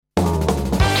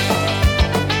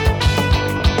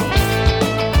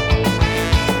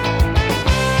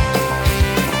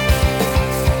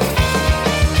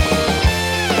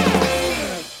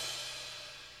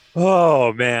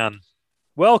Oh, man.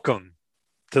 Welcome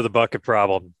to the Bucket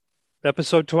Problem,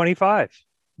 episode 25.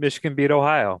 Michigan beat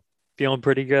Ohio. Feeling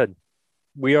pretty good.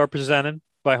 We are presented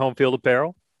by Home Field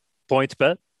Apparel,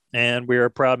 PointsBet, and we are a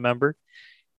proud member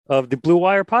of the Blue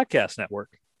Wire Podcast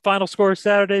Network. Final score of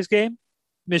Saturday's game,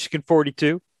 Michigan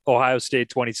 42, Ohio State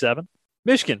 27.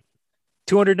 Michigan,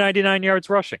 299 yards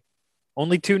rushing,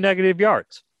 only 2 negative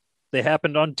yards. They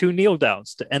happened on 2 kneel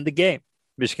downs to end the game.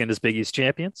 Michigan is Big East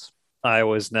champions.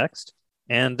 Iowa is next.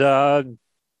 And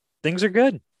things are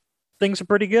good. Things are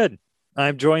pretty good.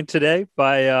 I'm joined today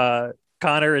by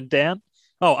Connor and Dan.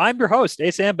 Oh, I'm your host,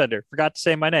 Ace Ambender. Forgot to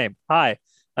say my name. Hi,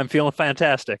 I'm feeling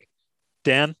fantastic.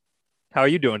 Dan, how are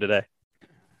you doing today?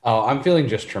 Oh, I'm feeling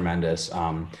just tremendous.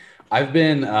 I've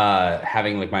been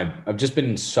I've just been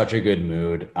in such a good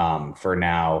mood for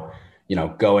now,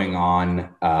 going on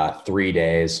 3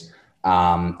 days.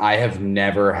 I have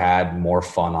never had more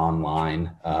fun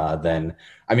online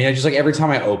I just like every time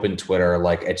I open Twitter,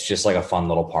 like it's just like a fun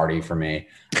little party for me.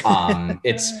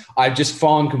 I've just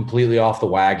fallen completely off the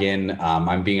wagon.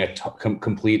 I'm being a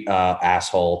complete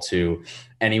asshole to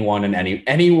anyone and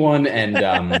anyone and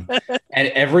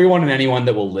everyone and anyone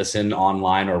that will listen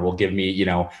online or will give me,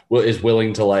 is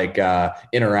willing to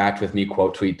interact with me,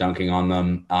 quote tweet dunking on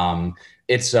them.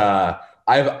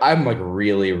 I'm like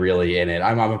really, really in it.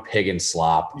 I'm a pig in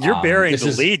slop. You're burying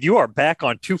the lead. You are back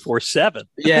on 247.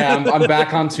 Yeah, I'm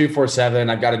back on 247.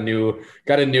 I've got a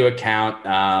new account.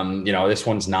 This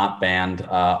one's not banned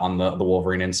on the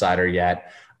Wolverine Insider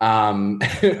yet.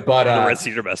 The Red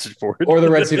Cedar message board or the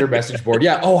Red Cedar message board.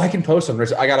 Yeah. Oh, I can post on.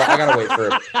 I gotta wait for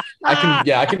it. I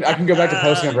can go back to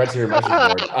posting on Red Cedar message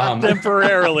board.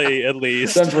 Temporarily, at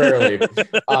least. Temporarily.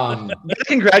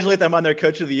 Congratulate them on their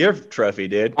Coach of the Year trophy,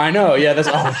 dude. I know. Yeah.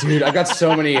 Dude. I've got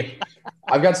so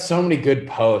many good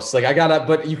posts.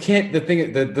 But you can't.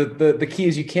 The key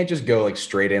is you can't just go like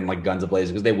straight in like guns ablazing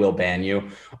because they will ban you.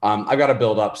 I've got to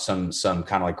build up some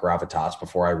kind of like gravitas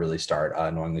before I really start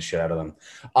annoying the shit out of them.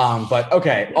 But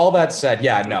okay. All that said,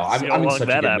 yeah, no, I'm in such a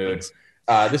good mood.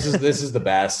 This is the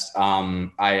best.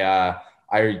 I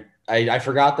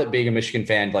forgot that being a Michigan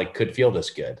fan could feel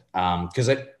this good. Because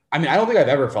I don't think I've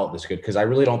ever felt this good because I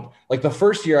really don't like the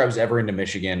first year I was ever into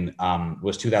Michigan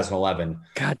was 2011.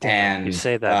 God damn, you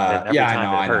say that. I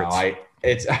know.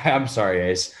 I'm sorry,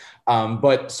 Ace.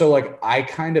 But so I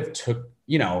kind of took,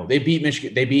 they beat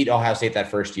Michigan, they beat Ohio State that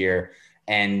first year.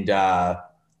 And, I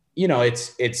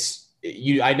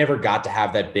never got to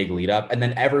have that big lead up. And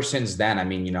then ever since then,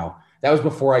 that was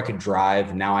before I could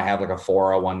drive. Now I have like a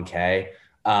 401k.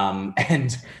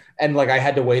 And I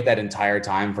had to wait that entire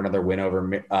time for another win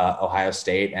over Ohio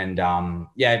State. And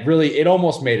it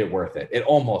almost made it worth it. It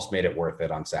almost made it worth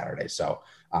it on Saturday. So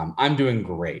I'm doing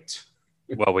great.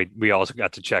 Well, we also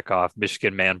got to check off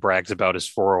Michigan man brags about his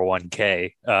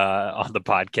 401k on the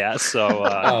podcast. So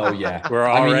we're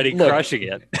already crushing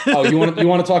it. Oh, you want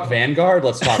to talk Vanguard?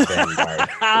 Let's talk Vanguard.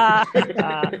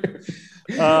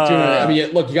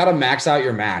 Look, you got to max out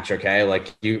your match, okay?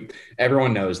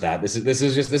 Everyone knows that. This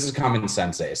is common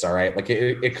sense, Ace. All right,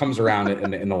 it comes around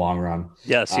in the long run.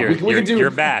 Yes,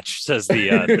 your match, says the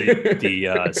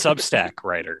Substack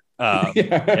writer.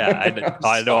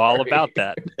 I know all about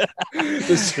that.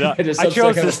 I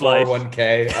chose this life.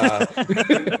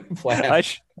 401k plan.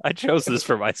 I chose this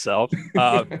for myself.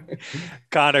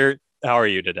 Connor, how are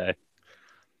you today?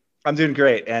 I'm doing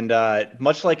great. And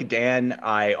much like Dan,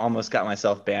 I almost got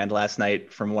myself banned last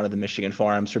night from one of the Michigan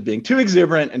forums for being too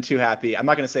exuberant and too happy. I'm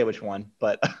not going to say which one,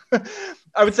 but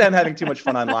I would say I'm having too much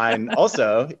fun online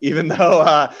also, even though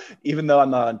I'm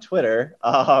not on Twitter.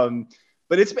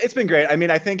 But it's been great.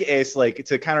 I think, Ace,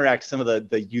 to counteract some of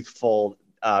the youthful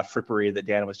frippery that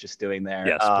Dan was just doing there.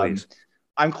 Yes, please.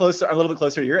 I'm a little bit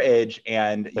closer to your age,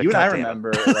 and you and I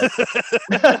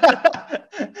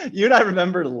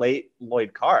remember late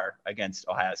Lloyd Carr against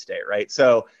Ohio State, right?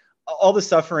 So all the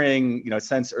suffering,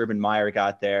 since Urban Meyer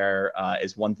got there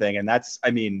is one thing, and that's,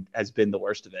 has been the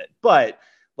worst of it. But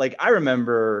I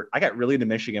remember I got really into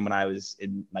Michigan when I was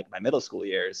in my middle school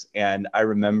years, and I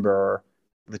remember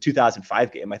the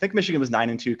 2005 game. I think Michigan was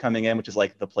 9-2 coming in, which is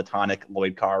the platonic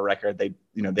Lloyd Carr record. They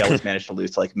always managed to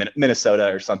lose to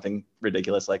Minnesota or something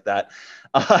ridiculous like that.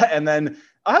 And then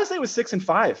Ohio State was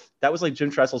 6-5. That was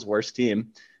Jim Tressel's worst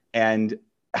team. And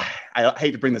I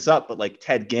hate to bring this up, but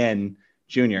Ted Ginn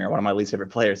Jr., one of my least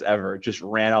favorite players ever, just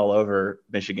ran all over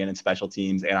Michigan in special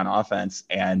teams and on offense,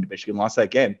 and Michigan lost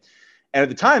that game. And at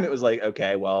the time, it was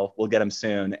okay, well, we'll get him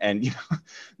soon. And,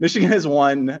 Michigan has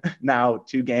won now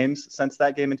 2 games since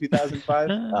that game in 2005.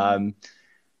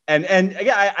 And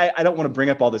again, I don't want to bring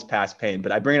up all this past pain,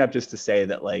 but I bring it up just to say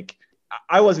that,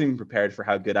 I wasn't even prepared for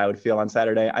how good I would feel on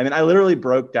Saturday. I mean, I literally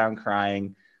broke down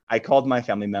crying. I called my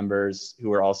family members who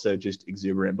were also just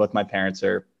exuberant. Both my parents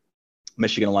are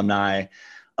Michigan alumni.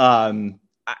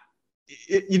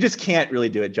 You just can't really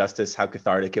do it justice how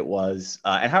cathartic it was,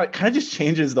 and how it kind of just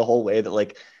changes the whole way that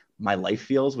like my life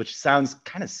feels, which sounds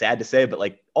kind of sad to say, but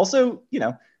like also,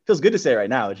 feels good to say right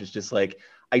now, which is just like,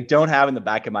 I don't have in the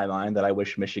back of my mind that I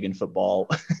wish Michigan football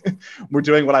were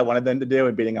doing what I wanted them to do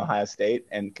and beating Ohio State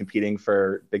and competing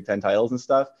for Big Ten titles and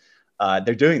stuff.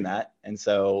 They're doing that. And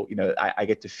so, I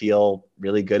get to feel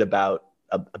really good about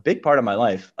a big part of my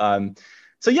life.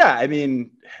 So yeah, I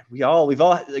mean, we've all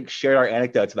like shared our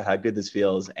anecdotes about how good this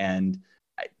feels, and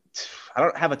I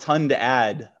don't have a ton to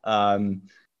add.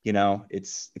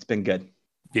 It's been good.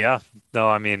 Yeah. No,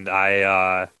 I mean,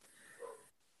 I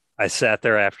sat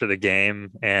there after the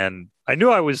game and I knew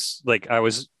I was,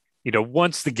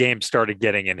 once the game started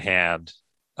getting in hand,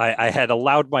 I had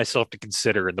allowed myself to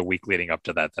consider in the week leading up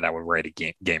to that I would write a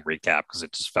game recap, because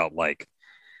it just felt like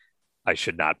I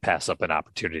should not pass up an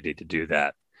opportunity to do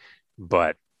that.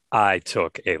 But I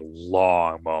took a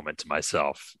long moment to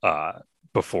myself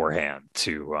beforehand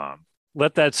to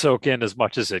let that soak in as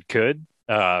much as it could.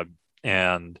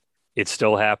 And it's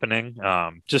still happening.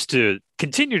 Just to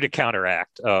continue to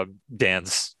counteract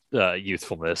Dan's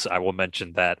youthfulness, I will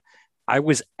mention that I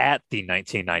was at the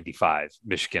 1995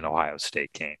 Michigan-Ohio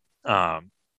State game.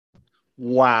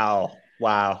 Wow.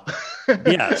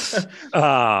 Yes.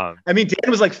 I mean,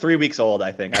 Dan was like 3 weeks old,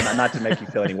 I think. I'm not to make you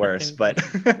feel any worse, but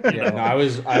yeah, no, I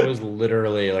was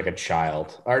literally like a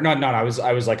child, or not. I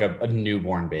was like a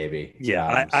newborn baby.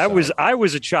 Yeah, I was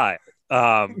a child.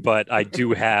 But I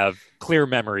do have clear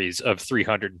memories of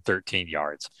 313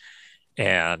 yards.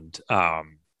 And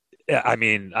I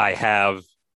mean, I have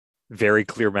very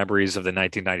clear memories of the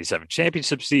 1997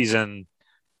 championship season.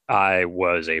 I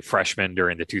was a freshman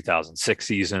during the 2006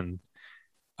 season.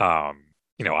 I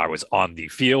was on the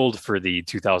field for the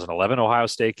 2011 Ohio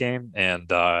State game,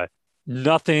 and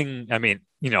nothing, I mean,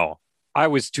 I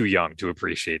was too young to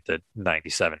appreciate the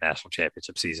 97 national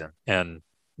championship season, and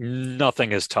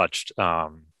nothing has touched, at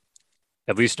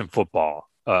least in football,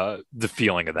 the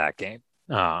feeling of that game.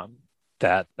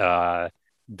 That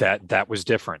was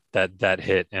different. That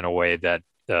hit in a way that,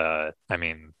 I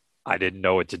mean, I didn't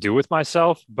know what to do with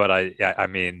myself, but I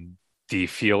mean, the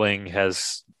feeling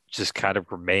has just kind of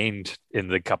remained in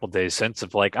the couple days since,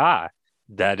 of like,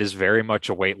 that is very much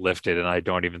a weight lifted. And I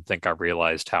don't even think I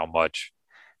realized how much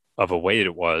of a weight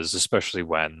it was, especially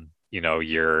when,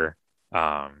 you're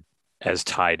as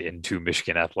tied into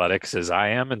Michigan athletics as I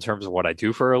am in terms of what I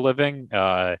do for a living.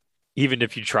 Even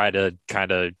if you try to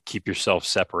kind of keep yourself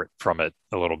separate from it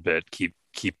a little bit, keep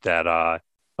that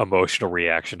emotional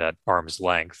reaction at arm's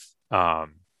length.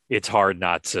 It's hard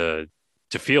not to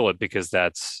feel it, because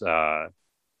that's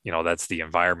the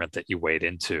environment that you wade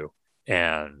into,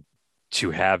 and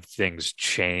to have things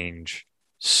change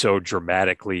so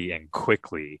dramatically and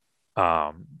quickly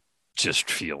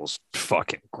just feels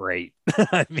fucking great.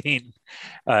 I mean,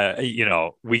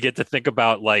 we get to think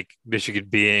about like Michigan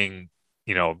being,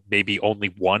 maybe only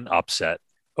one upset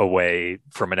away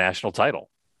from a national title.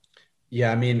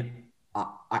 Yeah, I mean,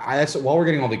 that's while we're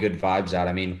getting all the good vibes out.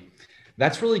 I mean,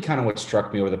 that's really kind of what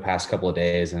struck me over the past couple of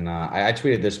days. And I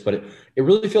tweeted this, but it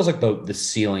really feels like the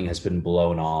ceiling has been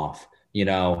blown off.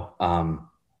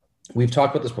 We've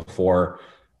talked about this before.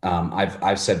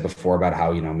 I've said before about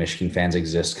how, Michigan fans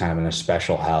exist kind of in a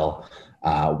special hell,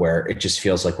 where it just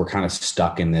feels like we're kind of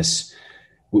stuck in this.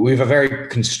 We have a very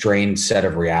constrained set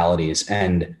of realities,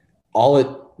 and all it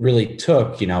really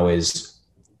took, is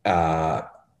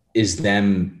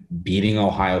them beating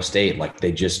Ohio State. Like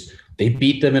they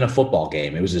beat them in a football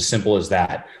game. It was as simple as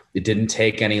that. It didn't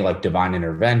take any like divine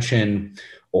intervention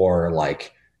or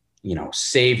like,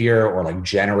 savior or like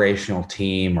generational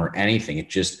team or anything.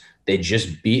 They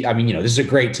just beat, I mean, this is a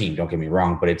great team, don't get me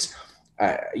wrong, but it's,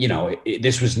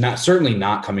 this was certainly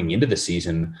not coming into the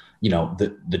season,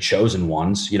 the chosen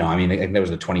ones, I mean, I think there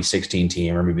was the 2016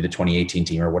 team or maybe the 2018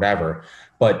 team or whatever,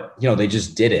 but, they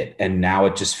just did it. And now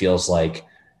it just feels like,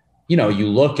 you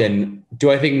look and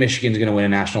do I think Michigan's going to win a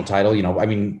national title? I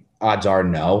mean, odds are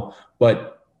no,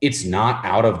 but it's not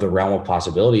out of the realm of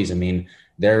possibilities. I mean,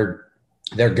 they're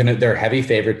heavy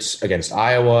favorites against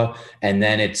Iowa, and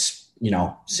then it's,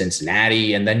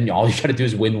 Cincinnati, and then all you got to do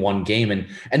is win one game.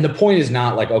 And the point is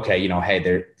not like, okay,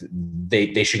 hey,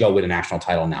 they should go win a national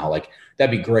title now. Like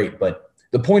that'd be great. But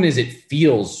the point is it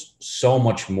feels so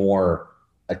much more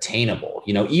attainable,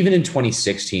 even in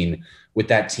 2016 with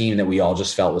that team that we all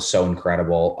just felt was so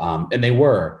incredible. And they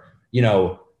were,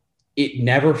 it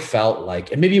never felt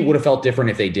like, and maybe it would have felt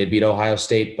different if they did beat Ohio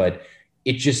State, but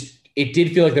it it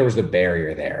did feel like there was the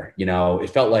barrier there. It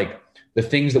felt like the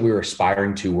things that we were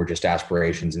aspiring to were just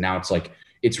aspirations. And now it's like,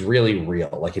 it's really real.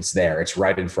 Like it's there, it's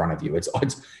right in front of you.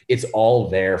 It's all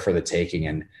there for the taking.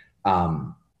 And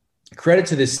credit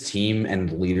to this team and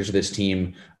the leaders of this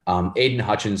team, Aiden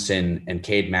Hutchinson and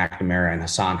Cade McNamara and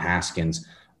Hassan Haskins,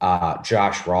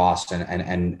 Josh Ross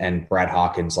and Brad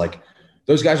Hawkins. Like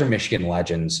those guys are Michigan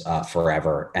legends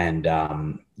forever. And,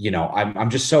 I'm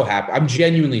just so happy. I'm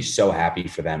genuinely so happy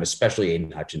for them, especially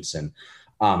Aiden Hutchinson,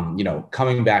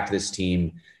 coming back to this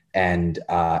team and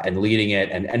leading it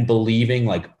and believing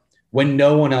like when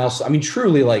no one else, I mean,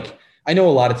 truly, like, I know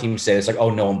a lot of teams say it's like, oh,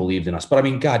 no one believed in us, but I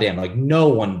mean, goddamn, like no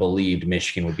one believed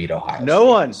Michigan would beat Ohio No State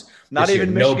one, not even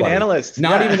year. Michigan Nobody. analysts,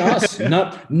 not even us,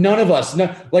 none of us.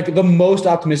 No, like the most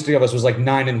optimistic of us was like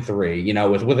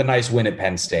 9-3, with a nice win at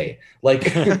Penn State. Like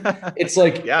it's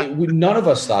like none of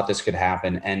us thought this could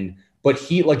happen, but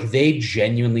they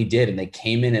genuinely did, and they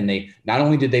came in and they not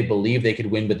only did they believe they could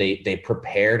win, but they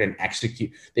prepared and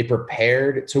execute. They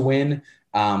prepared to win,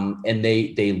 and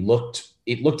it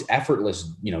looked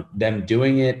effortless, them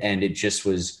doing it. And it just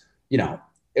was,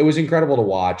 it was incredible to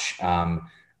watch.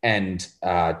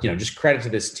 Just credit to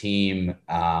this team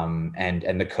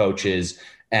and the coaches.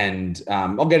 And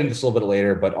I'll get into this a little bit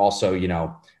later, but also,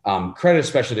 credit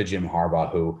especially to Jim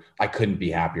Harbaugh, who I couldn't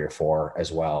be happier for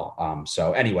as well.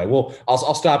 So anyway,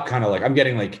 I'll stop kind of like, I'm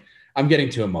getting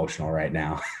too emotional right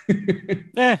now.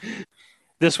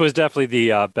 This was definitely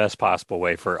the best possible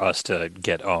way for us to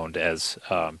get owned as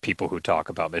people who talk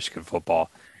about Michigan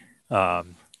football.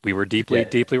 We were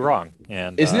deeply wrong.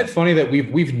 And isn't it funny that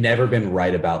we've never been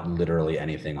right about literally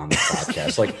anything on this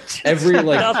podcast? Like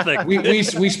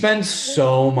we spend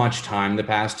so much time the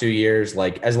past 2 years,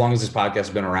 like as long as this podcast has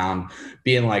been around,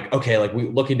 being like, okay, like we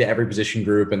look into every position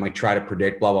group and like try to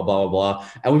predict blah blah blah blah blah,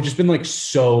 and we've just been like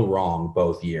so wrong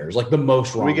both years, like the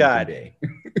most wrong we can be.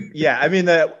 Yeah, I mean,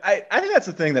 I think that's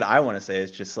the thing that I want to say is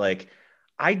just like,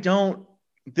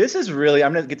 this is really,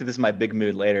 I'm going to get to this in my big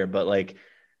mood later, but like,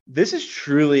 this is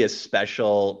truly a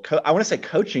special, I want to say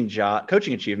coaching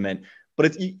achievement,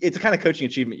 but it's a kind of coaching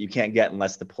achievement you can't get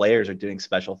unless the players are doing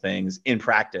special things in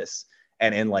practice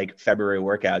and in like February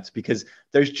workouts, because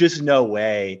there's just no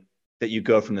way that you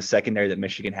go from the secondary that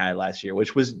Michigan had last year,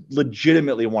 which was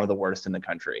legitimately one of the worst in the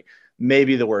country,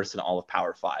 maybe the worst in all of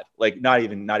Power 5, like not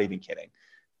even kidding,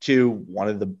 to one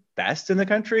of the best in the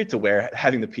country, to where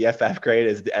having the PFF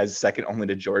grade as second only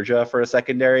to Georgia for a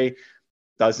secondary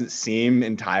doesn't seem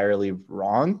entirely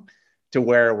wrong, to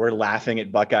where we're laughing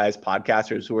at Buckeyes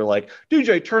podcasters who are like,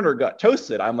 DJ Turner got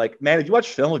toasted. I'm like, man, did you watch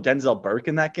film of Denzel Burke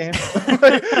in that game?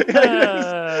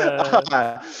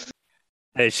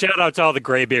 Hey, shout out to all the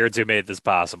graybeards who made this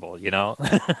possible, Yeah,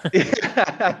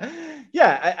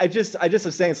 I just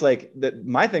was saying, it's like that.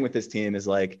 My thing with this team is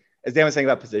like, as Dan was saying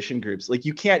about position groups, like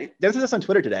you can't, Dan said this on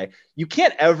Twitter today, you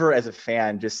can't ever as a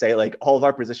fan just say like all of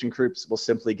our position groups will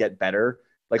simply get better.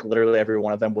 Like literally every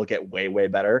one of them will get way, way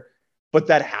better. But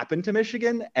that happened to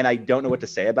Michigan, and I don't know what to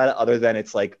say about it other than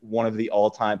it's like one of the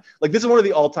all-time, like this is one of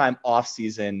the all-time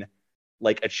off-season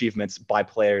like achievements by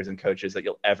players and coaches that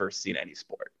you'll ever see in any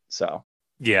sport. So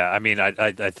yeah, I mean,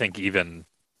 I think even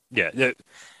it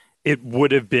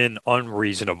would have been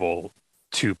unreasonable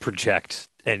to project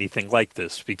anything like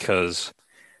this, because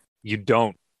you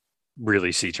don't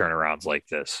really see turnarounds like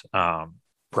this.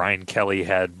 Brian Kelly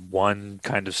had one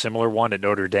kind of similar one at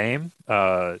Notre Dame,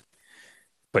 but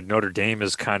Notre Dame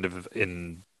is kind of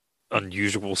an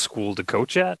unusual school to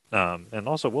coach at. And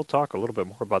also, we'll talk a little bit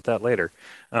more about that later.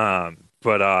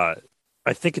 But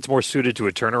I think it's more suited to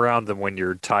a turnaround than when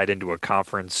you're tied into a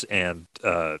conference and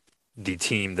the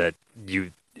team that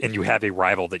you have a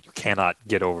rival that you cannot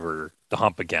get over the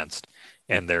hump against.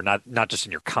 And they're not just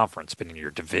in your conference, but in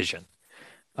your division.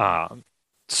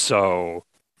 So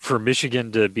for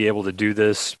Michigan to be able to do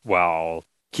this while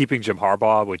keeping Jim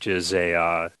Harbaugh, which is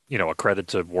a credit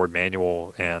to Ward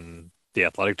Manuel and the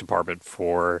athletic department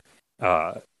for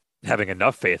having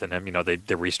enough faith in him. They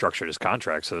restructured his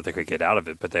contract so that they could get out of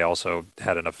it, but they also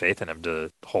had enough faith in him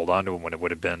to hold on to him when it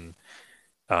would have been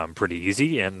pretty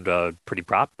easy and pretty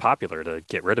popular to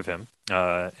get rid of him.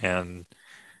 And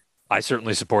I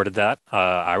certainly supported that.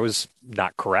 I was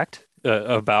not correct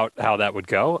about how that would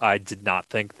go. I did not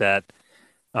think that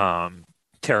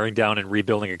tearing down and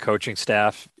rebuilding a coaching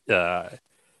staff,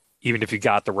 even if you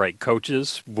got the right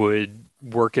coaches, would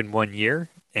work in 1 year.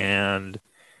 And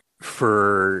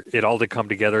for it all to come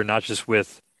together, not just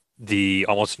with the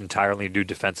almost entirely new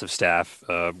defensive staff,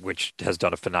 which has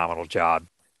done a phenomenal job,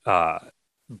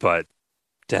 but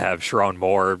to have Sharon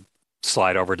Moore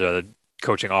slide over to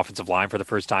coaching offensive line for the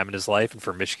first time in his life, and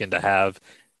for Michigan to have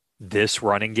this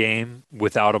running game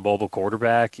without a mobile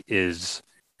quarterback is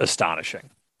astonishing.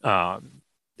 I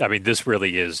mean, this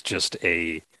really is just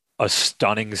a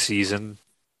stunning season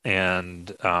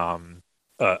and an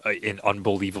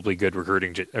unbelievably good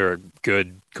recruiting or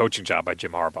good coaching job by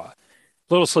Jim Harbaugh.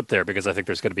 Little slip there because I think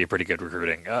there's going to be a pretty good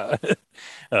recruiting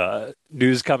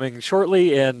news coming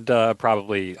shortly, and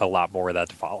probably a lot more of that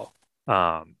to follow.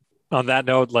 On that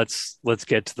note, let's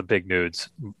get to the big nudes.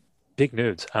 Big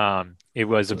nudes. It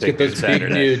was a Let's big get nude those Saturday.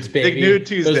 big nudes, baby. Big nude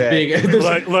Tuesday.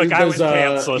 Look, I was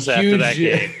pantsless after that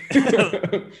huge-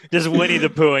 game. Just Winnie the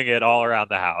Poohing it all around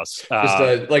the house.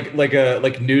 Just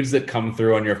like nudes that come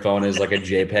through on your phone is like a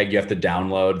JPEG you have to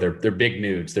download. They're big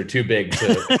nudes. They're too big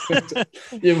to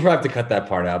you probably have to cut that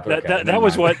part out. But that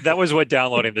was what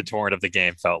downloading the torrent of the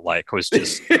game felt like, was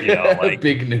just like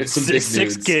big nudes, some big 6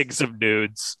 nudes. gigs of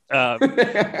nudes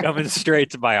coming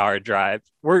straight to my hard drive.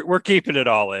 We're keeping it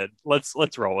all in. Let's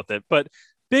roll with it. But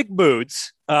big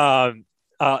moods. I'll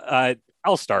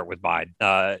start with mine.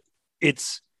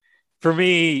 It's for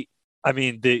me. I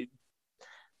mean, the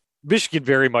Michigan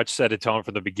very much set a tone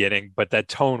from the beginning, but that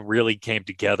tone really came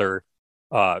together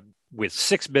with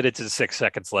 6 minutes and 6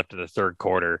 seconds left in the third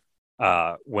quarter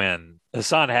when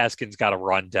Hassan Haskins got a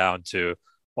run down to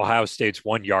Ohio State's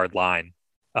 1 yard line.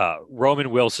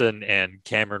 Roman Wilson and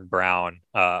Cameron Brown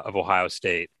of Ohio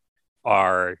State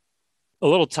are a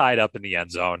little tied up in the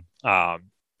end zone.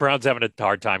 Brown's having a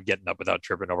hard time getting up without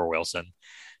tripping over Wilson.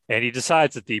 And he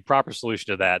decides that the proper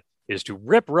solution to that is to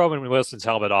rip Roman Wilson's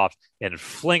helmet off and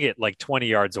fling it like 20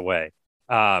 yards away,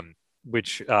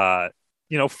 which,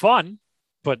 fun,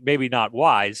 but maybe not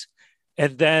wise.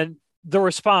 And then the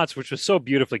response, which was so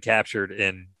beautifully captured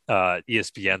in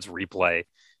ESPN's replay,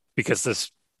 because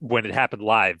this, when it happened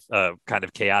live, kind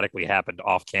of chaotically happened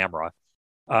off camera.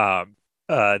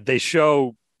 They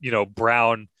show,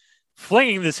 Brown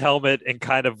flinging this helmet and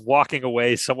kind of walking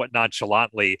away somewhat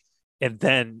nonchalantly. And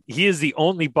then he is the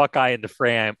only Buckeye in the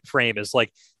frame is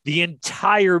like the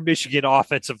entire Michigan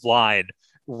offensive line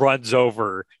runs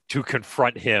over to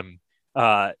confront him,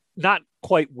 not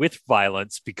quite with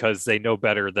violence because they know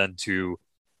better than to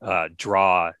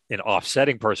draw an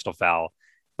offsetting personal foul,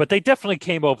 but they definitely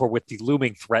came over with the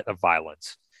looming threat of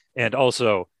violence, and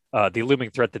also the looming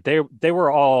threat that they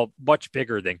were all much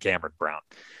bigger than Cameron Brown.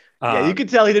 Yeah, you could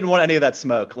tell he didn't want any of that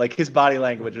smoke. Like, his body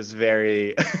language was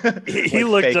very he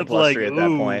looked up like, at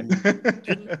that point.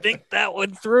 Didn't think that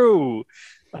one through.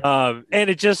 And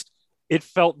it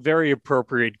felt very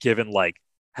appropriate given like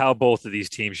how both of these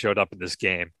teams showed up in this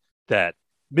game, that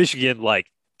Michigan like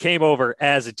came over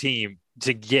as a team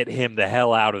to get him the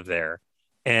hell out of there.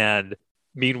 And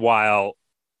meanwhile,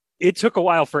 it took a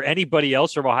while for anybody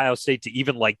else from Ohio State to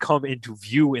even like come into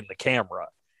view in the camera.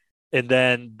 And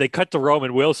then they cut to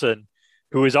Roman Wilson,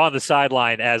 who is on the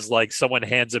sideline as like someone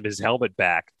hands him his helmet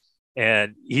back.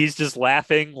 And he's just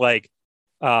laughing. Like,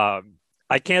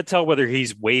 I can't tell whether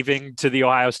he's waving to the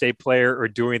Ohio State player or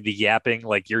doing the yapping,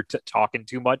 like you're talking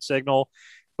too much signal.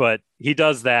 But he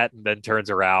does that and then turns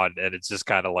around, and it's just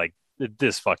kind of like,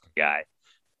 this fucking guy.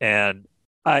 And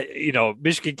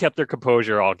Michigan kept their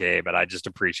composure all game, and I just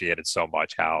appreciated so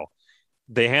much how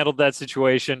they handled that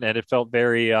situation, and it felt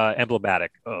very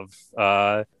emblematic of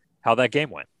how that game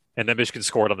went. And then Michigan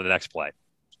scored on the next play.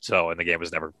 And the game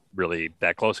was never really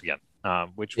that close again,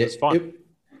 which was fun.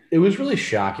 It was really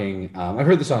shocking. I've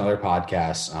heard this on other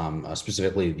podcasts,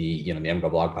 specifically the MGO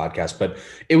blog podcast, but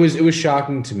it was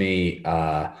shocking to me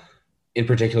in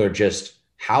particular just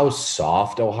how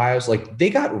soft Ohio's, like, they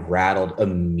got rattled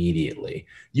immediately.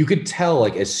 You could tell,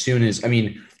 like, as soon as, I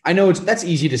mean, I know that's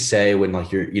easy to say when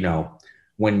like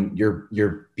when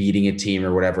you're beating a team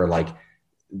or whatever, like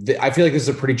I feel like this is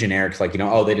a pretty generic, like,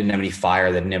 oh, they didn't have any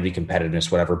fire, they didn't have any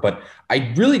competitiveness, whatever. But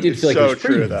I really did feel like it was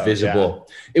pretty visible.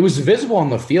 Yeah. It was visible on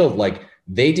the field. Like,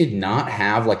 they did not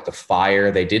have like the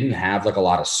fire. They didn't have like a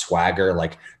lot of swagger.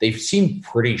 Like, they seemed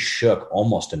pretty shook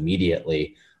almost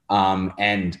immediately.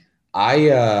 And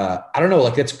I don't know,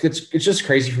 like it's just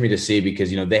crazy for me to see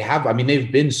because,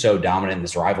 they've been so dominant in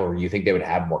this rivalry. You think they would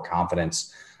have more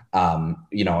confidence,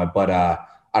 but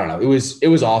I don't know. It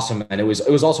was awesome. And it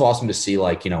was also awesome to see,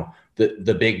 like,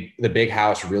 the big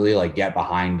house really like get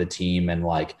behind the team and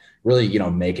like really,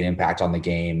 make an impact on the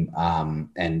game,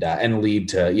 and lead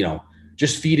to,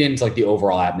 just feed into like the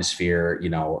overall atmosphere,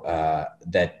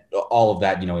 that all of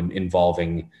that,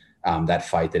 involving that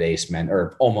fight that Ace meant,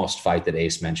 or almost fight that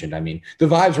Ace mentioned. I mean, the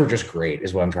vibes were just great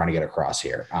is what I'm trying to get across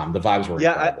here. The vibes were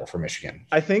incredible for Michigan.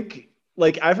 I think,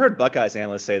 like, I've heard Buckeyes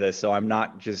analysts say this, so I'm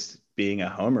not just being a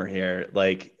homer here.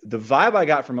 Like, the vibe I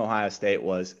got from Ohio State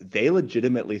was they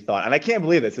legitimately thought, and I can't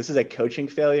believe this is a coaching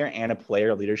failure and a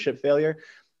player leadership failure.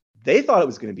 they thought it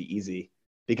was going to be easy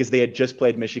because they had just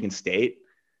played Michigan State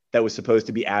that was supposed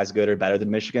to be as good or better than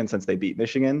Michigan since they beat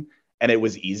Michigan. And it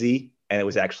was easy and it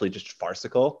was actually just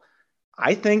farcical.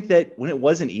 I think that when it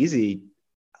wasn't easy,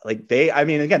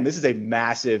 again, this is a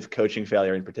massive coaching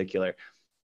failure in particular.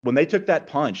 When they took that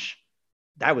punch,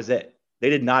 that was it. They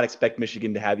did not expect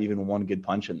Michigan to have even one good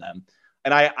punch in them.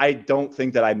 And I don't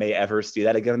think that I may ever see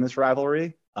that again in this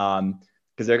rivalry.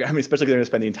 Because especially they're going to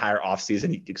spend the entire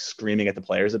offseason screaming at the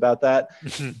players about that.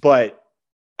 But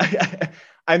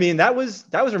that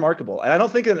was remarkable. And I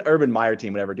don't think an Urban Meyer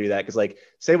team would ever do that. Because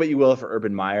say what you will for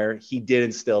Urban Meyer, he did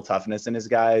instill toughness in his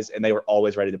guys, and they were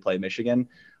always ready to play Michigan.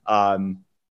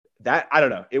 That I don't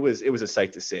know. It was a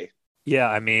sight to see.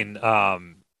 Yeah,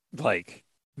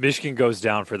 Michigan goes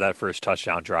down for that first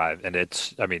touchdown drive,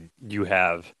 and you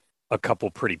have a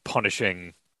couple pretty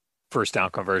punishing first down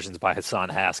conversions by Hassan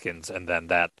Haskins, and then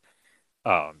that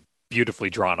beautifully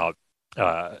drawn up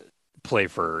play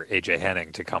for AJ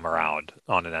Henning to come around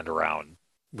on an end around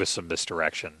with some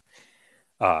misdirection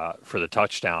for the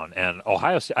touchdown. And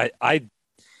Ohio State,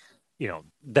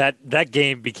 that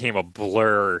game became a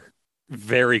blur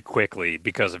very quickly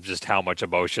because of just how much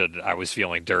emotion I was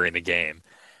feeling during the game.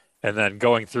 And then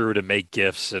going through to make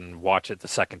GIFs and watch it the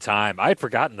second time, I had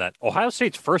forgotten that Ohio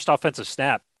State's first offensive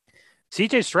snap,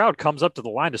 CJ Stroud comes up to the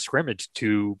line of scrimmage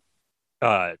to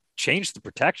change the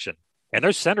protection, and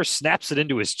their center snaps it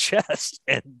into his chest.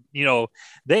 And,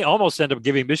 they almost end up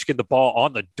giving Michigan the ball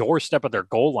on the doorstep of their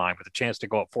goal line with a chance to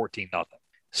go up 14-0.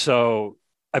 So,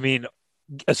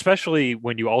 especially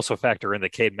when you also factor in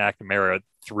that Cade McNamara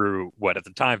threw what at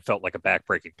the time felt like a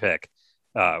backbreaking pick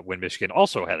when Michigan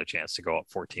also had a chance to go up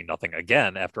 14-0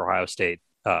 again after Ohio State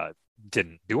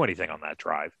didn't do anything on that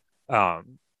drive.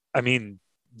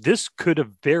 This could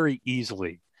have very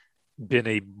easily been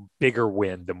a bigger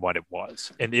win than what it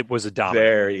was. And it was a dominant.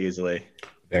 Very easily.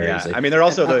 Very easily. They're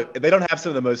also they don't have some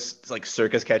of the most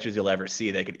circus catches you'll ever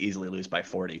see. They could easily lose by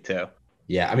 40 too.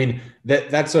 Yeah.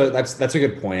 That's a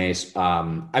good point, Ace.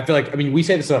 I feel like, we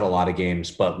say this about a lot of games,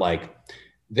 but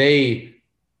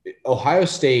Ohio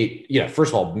State,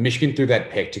 first of all, Michigan threw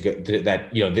that pick to go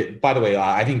that, by the way,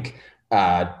 I think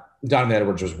Donovan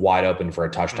Edwards was wide open for a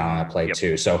touchdown on that play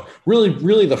too. So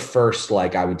really the first,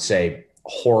 I would say,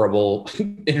 horrible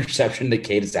interception that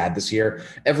Cade has had this year.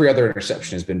 Every other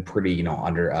interception has been pretty,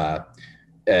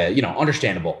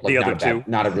 understandable. The other two.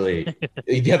 Not a really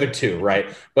the other two, right?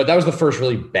 But that was the first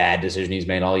really bad decision he's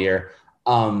made all year.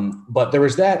 But there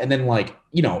was that, and then like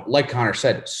Connor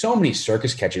said, so many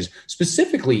circus catches,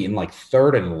 specifically in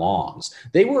third and longs.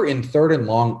 They were in third and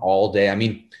long all day.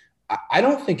 I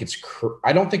don't think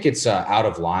it's out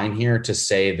of line here to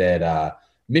say that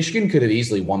Michigan could have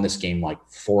easily won this game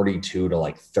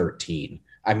 42-13.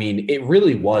 It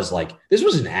really was this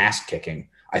was an ass kicking.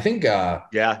 I think Bill.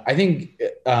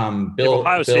 If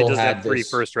Ohio State doesn't have three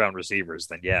first-round receivers,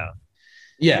 then yeah.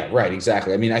 Yeah, right.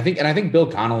 Exactly. I think Bill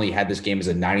Connolly had this game as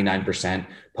a 99%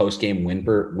 post-game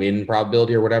win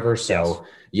probability or whatever. So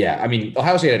yeah,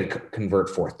 Ohio State had to convert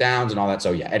fourth downs and all that.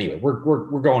 So yeah, anyway,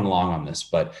 we're going long on this,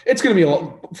 but it's going to be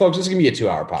folks. This is going to be a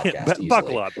 2-hour podcast.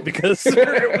 Buckle up because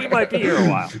we might be here a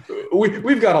while.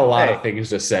 We've got a lot of things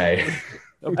to say.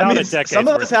 Some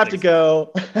of us have to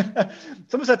go. Some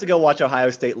of us have to go watch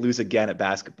Ohio State lose again at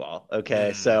basketball.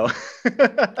 Okay, so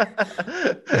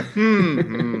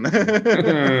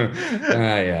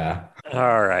yeah.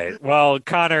 All right. Well,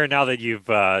 Connor, now that you've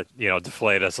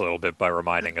deflated us a little bit by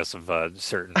reminding us of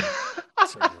certain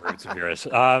roots of yours,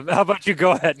 how about you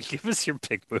go ahead and give us your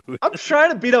big mood? I'm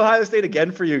trying to beat Ohio State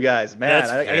again for you guys, man.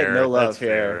 I get no love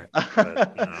here.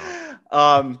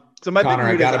 But, so my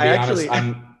Connor, big mood I gotta is be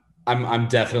honest. I'm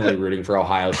definitely rooting for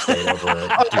Ohio State over Duke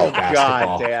basketball.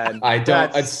 God, Dan. I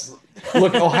don't.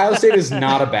 Look, Ohio State is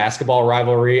not a basketball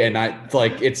rivalry, and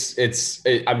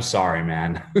I'm sorry,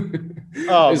 man.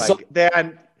 Oh my God.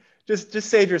 Dan, just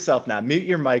save yourself now. Mute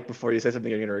your mic before you say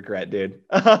something you're gonna regret, dude.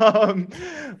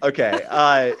 Okay.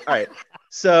 All right.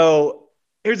 So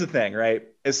here's the thing, right?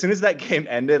 As soon as that game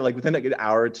ended, within an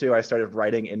hour or two, I started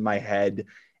writing in my head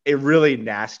a really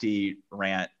nasty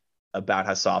rant about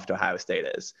how soft Ohio State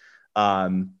is.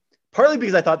 Partly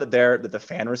because I thought that the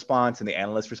fan response and the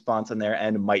analyst response on their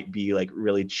end might be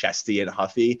really chesty and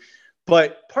huffy,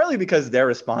 but partly because their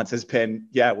response has been,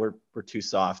 yeah, we're too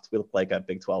soft. We look like a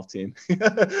Big 12 team.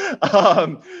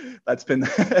 That's been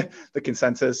the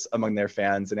consensus among their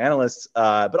fans and analysts.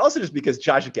 But also just because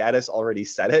Josh Gaddis already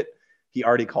said it. He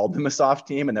already called them a soft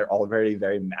team, and they're already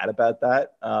very mad about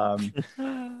that. I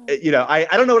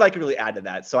don't know what I can really add to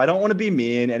that. So I don't want to be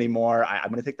mean anymore. I'm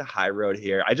going to take the high road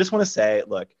here. I just want to say,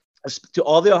 look, to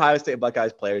all the Ohio State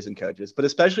Buckeyes players and coaches, but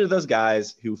especially to those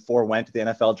guys who forewent to the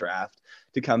NFL draft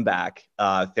to come back,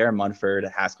 Theron Munford,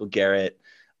 Haskell Garrett,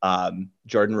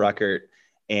 Jordan Ruckert,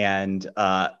 and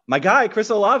my guy, Chris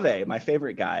Olave, my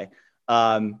favorite guy.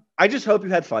 I just hope you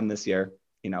had fun this year.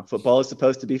 Football is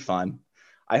supposed to be fun.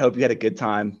 I hope you had a good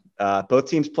time. Both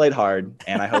teams played hard,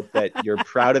 and I hope that you're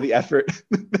proud of the effort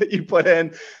that you put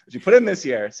in this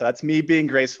year. So that's me being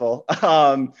graceful.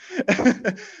 So,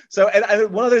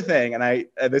 and one other thing, and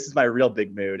this is my real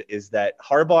big mood, is that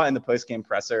Harbaugh in the post-game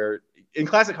presser, in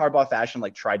classic Harbaugh fashion,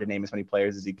 like tried to name as many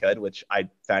players as he could, which I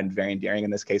found very endearing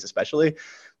in this case, especially.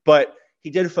 But he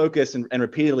did focus and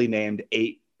repeatedly named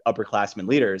 8 upperclassmen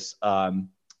leaders.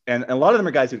 And a lot of them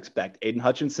are guys you expect: Aiden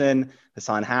Hutchinson,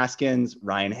 Hassan Haskins,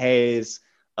 Ryan Hayes,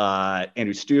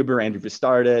 Andrew Stuber, Andrew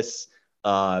Vistardis,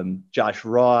 Josh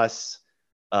Ross.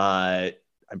 I'm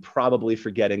probably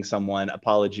forgetting someone.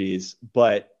 Apologies.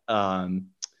 But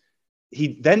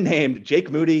he then named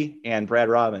Jake Moody and Brad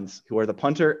Robbins, who are the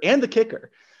punter and the kicker,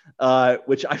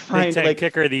 which I find like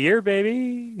kicker of the year,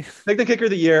 baby. Like the kicker of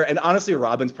the year. And honestly,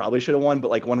 Robbins probably should have won, but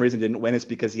like one reason he didn't win is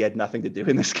because he had nothing to do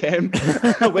in this game,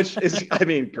 which is, I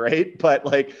mean, great. But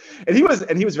like, and he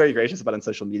was very gracious about it on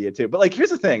social media too. But like,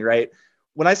 here's the thing, right?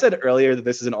 When I said earlier that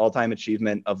this is an all-time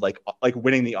achievement of like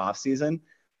winning the offseason,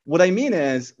 what I mean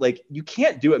is like, you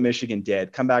can't do what Michigan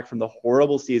did, come back from the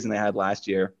horrible season they had last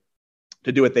year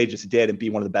to do what they just did and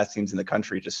be one of the best teams in the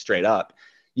country, just straight up.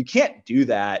 You can't do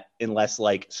that unless,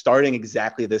 like, starting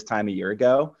exactly this time a year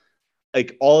ago,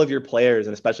 like all of your players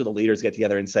and especially the leaders get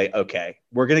together and say, okay,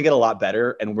 we're going to get a lot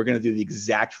better and we're going to do the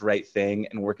exact right thing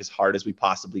and work as hard as we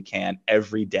possibly can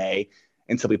every day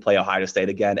until we play Ohio State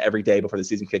again, every day before the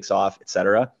season kicks off, et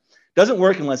cetera. Doesn't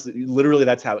work unless literally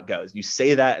that's how it goes. You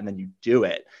say that and then you do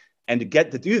it. And to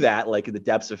do that, like in the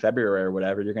depths of February or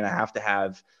whatever, you're going to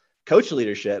have coach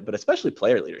leadership, but especially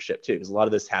player leadership too, because a lot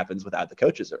of this happens without the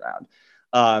coaches around.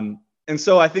 And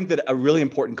so I think that a really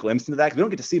important glimpse into that, because we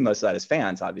don't get to see most of that as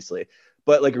fans, obviously,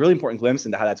 but like a really important glimpse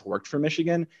into how that's worked for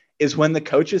Michigan is when the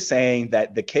coach is saying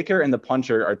that the kicker and the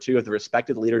punter are 2 of the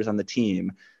respected leaders on the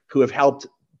team who have helped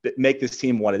make this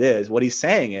team what it is. What he's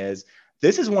saying is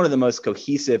this is one of the most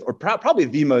cohesive, or probably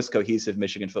the most cohesive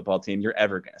Michigan football team you're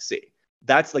ever going to see.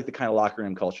 That's like the kind of locker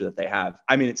room culture that they have.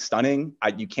 I mean, it's stunning.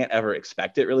 You can't ever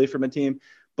expect it really from a team.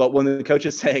 But when the coach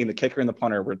is saying the kicker and the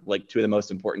punter were like 2 of the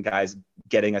most important guys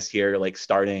getting us here, like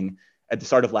starting at the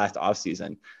start of last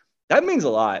offseason, that means a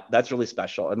lot. That's really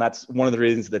special. And that's one of the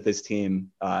reasons that this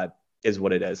team is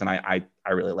what it is. And I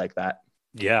really like that.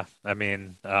 Yeah. I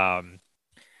mean,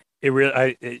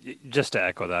 just to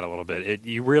echo that a little bit,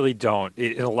 you really don't,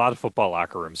 in a lot of football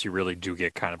locker rooms, you really do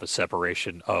get kind of a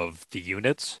separation of the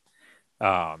units.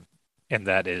 And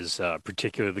that is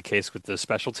particularly the case with the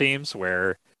special teams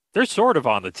where they're sort of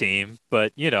on the team,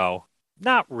 but,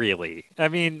 not really. I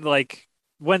mean, like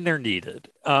when they're needed.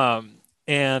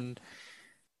 And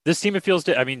this team, it feels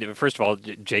first of all,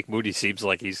 Jake Moody seems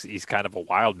like he's kind of a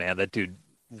wild man. That dude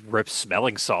rips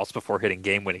smelling salts before hitting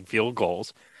game-winning field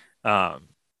goals.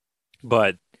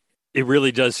 But it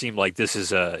really does seem like this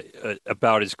is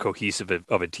about as cohesive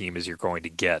of a team as you're going to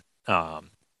get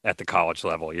at the college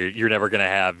level. You're never going to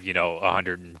have,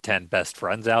 110 best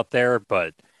friends out there,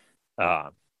 but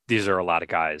these are a lot of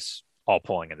guys all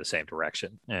pulling in the same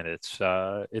direction, and it's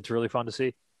really fun to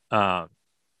see.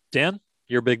 Dan,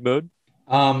 your big mood?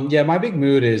 Yeah, my big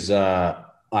mood is I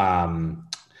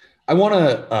want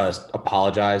to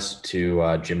apologize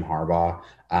to Jim Harbaugh.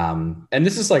 And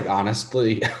this is like,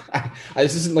 honestly,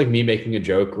 this isn't like me making a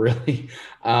joke, really.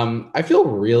 I feel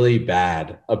really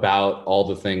bad about all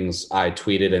the things I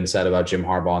tweeted and said about Jim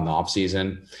Harbaugh in the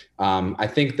offseason. I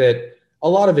think that a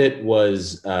lot of it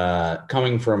was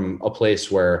coming from a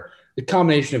place where the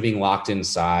combination of being locked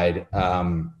inside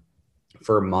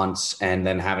for months and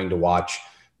then having to watch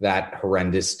that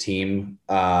horrendous team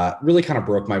really kind of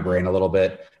broke my brain a little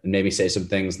bit and made me say some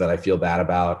things that I feel bad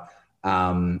about.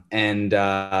 I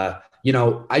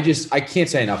can't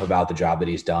say enough about the job that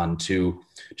he's done to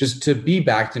be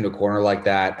backed into a corner like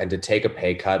that and to take a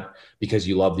pay cut because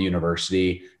you love the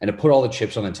university and to put all the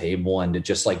chips on the table and to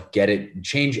just like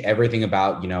change everything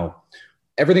about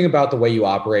the way you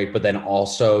operate, but then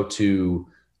also to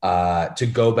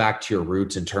go back to your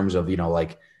roots in terms of,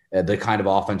 the kind of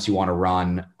offense you want to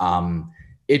run. And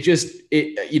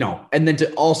then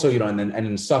to also, and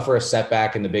then suffer a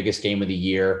setback in the biggest game of the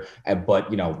year,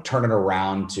 but, turn it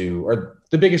around or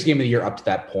the biggest game of the year up to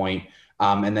that point,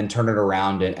 and then turn it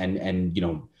around and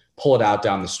pull it out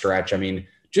down the stretch. I mean,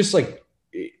 just like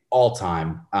all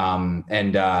time.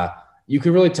 You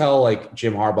could really tell like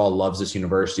Jim Harbaugh loves this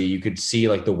university. You could see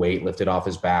like the weight lifted off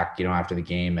his back, after the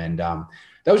game. And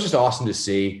that was just awesome to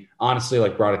see. Honestly,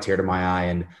 like brought a tear to my eye,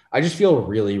 and I just feel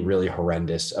really, really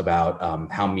horrendous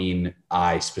about how mean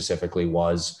I specifically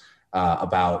was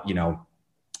about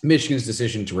Michigan's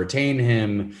decision to retain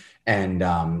him, and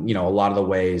a lot of the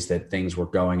ways that things were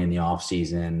going in the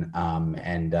offseason.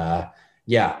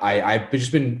 Yeah, I've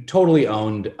just been totally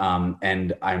owned,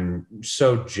 and I'm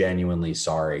so genuinely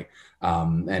sorry.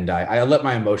 And I let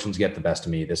my emotions get the best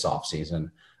of me this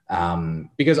offseason.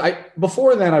 Because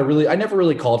before then I never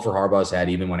really called for Harbaugh's head,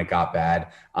 even when it got bad.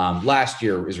 Last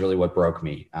year is really what broke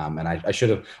me. And I should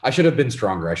have been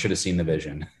stronger. I should have seen the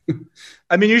vision.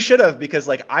 I mean, you should have, because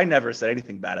like I never said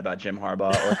anything bad about Jim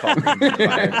Harbaugh or called for him to be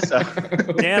fired.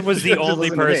 So Dan was the only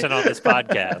person on this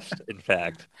podcast, in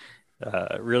fact.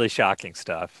 Really shocking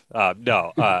stuff.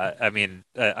 No, I mean,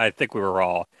 I think we were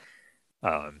all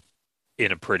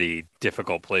in a pretty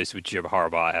difficult place with Jim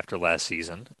Harbaugh after last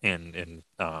season in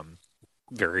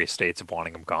various states of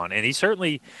wanting him gone. And he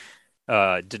certainly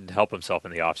didn't help himself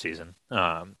in the offseason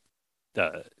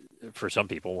for some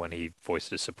people when he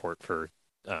voiced his support for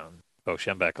Bo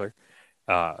Schembechler,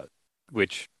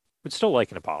 which would still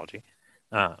like an apology.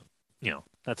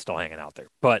 That's still hanging out there.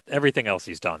 But everything else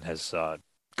he's done has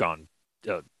gone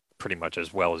pretty much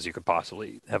as well as you could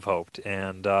possibly have hoped.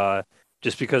 And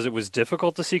just because it was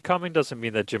difficult to see coming doesn't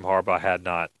mean that Jim Harbaugh had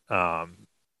not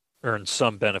earned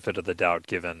some benefit of the doubt,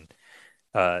 given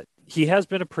he has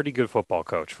been a pretty good football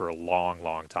coach for a long,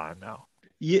 long time now.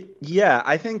 Yeah,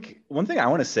 I think one thing I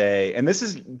want to say, and this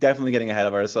is definitely getting ahead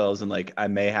of ourselves, and like I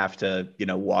may have to,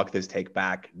 walk this take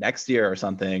back next year or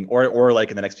something, or like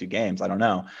in the next few games, I don't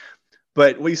know.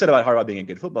 But what you said about Harbaugh being a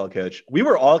good football coach, we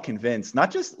were all convinced,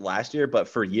 not just last year, but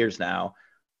for years now.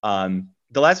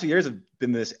 The last few years have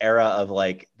been this era of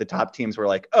like the top teams were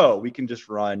like, oh, we can just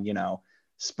run,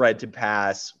 spread to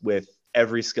pass with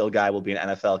every skill guy will be an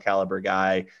NFL caliber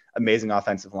guy, amazing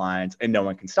offensive lines, and no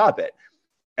one can stop it.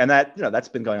 And that, that's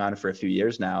been going on for a few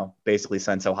years now, basically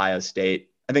since Ohio State.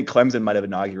 I think Clemson might have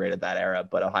inaugurated that era,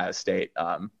 but Ohio State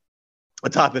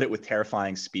atop of it with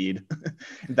terrifying speed.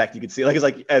 In fact, you could see, like, it's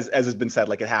like as has been said,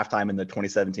 like at halftime in the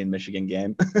 2017 Michigan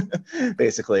game,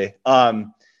 basically.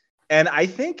 And I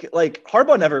think like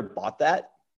Harbaugh never bought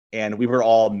that, and we were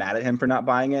all mad at him for not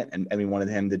buying it, and we wanted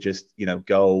him to just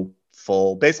go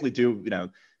full, basically do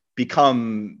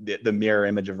become the mirror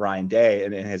image of Ryan Day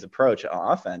and his approach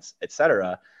on offense,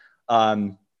 etc.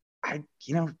 The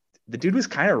dude was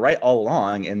kind of right all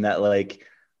along in that, like,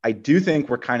 I do think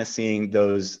we're kind of seeing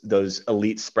those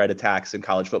elite spread attacks in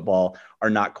college football are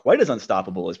not quite as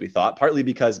unstoppable as we thought, partly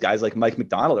because guys like Mike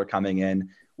McDonald are coming in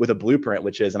with a blueprint,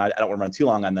 which is, and I don't want to run too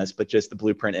long on this, but just the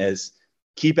blueprint is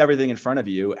keep everything in front of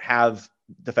you, have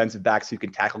defensive backs who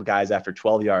can tackle guys after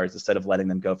 12 yards instead of letting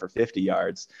them go for 50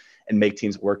 yards, and make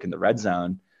teams work in the red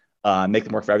zone, make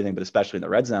them work for everything, but especially in the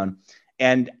red zone.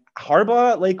 And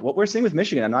Harbaugh, like what we're seeing with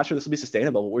Michigan, I'm not sure this will be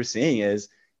sustainable. What we're seeing is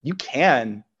you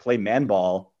can play man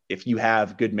ball if you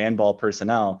have good man ball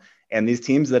personnel. And these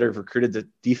teams that have recruited the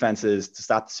defenses to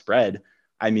stop the spread,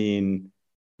 I mean,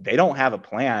 they don't have a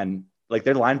plan. Like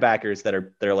their linebackers that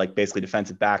are like basically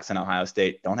defensive backs in Ohio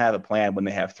State don't have a plan when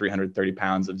they have 330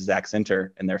 pounds of Zach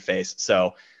Sinter in their face.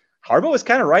 So Harbaugh was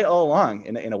kind of right all along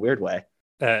in a weird way.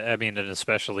 I mean, and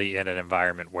especially in an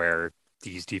environment where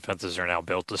these defenses are now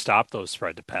built to stop those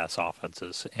spread to pass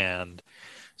offenses. And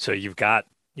so you've got,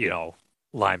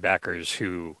 linebackers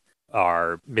who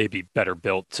are maybe better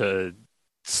built to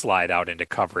slide out into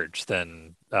coverage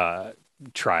than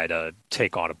try to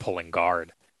take on a pulling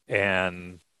guard.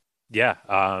 And yeah,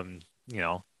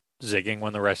 zigging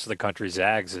when the rest of the country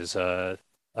zags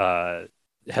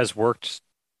has worked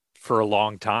for a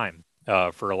long time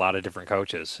for a lot of different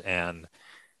coaches. And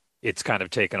it's kind of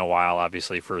taken a while,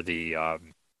 obviously, for the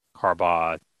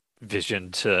Harbaugh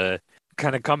vision to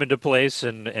kind of come into place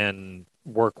and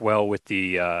work well with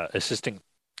the assistant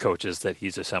coaches that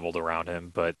he's assembled around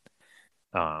him. But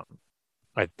I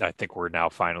think we're now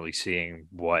finally seeing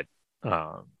what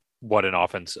an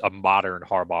offense, a modern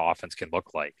Harbaugh offense, can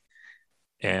look like,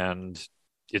 and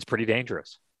it's pretty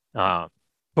dangerous.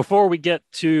 Before we get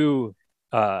to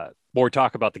more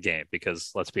talk about the game,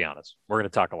 because let's be honest, we're going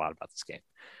to talk a lot about this game.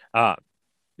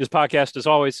 This podcast, as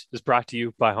always, is brought to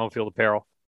you by Home Field Apparel.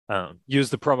 Use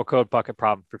the promo code Bucket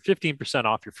Problem for 15%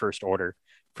 off your first order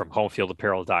from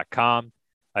homefieldapparel.com.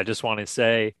 I just want to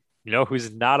say,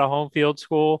 who's not a home field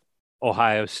school?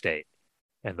 Ohio State.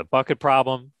 And the Bucket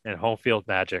Problem and Home Field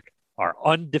Magic are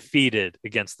undefeated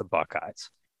against the Buckeyes.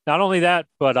 Not only that,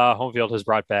 but Home Field has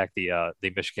brought back the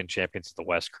Michigan champions of the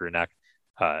West crew neck.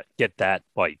 Get that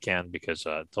while you can, because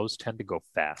those tend to go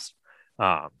fast.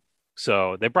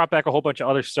 So they brought back a whole bunch of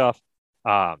other stuff.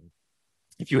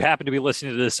 if you happen to be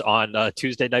listening to this on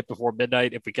Tuesday night before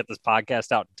midnight, if we get this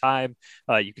podcast out in time,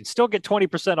 you can still get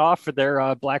 20% off for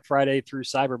their Black Friday through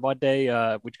Cyber Monday,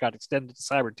 which got extended to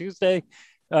Cyber Tuesday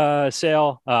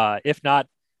sale. If not,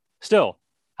 still,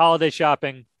 holiday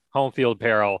shopping, home field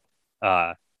apparel,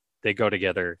 they go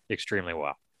together extremely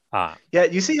well. Yeah,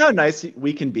 you see how nice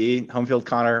we can be, home field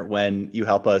Connor, when you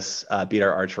help us beat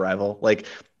our arch rival. Like,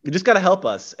 you just got to help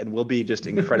us, and we'll be just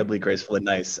incredibly graceful and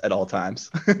nice at all times.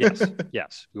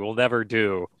 Yes. We will never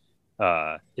do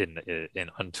in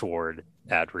untoward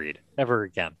ad read ever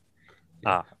again.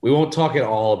 We won't talk at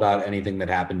all about anything that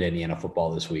happened to Indiana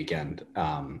football this weekend.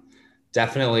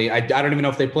 Definitely, I don't even know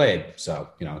if they played, so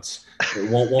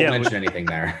it won't mention anything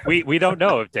there. We don't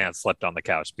know if Dan slept on the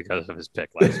couch because of his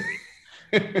pick last week.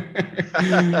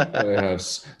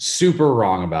 Super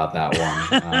wrong about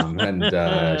that one,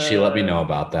 and she let me know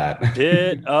about that.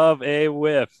 Bit of a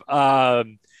whiff.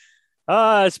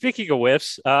 Speaking of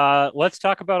whiffs, let's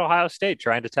talk about Ohio State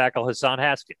trying to tackle Hassan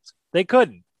Haskins. They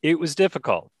couldn't. It was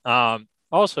difficult.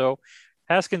 Also,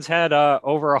 Haskins had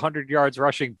over 100 yards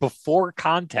rushing before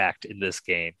contact in this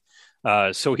game,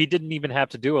 so he didn't even have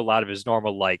to do a lot of his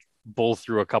normal bull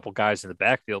through a couple guys in the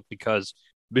backfield because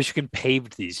Michigan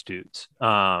paved these dudes.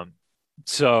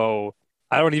 So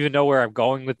I don't even know where I'm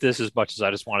going with this as much as I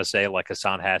just want to say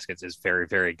Hassan Haskins is very,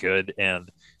 very good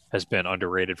and has been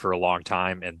underrated for a long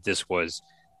time. And this was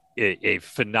a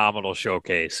phenomenal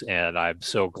showcase. And I'm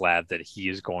so glad that he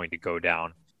is going to go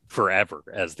down forever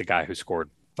as the guy who scored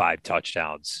 5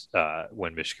 touchdowns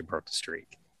when Michigan broke the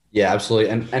streak. Yeah,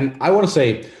 absolutely. And I want to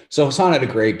say, so Hassan had a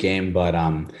great game, but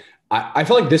I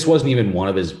feel like this wasn't even one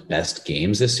of his best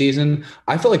games this season.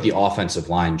 I feel like the offensive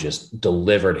line just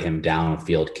delivered him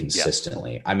downfield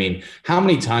consistently. Yeah. I mean, how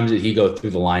many times did he go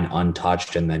through the line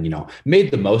untouched and then,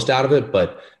 made the most out of it?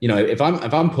 But, if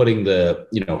I'm putting the,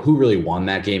 who really won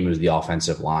that game, it was the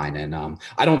offensive line. And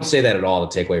I don't say that at all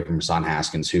to take away from Hassan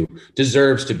Haskins, who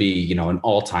deserves to be, an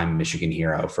all-time Michigan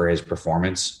hero for his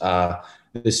performance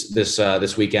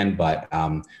this weekend. But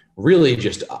really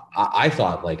just, I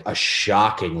thought a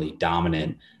shockingly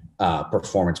dominant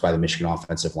performance by the Michigan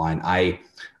offensive line. I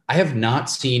have not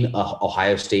seen a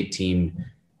Ohio State team.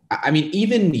 I mean,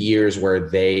 even years where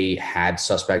they had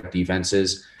suspect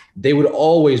defenses, they would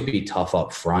always be tough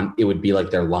up front. It would be like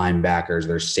their linebackers,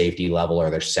 their safety level, or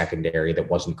their secondary that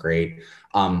wasn't great.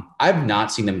 I've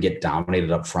not seen them get dominated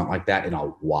up front like that in a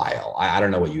while. I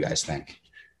don't know what you guys think.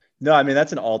 No, I mean,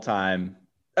 that's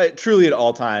truly an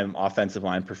all-time offensive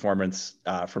line performance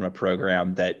from a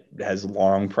program that has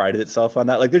long prided itself on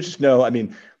that. There's just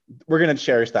we're going to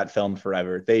cherish that film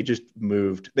forever. They just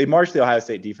they marched the Ohio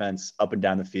State defense up and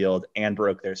down the field and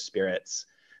broke their spirits.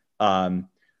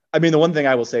 The one thing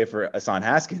I will say for Hassan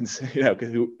Haskins,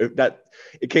 that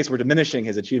in case we're diminishing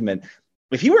his achievement,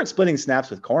 if he weren't splitting snaps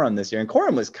with Corum this year, and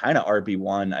Corum was kind of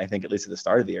RB1, I think, at least at the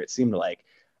start of the year, it seemed like,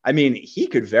 he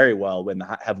could very well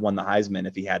have won the Heisman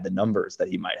if he had the numbers that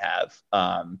he might have.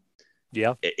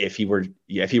 If he were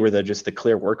just the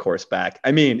clear workhorse back.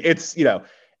 It's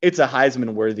a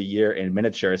Heisman worthy year in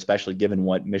miniature, especially given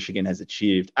what Michigan has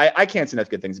achieved. I can't say enough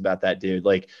good things about that dude.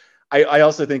 I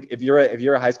also think if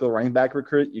you're a high school running back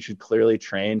recruit, you should clearly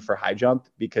train for high jump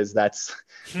because that's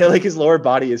his lower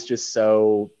body is just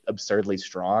so absurdly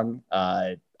strong.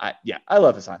 I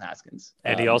love Hassan Haskins.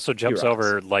 And he also jumps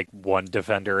over one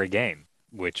defender a game,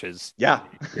 which is a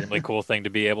really cool thing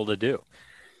to be able to do.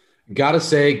 Gotta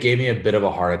say, gave me a bit of a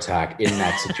heart attack in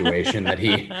that situation that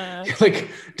he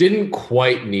didn't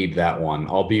quite need that one.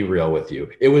 I'll be real with you.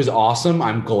 It was awesome.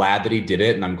 I'm glad that he did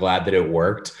it and I'm glad that it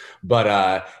worked.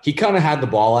 But he kind of had the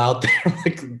ball out there,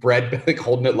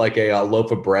 holding it like a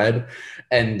loaf of bread.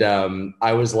 And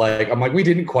I was we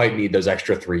didn't quite need those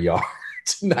extra 3 yards.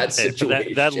 In that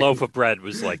situation. That loaf of bread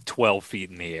was 12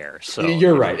 feet in the air. So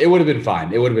you're right. It would have been fine.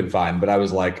 But I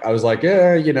was like,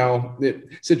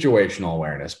 situational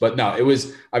awareness. But no, it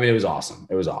was awesome.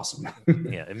 It was awesome.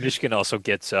 Yeah. And Michigan also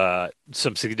gets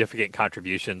some significant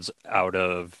contributions out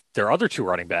of their other 2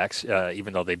 running backs,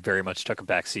 even though they very much took a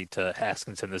backseat to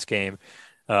Haskins in this game.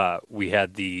 We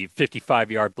had the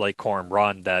 55-yard Blake Corum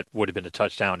run that would have been a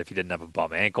touchdown if he didn't have a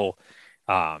bum ankle.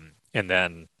 And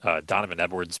then Donovan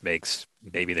Edwards makes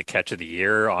maybe the catch of the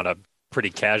year on a pretty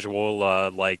casual,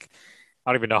 I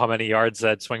don't even know how many yards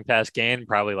that swing pass gained,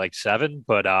 probably 7.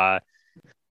 But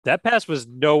that pass was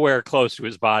nowhere close to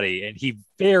his body, and he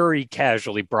very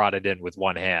casually brought it in with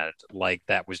one hand.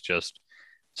 That was just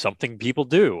something people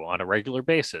do on a regular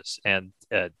basis. And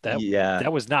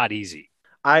that was not easy.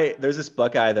 There's this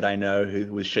Buckeye that I know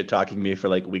who was shit-talking me for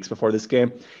weeks before this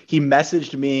game. He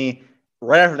messaged me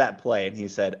right after that play, and he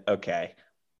said, okay,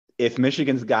 if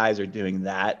Michigan's guys are doing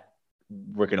that,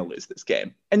 we're going to lose this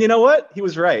game. And you know what? He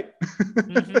was right.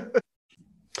 Mm-hmm.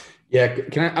 Yeah,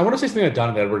 I want to say something about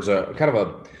Donovan Edwards, kind of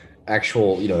a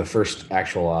actual, the first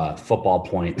actual football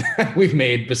point we've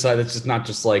made. Besides, it's just not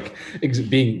just like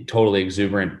being totally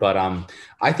exuberant, but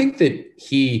I think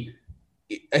that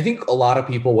I think a lot of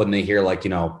people when they hear like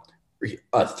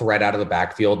a threat out of the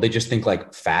backfield, they just think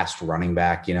like fast running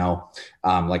back,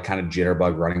 like kind of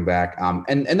jitterbug running back,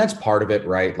 and that's part of it,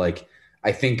 right? Like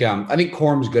I think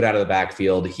Corum's good out of the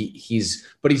backfield.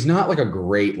 But he's not like a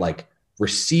great like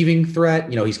receiving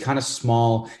threat. He's kind of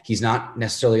small. He's not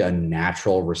necessarily a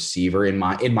natural receiver in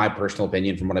my personal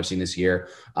opinion from what I've seen this year.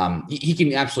 He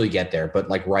can absolutely get there, but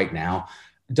like right now,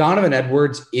 Donovan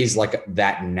Edwards is like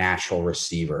that natural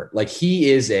receiver. Like he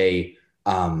is in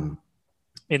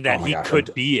that he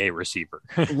could be a receiver.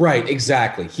 Right,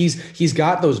 exactly. He's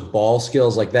got those ball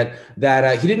skills like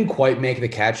that he didn't quite make the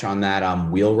catch on that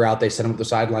wheel route they sent him up the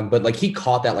sideline, but like he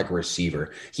caught that like a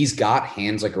receiver. He's got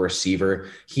hands like a receiver.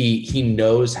 He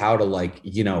knows how to like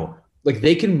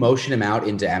they can motion him out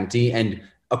into empty, and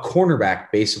a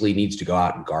cornerback basically needs to go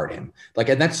out and guard him. Like,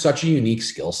 and that's such a unique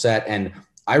skill set, and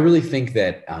I really think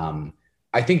that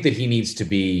he needs to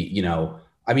be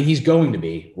he's going to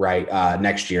be right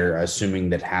next year, assuming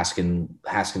that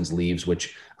Haskins leaves,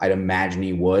 which I'd imagine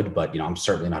he would, but I'm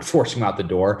certainly not forcing him out the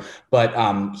door. But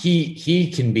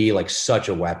he can be like such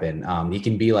a weapon. He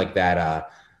can be like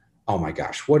that. Oh my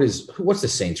gosh, what's the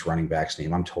Saints running back's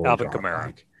name? I'm totally Alvin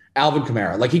Kamara. Alvin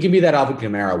Kamara. Like he can be that Alvin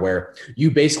Kamara where you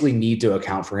basically need to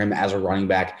account for him as a running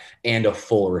back and a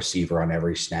full receiver on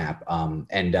every snap.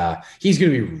 And he's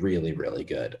going to be really, really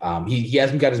good. He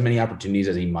hasn't got as many opportunities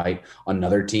as he might on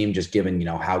another team, just given,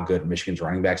 how good Michigan's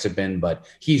running backs have been, but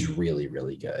he's really,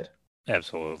 really good.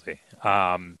 Absolutely.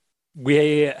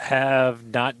 We have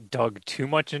not dug too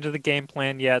much into the game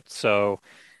plan yet. So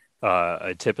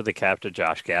a tip of the cap to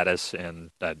Josh Gaddis,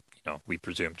 and that, we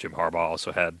presume Jim Harbaugh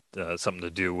also had something to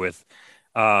do with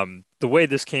the way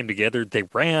this came together. They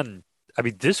ran. I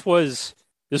mean, this was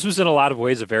in a lot of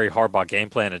ways a very Harbaugh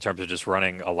game plan in terms of just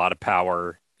running a lot of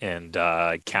power and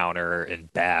counter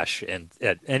and bash and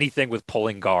anything with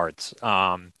pulling guards.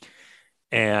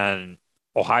 And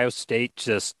Ohio State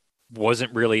just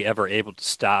wasn't really ever able to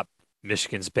stop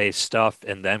Michigan's base stuff.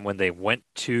 And then when they went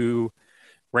to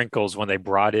wrinkles, when they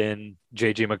brought in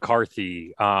J.J.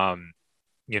 McCarthy,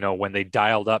 when they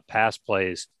dialed up pass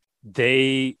plays,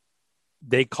 they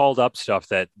called up stuff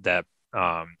that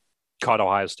caught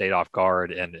Ohio State off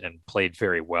guard and played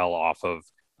very well off of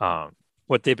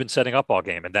what they've been setting up all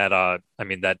game. And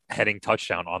that heading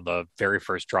touchdown on the very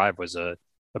first drive was a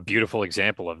beautiful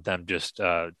example of them just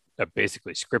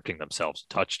basically scripting themselves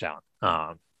a touchdown.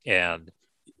 And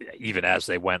even as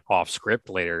they went off script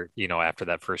later, after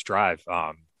that first drive,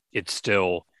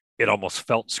 it almost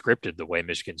felt scripted the way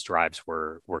Michigan's drives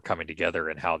were coming together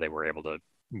and how they were able to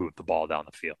move the ball down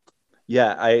the field.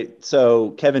 Yeah,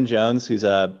 so Kevin Jones, who's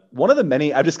one of the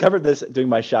many, I've discovered this doing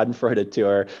my Schadenfreude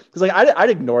tour, because like I'd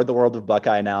ignored the World of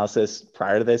Buckeye analysis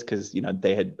prior to this because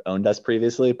they had owned us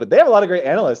previously, but they have a lot of great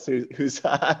analysts who's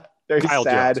very Kyle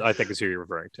sad. Jones, I think is who you're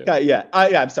referring to. Yeah,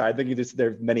 I'm sorry. I think there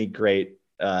are many great.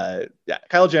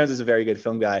 Kyle Jones is a very good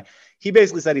film guy. He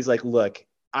basically said, he's like, look,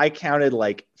 I counted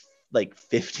like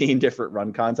 15 different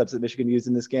run concepts that Michigan used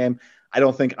in this game. I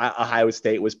don't think Ohio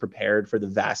State was prepared for the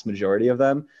vast majority of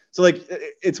them. So like,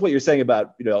 it's what you're saying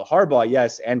about, Harbaugh,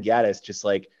 yes, and Gaddis, just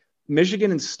like Michigan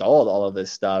installed all of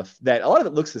this stuff that a lot of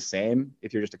it looks the same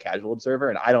if you're just a casual observer.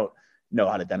 And I don't know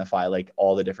how to identify like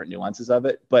all the different nuances of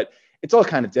it, but it's all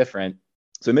kind of different.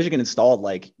 So Michigan installed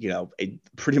like,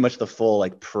 pretty much the full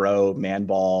like pro man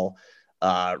ball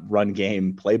run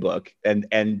game playbook. And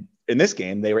in this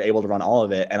game, they were able to run all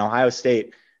of it. And Ohio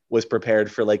State was prepared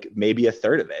for like maybe a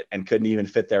third of it and couldn't even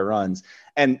fit their runs.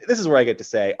 And this is where I get to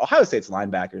say Ohio State's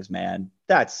linebackers, man,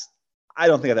 I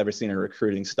don't think I've ever seen a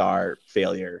recruiting star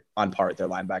failure on part of their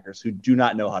linebackers who do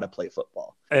not know how to play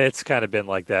football. It's kind of been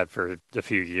like that for a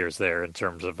few years there in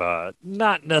terms of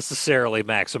not necessarily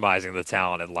maximizing the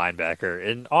talent at linebacker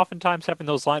and oftentimes having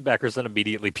those linebackers then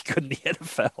immediately be good in the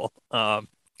NFL.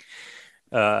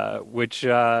 Which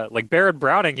like Barrett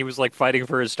Browning, he was like fighting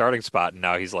for his starting spot, and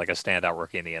now he's like a standout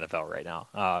rookie in the NFL right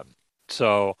now.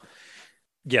 So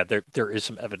yeah, there is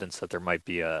some evidence that there might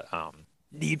be a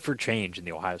need for change in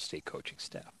the Ohio State coaching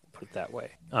staff. Put it that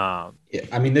way. Yeah,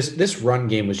 I mean, this run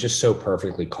game was just so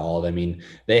perfectly called. I mean,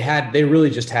 they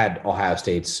really just had Ohio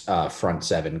State's front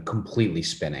seven completely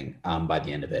spinning by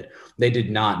the end of it. They did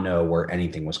not know where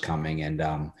anything was coming, and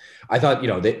I thought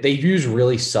they use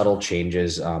really subtle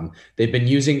changes. They've been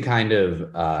using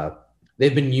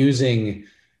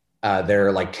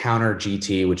They're like counter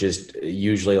GT, which is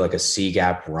usually like a C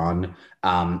gap run.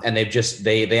 And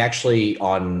they actually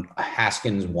on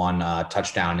Haskins one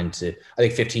touchdown into, I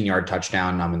think 15-yard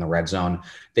touchdown in the red zone.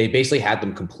 They basically had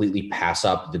them completely pass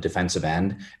up the defensive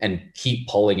end and keep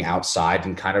pulling outside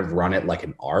and kind of run it like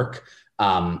an arc.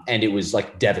 And it was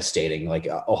like devastating. Like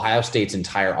Ohio State's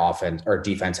entire offense or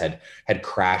defense had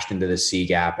crashed into the C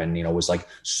gap and, was like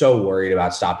so worried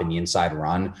about stopping the inside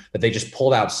run that they just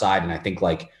pulled outside. And I think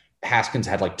like Haskins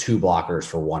had like 2 blockers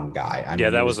for 1 guy. I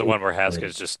mean, that was the one where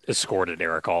Haskins just escorted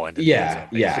Eric all into the end zone,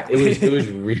 yeah.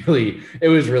 It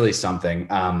was really something.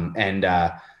 And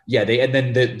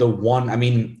then the one, I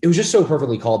mean, it was just so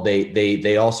perfectly called.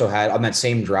 They also had on that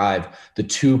same drive the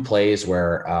 2 plays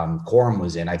where Corum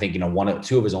was in. I think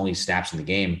 2 of his only snaps in the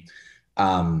game.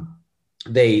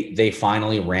 They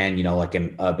finally ran like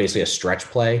basically a stretch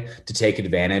play to take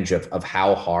advantage of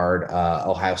how hard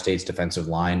Ohio State's defensive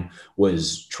line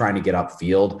was trying to get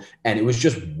upfield, and it was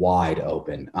just wide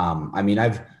open. I mean,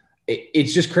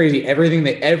 it's just crazy. Everything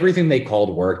they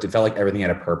called worked. It felt like everything had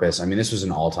a purpose. I mean, this was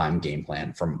an all-time game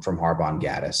plan from Harbaugh and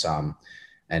Gaddis.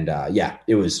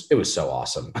 It was so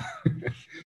awesome.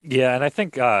 Yeah, and I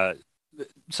think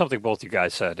something both you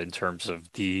guys said in terms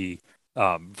of the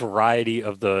variety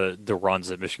of the runs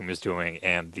that Michigan was doing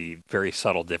and the very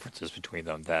subtle differences between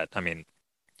them. That, I mean,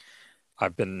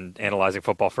 I've been analyzing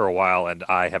football for a while, and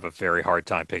I have a very hard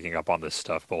time picking up on this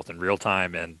stuff, both in real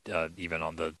time and even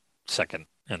on the second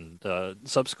and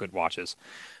subsequent watches.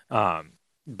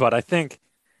 But I think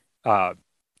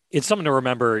it's something to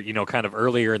remember, kind of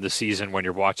earlier in the season when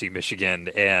you're watching Michigan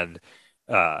and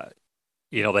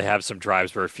they have some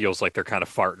drives where it feels like they're kind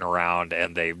of farting around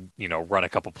and they, run a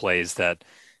couple plays that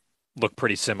look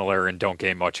pretty similar and don't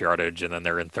gain much yardage. And then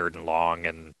they're in 3rd and long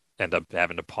and end up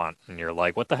having to punt. And you're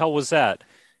like, what the hell was that?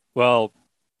 Well,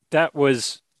 that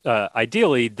was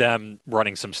ideally them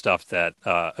running some stuff that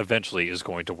eventually is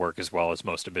going to work as well as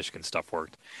most of Michigan stuff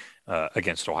worked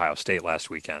against Ohio State last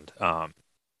weekend.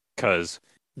 Because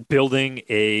building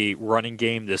a running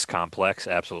game this complex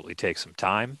absolutely takes some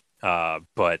time.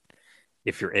 But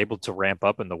if you're able to ramp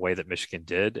up in the way that Michigan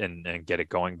did and get it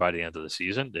going by the end of the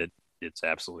season, it's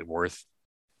absolutely worth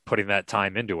putting that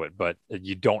time into it. But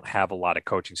you don't have a lot of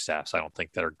coaching staffs, I don't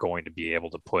think, that are going to be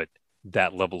able to put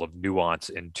that level of nuance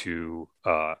into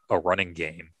a running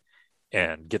game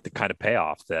and get the kind of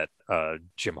payoff that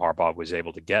Jim Harbaugh was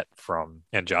able to get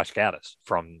and Josh Gaddis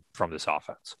from this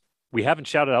offense. We haven't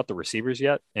shouted out the receivers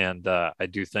yet, and I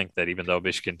do think that even though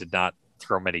Michigan did not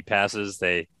throw many passes,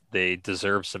 they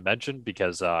deserve some mention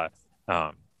because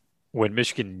when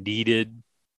Michigan needed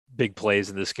big plays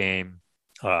in this game,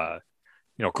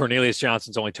 Cornelius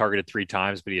Johnson's only targeted 3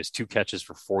 times, but he has 2 catches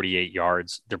for 48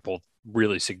 yards. They're both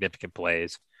really significant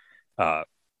plays.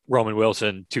 Roman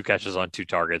Wilson, 2 catches on 2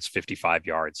 targets, 55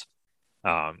 yards,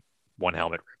 1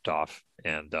 helmet ripped off,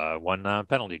 and 1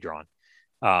 penalty drawn.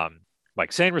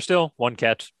 Mike Sainristil, 1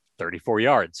 catch, 34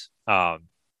 yards.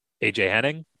 AJ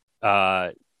Henning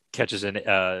catches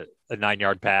a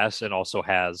 9-yard pass and also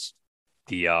has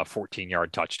the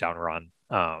 14-yard touchdown run.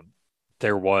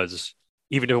 There was,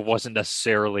 even if it wasn't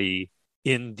necessarily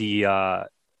in the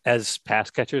as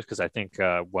pass catchers, because I think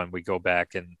when we go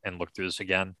back and look through this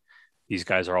again, these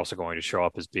guys are also going to show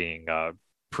up as being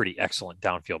pretty excellent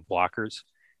downfield blockers.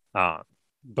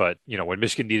 But, when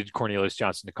Michigan needed Cornelius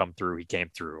Johnson to come through, he came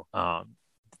through.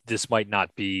 This might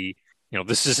not be,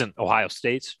 this isn't Ohio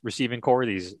State's receiving core.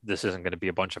 This isn't going to be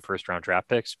a bunch of first-round draft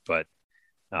picks, but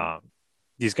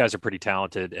these guys are pretty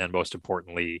talented, and most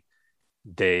importantly,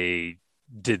 they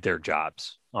did their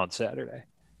jobs on Saturday.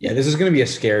 Yeah, this is going to be a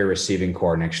scary receiving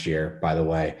core next year, by the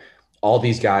way. All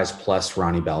these guys plus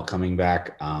Ronnie Bell coming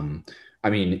back. I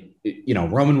mean,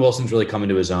 Roman Wilson's really coming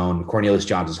to his own. Cornelius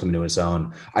Johnson's coming to his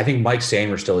own. I think Mike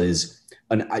Sainristil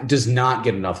does not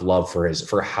get enough love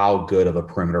for how good of a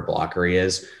perimeter blocker he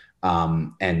is.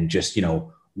 And just,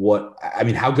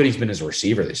 how good he's been as a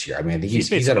receiver this year. I mean, I think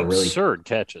he's had a really absurd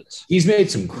catches. He's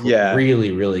made some really,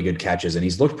 really good catches, and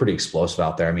he's looked pretty explosive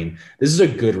out there. I mean, this is a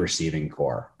good receiving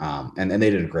core, and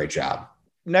they did a great job.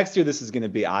 Next year, this is going to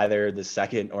be either the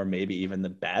second or maybe even the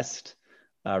best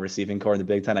receiving core in the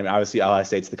Big Ten. I mean, obviously, Ohio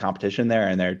State's the competition there,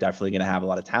 and they're definitely going to have a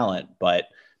lot of talent, but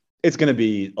it's going to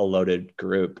be a loaded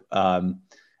group.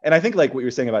 And I think like what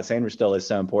you're saying about Sainristil is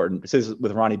so important. This is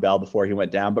with Ronnie Bell before he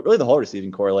went down, but really the whole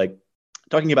receiving core, like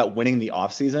talking about winning the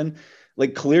offseason,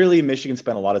 like clearly Michigan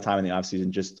spent a lot of time in the offseason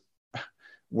just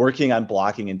working on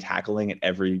blocking and tackling at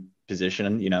every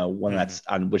position, when that's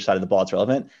on which side of the ball it's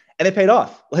relevant. And it paid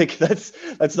off. Like that's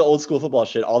the old school football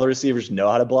shit. All the receivers know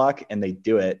how to block and they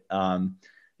do it. I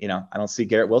don't see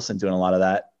Garrett Wilson doing a lot of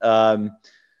that.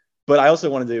 But I also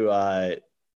wanted to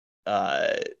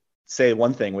say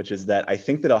one thing, which is that I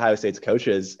think that Ohio State's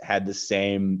coaches had the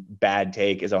same bad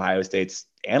take as Ohio State's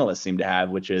analysts seem to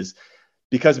have, which is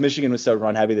because Michigan was so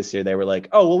run heavy this year, they were like,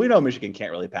 oh, well, we know Michigan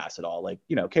can't really pass at all. Like,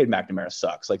 Cade McNamara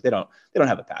sucks. Like they don't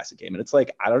have a passing game. And it's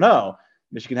like, I don't know.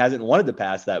 Michigan hasn't wanted to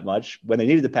pass that much. When they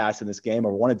needed to pass in this game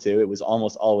or wanted to, it was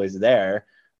almost always there.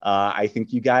 I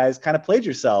think you guys kind of played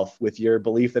yourself with your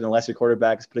belief that unless your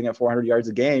quarterback is putting up 400 yards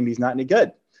a game, he's not any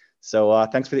good. So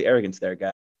thanks for the arrogance there,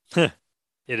 guys.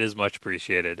 It is much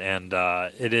appreciated. And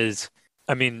it is,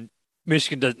 I mean,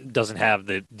 Michigan doesn't have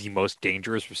the most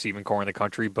dangerous receiving core in the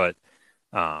country, but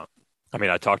I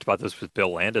mean, I talked about this with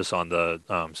Bill Landis on the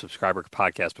subscriber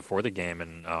podcast before the game,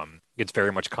 and it's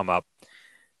very much come up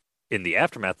in the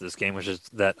aftermath of this game, which is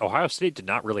that Ohio State did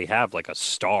not really have like a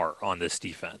star on this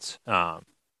defense. I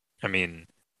mean,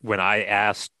 when I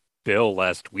asked Bill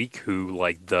last week who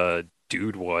like the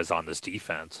dude was on this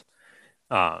defense,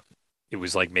 it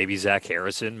was like maybe Zach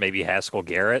Harrison, maybe Haskell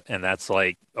Garrett, and that's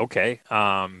like, okay.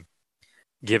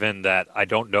 Given that I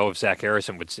don't know if Zach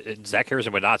Harrison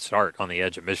would not start on the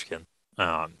edge of Michigan.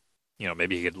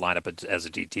 Maybe he could line up as a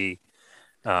DT.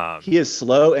 He is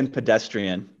slow and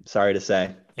pedestrian, sorry to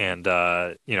say. And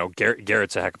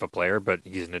Garrett's a heck of a player, but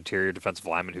he's an interior defensive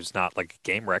lineman who's not like a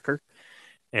game wrecker.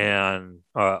 And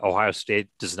Ohio State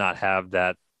does not have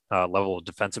that level of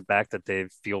defensive back that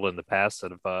they've fielded in the past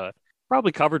that have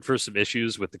probably covered for some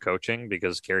issues with the coaching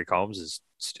because Kerry Combs is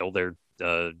still their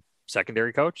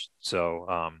secondary coach.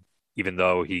 So even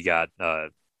though he got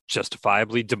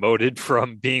justifiably demoted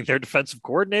from being their defensive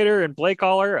coordinator and play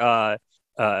caller,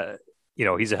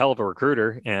 he's a hell of a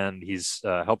recruiter and he's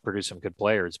helped produce some good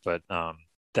players. But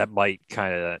that might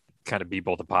kind of be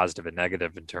both a positive and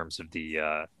negative in terms of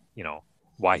the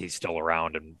why he's still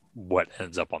around and what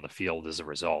ends up on the field as a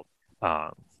result.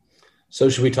 So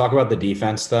should we talk about the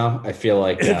defense, though? I feel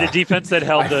like the defense that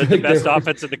held the best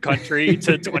offense in the country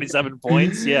to 27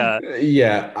 points. Yeah.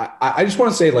 Yeah. I just want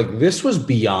to say, like, this was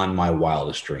beyond my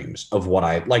wildest dreams of what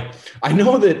I like. I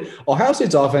know that Ohio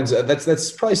State's offense,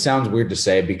 that's probably sounds weird to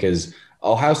say because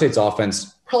Ohio State's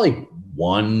offense probably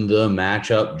won the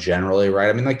matchup generally, right?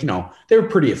 I mean, like, they were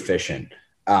pretty efficient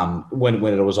when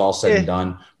it was all said and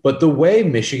done. But the way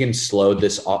Michigan slowed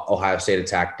this Ohio State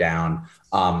attack down,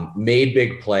 made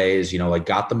big plays,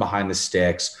 got them behind the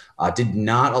sticks, did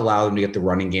not allow them to get the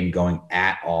running game going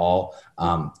at all,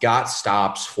 got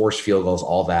stops, forced field goals,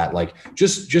 all that, like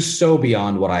just so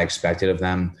beyond what I expected of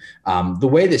them. The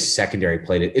way this secondary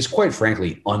played it is quite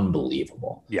frankly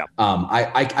unbelievable. Yeah.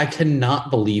 I cannot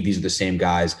believe these are the same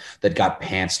guys that got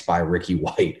pantsed by Ricky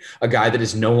White, a guy that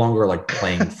is no longer like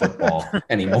playing football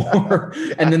anymore.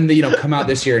 And then they, come out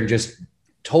this year and just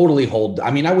totally hold. I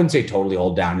mean, I wouldn't say totally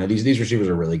hold down. These receivers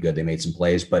are really good. They made some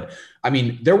plays, but I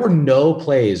mean, there were no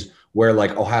plays where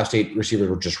like Ohio State receivers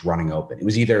were just running open. It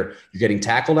was either you're getting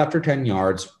tackled after 10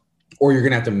 yards or you're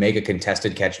going to have to make a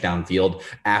contested catch downfield,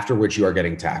 after which you are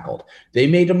getting tackled. They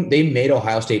made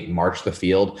Ohio State march the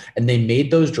field, and they made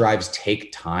those drives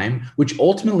take time, which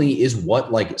ultimately is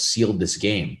what like sealed this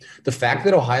game. The fact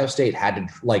that Ohio State had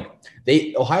to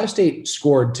Ohio State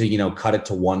scored to, cut it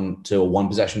to a one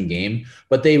possession game,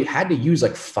 but they had to use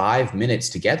like 5 minutes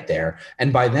to get there.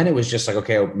 And by then it was just like,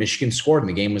 okay, Michigan scored and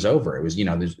the game was over. It was,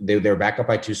 they were back up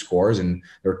by 2 scores and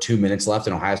there were 2 minutes left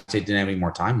and Ohio State didn't have any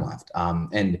more time left.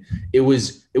 And it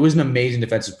was an amazing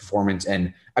defensive performance.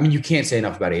 And I mean, you can't say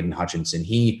enough about Aiden Hutchinson.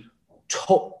 He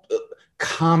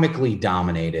comically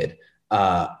dominated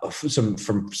some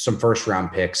first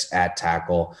round picks at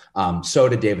tackle. So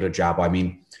did David Ojabo. I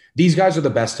mean, these guys are the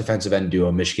best defensive end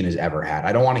duo Michigan has ever had.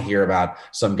 I don't want to hear about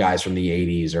some guys from the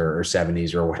 80s or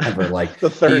 70s or whatever. Like the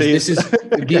 30s.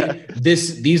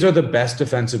 These are the best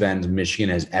defensive ends Michigan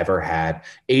has ever had.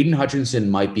 Aiden Hutchinson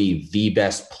might be the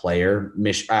best player.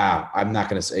 I'm not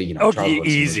going to say, Charles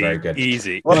Woodson was very good.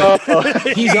 Easy.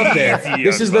 He's up there.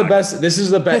 This is the best.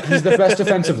 He's the best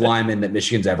defensive lineman that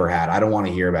Michigan's ever had. I don't want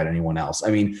to hear about anyone else.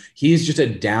 I mean, he's just a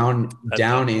down to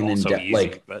down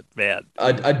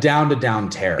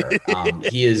terror.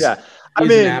 He is. Yeah.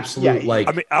 An absolute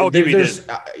I will give you this.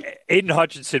 Aiden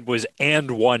Hutchinson was and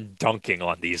one dunking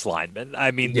on these linemen. I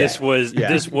mean, this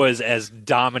was as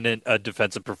dominant a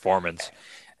defensive performance.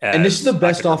 And this is the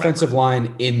best offensive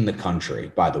line in the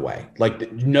country, by the way.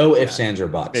 Like no ifs, ands, or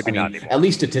buts. Maybe not even. At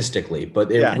least statistically,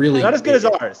 but it really not as good as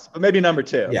ours, but maybe number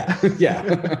 2. Yeah.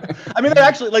 I mean,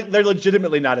 they're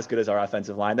legitimately not as good as our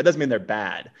offensive line. That doesn't mean they're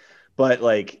bad, but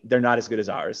like they're not as good as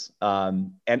ours.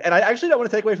 And I actually don't want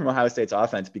to take away from Ohio State's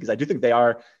offense because I do think they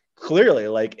are clearly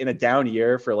like in a down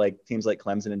year for like teams like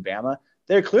Clemson and Bama.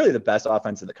 They're clearly the best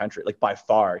offense in the country, like by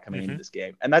far coming into this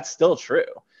game. And that's still true.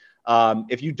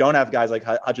 If you don't have guys like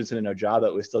Hutchinson and Ojabo,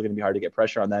 it was still going to be hard to get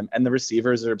pressure on them. And the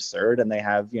receivers are absurd, and they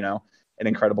have, an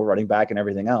incredible running back and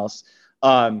everything else.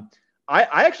 I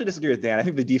actually disagree with Dan. I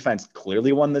think the defense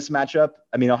clearly won this matchup.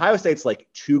 I mean, Ohio State's like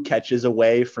 2 catches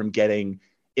away from getting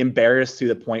embarrassed to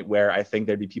the point where I think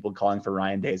there'd be people calling for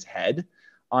Ryan Day's head,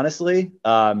 honestly.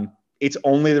 It's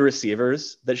only the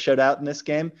receivers that showed out in this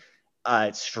game.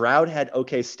 Stroud had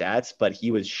okay stats, but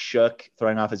he was shook,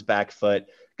 throwing off his back foot,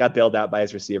 got bailed out by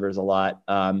his receivers a lot.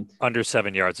 Under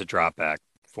 7 yards of drop back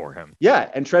for him. Yeah,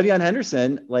 and Trevion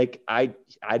Henderson, like I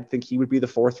think he would be the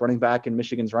 4th running back in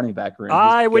Michigan's running back room.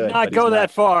 I would not go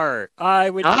that far. I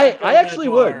actually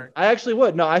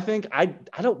would. No, I think I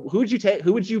don't. Who would you take?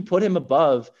 Who would you put him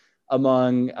above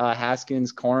among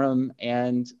Haskins, Corum,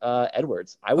 and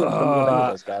Edwards? I wouldn't put him above any of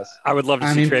those guys. I would love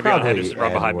to see Trevion Henderson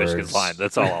run behind Michigan's line.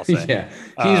 That's all I'll say. Yeah,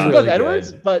 he's really above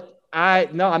Edwards, but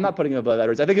I'm not putting him above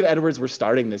Edwards. I think if Edwards were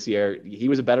starting this year, he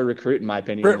was a better recruit in my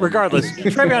opinion. Regardless,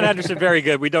 Trevion Henderson, very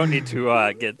good. We don't need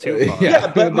to get too far.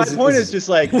 Yeah, but my point is just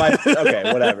like,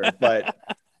 okay, whatever. But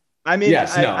I mean,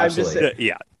 yes, I'm just saying.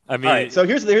 Yeah, I mean, all right. So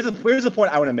here's the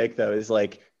point I want to make though is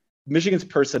like Michigan's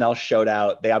personnel showed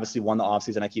out. They obviously won the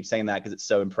offseason. I keep saying that because it's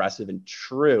so impressive and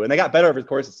true. And they got better over the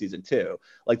course of the season too.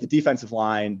 Like the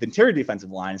interior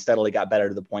defensive line steadily got better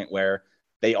to the point where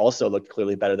they also looked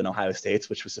clearly better than Ohio State's,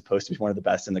 which was supposed to be one of the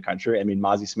best in the country. I mean,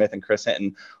 Mozzie Smith and Chris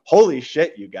Hinton, holy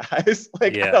shit, you guys!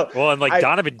 Like, yeah. Well, and like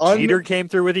Donovan Jeter came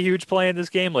through with a huge play in this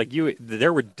game. Like they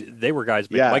were guys,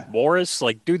 but Mike Morris,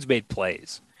 like dudes made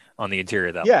plays on the interior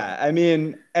of that. Yeah, I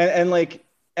mean, and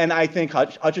I think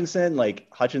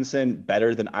Hutchinson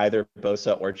better than either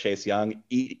Bosa or Chase Young.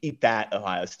 Eat that,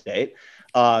 Ohio State.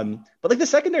 But like the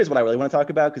secondary is what I really want to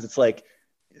talk about because it's like.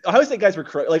 Ohio State guys were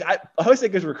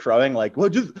crowing like, well,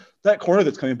 just that corner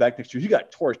that's coming back next year, he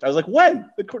got torched. I was like, when?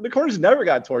 The corners never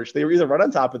got torched. They were either right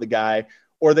on top of the guy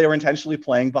or they were intentionally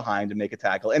playing behind to make a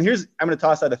tackle. And I'm going to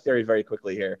toss out a theory very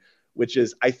quickly here, which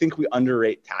is I think we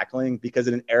underrate tackling because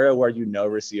in an era where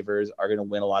receivers are going to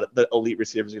win the elite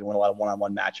receivers are going to win a lot of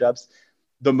one-on-one matchups,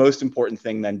 the most important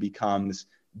thing then becomes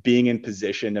being in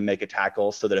position to make a tackle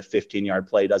so that a 15-yard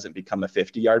play doesn't become a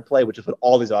 50-yard play, which is what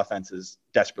all these offenses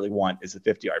desperately want is a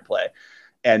 50-yard play.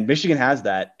 And Michigan has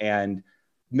that. And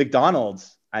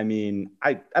McDonald's, I mean,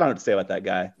 I don't know what to say about that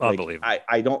guy.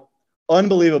 Unbelievable.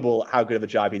 Unbelievable how good of a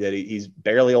job he did. He's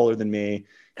barely older than me.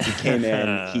 He came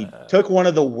in, he took one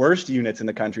of the worst units in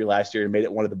the country last year and made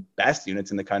it one of the best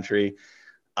units in the country.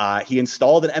 He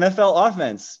installed an NFL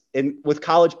offense with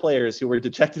college players who were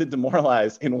dejected and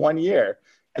demoralized in 1 year.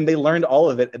 And they learned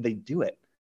all of it and they do it.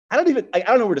 I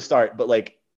don't know where to start, but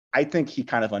like, I think he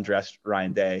kind of undressed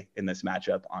Ryan Day in this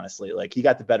matchup, honestly. Like he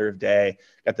got the better of Day,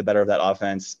 got the better of that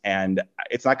offense. And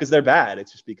it's not because they're bad.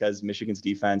 It's just because Michigan's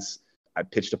defense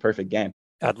pitched a perfect game.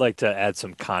 I'd like to add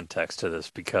some context to this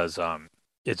because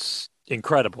it's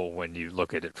incredible when you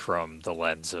look at it from the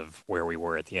lens of where we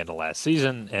were at the end of last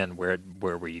season and where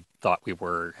we thought we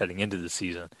were heading into the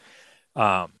season.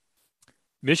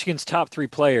 Michigan's top 3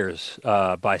 players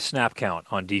by snap count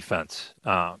on defense,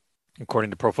 according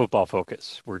to Pro Football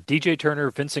Focus, were DJ Turner,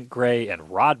 Vincent Gray, and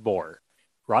Rod Moore.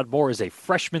 Rod Moore is a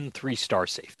freshman 3-star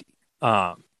safety.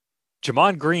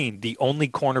 Jamon Green, the only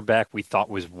cornerback we thought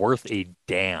was worth a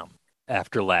damn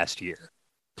after last year,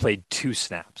 played 2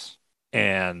 snaps.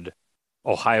 And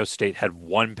Ohio State had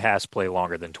 1 pass play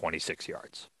longer than 26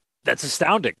 yards. That's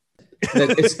astounding.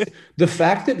 The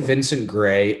fact that Vincent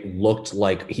Gray looked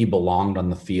like he belonged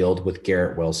on the field with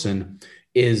Garrett Wilson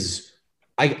is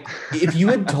if you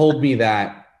had told me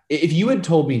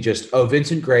just, oh,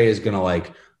 Vincent Gray is going to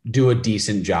like do a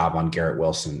decent job on Garrett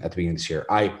Wilson at the beginning of this year,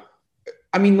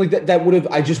 I mean, like that would have,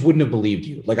 I just wouldn't have believed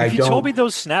you. Like, if you told me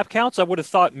those snap counts, I would have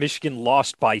thought Michigan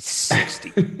lost by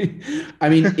 60. I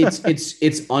mean,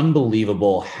 it's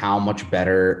unbelievable how much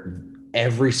better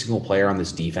every single player on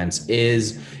this defense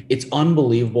is. It's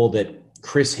unbelievable that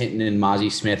Chris Hinton and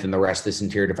Mozzie Smith and the rest of this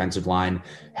interior defensive line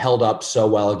held up so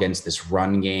well against this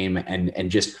run game and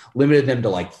just limited them to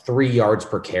like 3 yards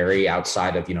per carry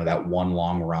outside of, that one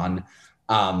long run.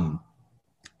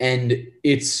 And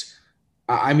it's,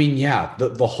 I mean, yeah,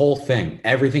 the whole thing,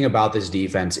 everything about this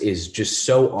defense is just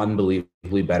so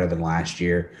unbelievably better than last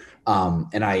year.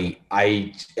 And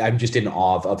I'm just in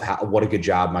awe of what a good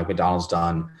job Mike Macdonald's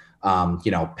done.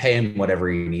 Pay him whatever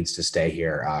he needs to stay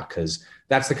here, because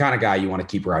that's the kind of guy you want to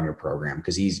keep around your program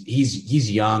because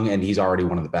he's young and he's already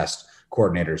one of the best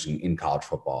coordinators in college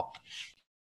football.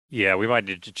 Yeah, we might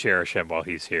need to cherish him while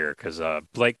he's here because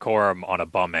Blake Corum on a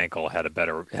bum ankle had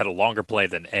a longer play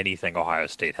than anything Ohio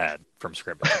State had from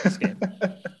scrimmage in this game.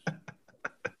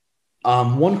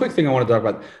 One quick thing I want to talk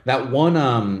about that one,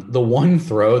 the one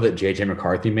throw that JJ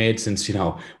McCarthy made, since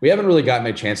we haven't really gotten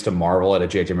a chance to marvel at a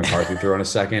JJ McCarthy throw in a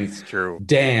second. It's true.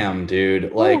 Damn,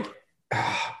 dude. Woo. Like,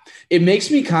 it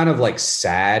makes me kind of like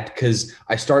sad because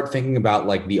I start thinking about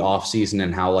like the offseason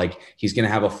and how like he's gonna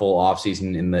have a full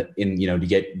offseason to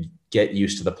get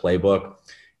used to the playbook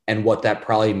and what that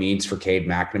probably means for Cade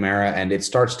McNamara. And it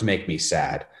starts to make me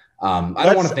sad. I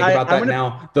don't want to think about that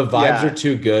now. The vibes are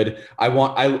too good. I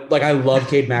love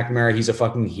Cade McNamara. He's a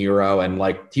fucking hero, and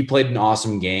like he played an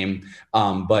awesome game.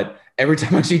 But every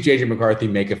time I see JJ McCarthy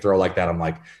make a throw like that, I'm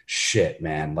like, shit,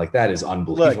 man, like that is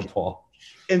unbelievable. Look,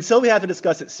 until we have to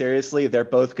discuss it seriously, they're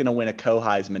both going to win a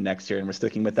co-Heisman next year, and we're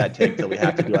sticking with that take until we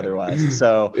have to do otherwise.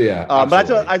 So, yeah,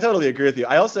 but I totally agree with you.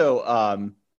 I also, I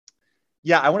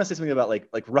want to say something about like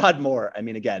Rod Moore. I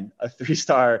mean, again, a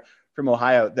 3-star from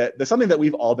Ohio. There's something that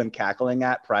we've all been cackling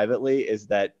at privately is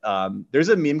that there's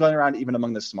a meme going around even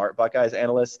among the smart Buckeyes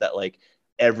analysts that like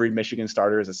every Michigan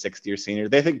starter is a 6th-year senior.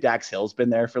 They think Dax Hill's been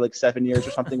there for like 7 years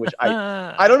or something, which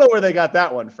I don't know where they got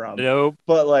that one from. Nope.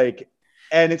 But like,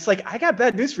 and it's like, I got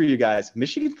bad news for you guys.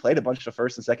 Michigan played a bunch of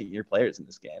 1st and 2nd-year players in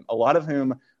this game, a lot of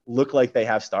whom look like they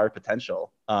have star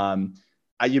potential.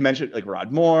 You mentioned like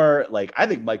Rod Moore. Like, I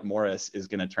think Mike Morris is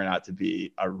going to turn out to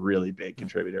be a really big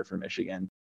contributor for Michigan.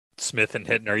 Smith and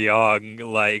Hitton are young.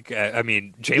 Like, I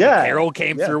mean, Jalen Harrell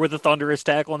came through with a thunderous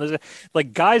tackle. And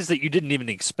like guys that you didn't even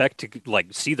expect to like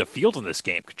see the field in this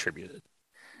game contributed.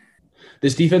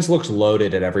 This defense looks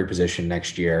loaded at every position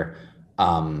next year.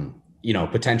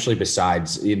 Potentially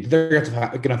besides, they're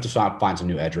going to have to find some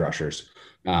new edge rushers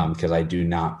because I do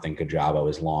not think Ajabo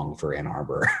is long for Ann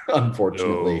Arbor,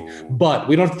 unfortunately. No. But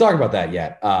we don't have to talk about that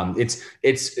yet.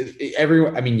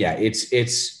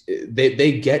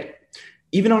 They get.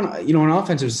 Even on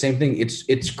offense, it was the same thing.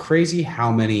 It's crazy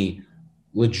how many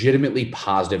legitimately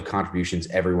positive contributions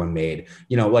everyone made.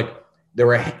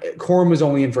 Corum was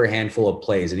only in for a handful of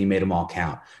plays and he made them all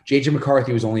count. JJ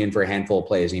McCarthy was only in for a handful of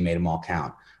plays and he made them all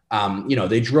count.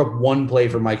 They drew up one play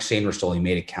for Mike Sainristil. He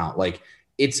made it count. Like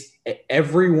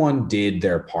everyone did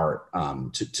their part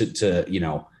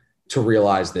to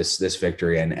realize this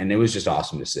victory, and it was just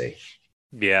awesome to see.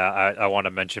 Yeah, I want to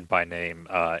mention by name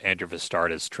Andrew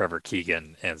Vistardis, Trevor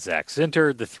Keegan, and Zach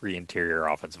Zinter, the 3 interior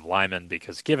offensive linemen,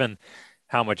 because given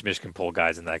how much Michigan pulled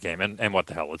guys in that game, and what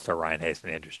the hell, let's throw Ryan Hayes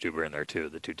and Andrew Stuber in there too,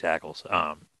 the 2 tackles,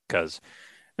 because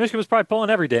Michigan was probably pulling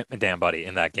every damn buddy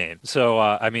in that game. So,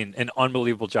 an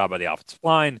unbelievable job by the offensive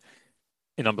line,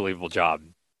 an unbelievable job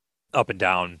up and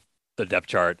down the depth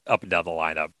chart, up and down the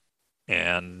lineup,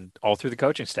 and all through the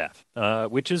coaching staff,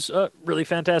 which is really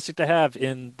fantastic to have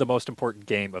in the most important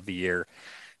game of the year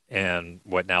and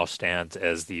what now stands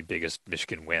as the biggest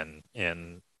Michigan win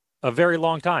in a very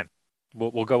long time.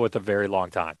 We'll go with a very long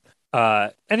time.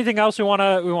 Anything else we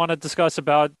want to discuss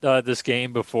about this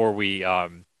game before we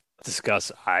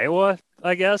discuss Iowa,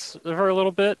 I guess, for a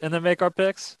little bit and then make our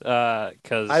picks? I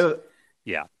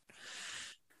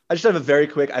just have a very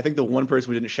quick, I think the one person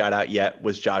we didn't shout out yet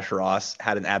was Josh Ross.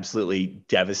 Had an absolutely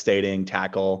devastating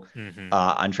tackle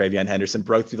on Travion Henderson,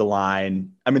 broke through the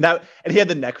line. I mean, and he had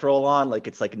the neck roll on, like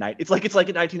it's like in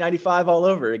 1995 all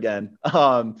over again.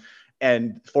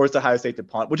 And forced Ohio State to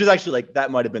punt, which is actually like,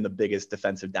 that might've been the biggest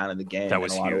defensive down in the game. That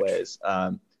was in a lot of ways.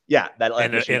 That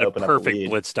and a perfect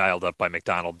blitz dialed up by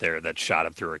McDonald there that shot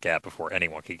him through a gap before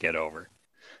anyone could get over.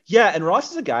 Yeah, and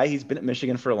Ross is a guy, he's been at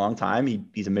Michigan for a long time.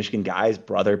 He's a Michigan guy. His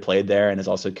brother played there and has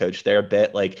also coached there a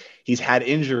bit. Like, he's had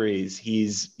injuries.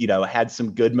 He's, had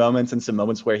some good moments and some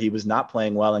moments where he was not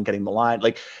playing well and getting maligned.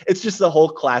 Like, it's just the whole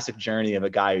classic journey of a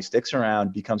guy who sticks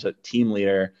around, becomes a team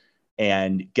leader,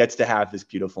 and gets to have this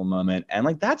beautiful moment. And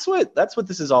like, that's what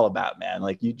this is all about, man.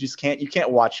 Like, you can't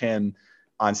watch him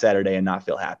on Saturday and not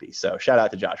feel happy. So shout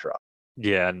out to Josh Ross.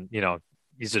 Yeah, and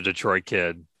he's a Detroit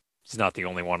kid. He's not the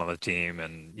only one on the team,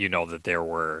 and that there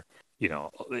were,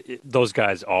 those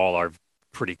guys all are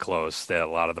pretty close. That a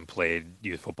lot of them played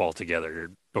youth football together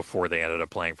before they ended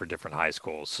up playing for different high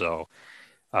schools. So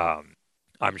I'm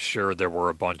sure there were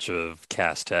a bunch of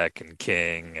Cass Tech and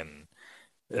King and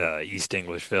East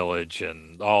English Village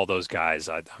and all those guys.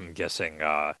 I'm guessing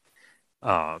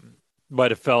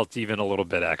might have felt even a little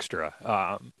bit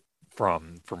extra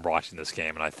from watching this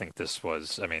game, and I think this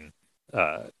was,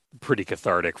 pretty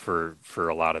cathartic for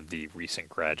a lot of the recent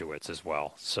graduates as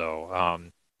well. So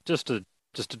just a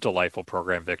delightful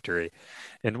program victory,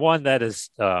 and one that has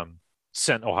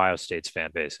sent Ohio State's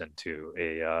fan base into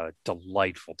a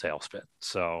delightful tailspin.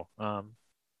 So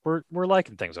we're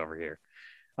liking things over here.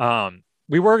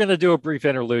 We were going to do a brief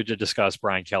interlude to discuss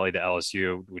Brian Kelly to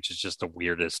LSU, which is just the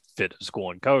weirdest fit of school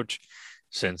and coach.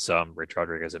 since Rich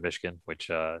Rodriguez at Michigan,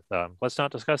 which let's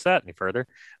not discuss that any further.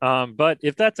 But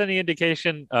if that's any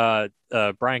indication,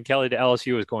 Brian Kelly to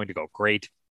LSU is going to go great.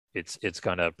 It's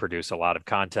going to produce a lot of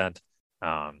content,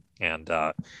 and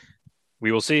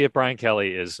we will see if Brian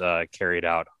Kelly is carried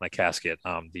out on a casket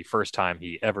the first time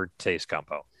he ever tastes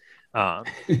gumbo.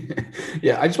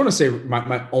 Yeah, I just want to say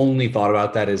my only thought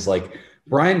about that is like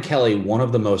Brian Kelly, one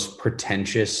of the most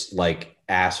pretentious like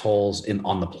assholes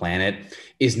on the planet,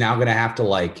 is now going to have to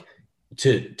like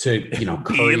to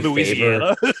curry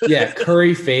favor. Yeah,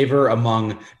 curry favor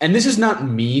among, and this is not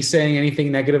me saying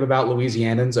anything negative about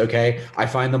Louisianans, okay? I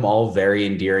find them all very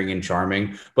endearing and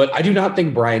charming, but I do not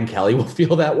think Brian Kelly will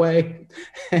feel that way.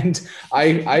 And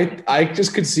I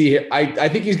just could see I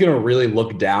think he's going to really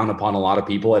look down upon a lot of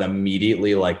people and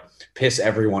immediately like piss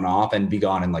everyone off and be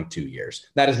gone in like 2 years.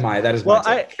 That is my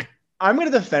take. I'm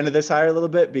going to defend this hire a little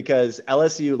bit because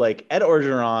LSU, like Ed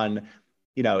Orgeron,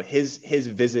 his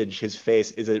visage, his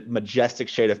face is a majestic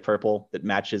shade of purple that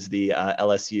matches the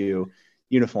LSU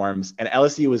uniforms. And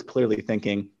LSU was clearly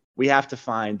thinking, we have to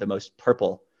find the most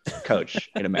purple coach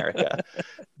in America.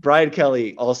 Brian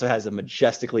Kelly also has a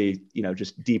majestically,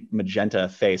 just deep magenta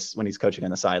face when he's coaching on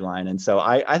the sideline. And so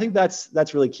I think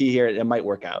that's really key here. It might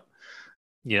work out.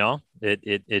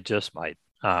 It just might.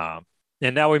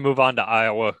 And now we move on to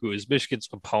Iowa, who is Michigan's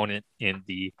opponent in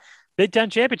the Big Ten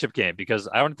championship game, because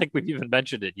I don't think we've even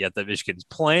mentioned it yet that Michigan's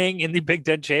playing in the Big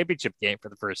Ten championship game for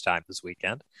the first time this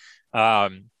weekend,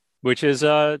 which is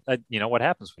what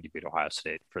happens when you beat Ohio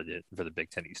State for the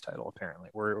Big Ten East title. Apparently,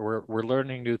 we're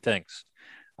learning new things.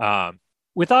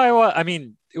 With Iowa, I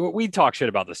mean, we talk shit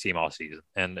about this team all season,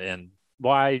 and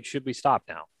why should we stop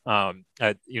now?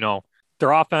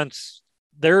 Their offense.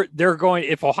 They're going,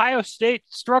 if Ohio State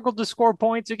struggled to score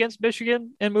points against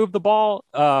Michigan and move the ball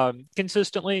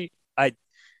consistently, I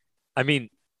mean,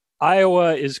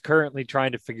 Iowa is currently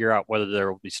trying to figure out whether they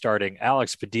will be starting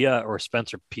Alex Padilla or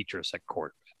Spencer Petras at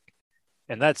quarterback.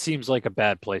 And that seems like a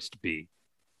bad place to be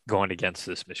going against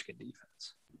this Michigan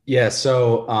defense. Yeah,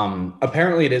 so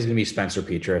apparently it is going to be Spencer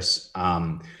Petras.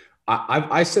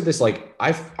 I said this, like,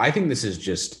 I think this is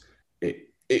just,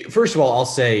 first of all, I'll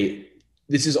say,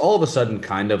 this is all of a sudden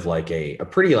kind of like a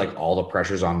pretty like all the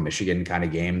pressure's on Michigan kind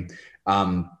of game,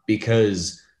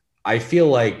 because I feel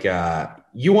like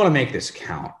you want to make this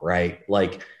count, right?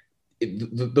 Like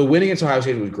the win against Ohio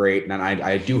State was great, and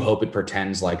I do hope it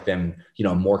pretends like them,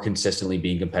 more consistently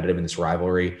being competitive in this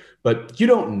rivalry. But you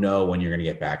don't know when you're going to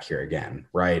get back here again,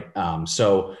 right? And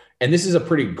this is a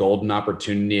pretty golden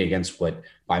opportunity against what,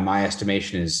 by my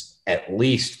estimation, is at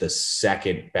least the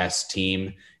second best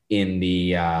team in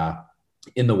the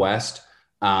West.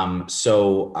 They're like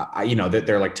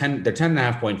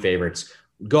 10.5-point favorites.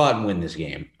 Go out and win this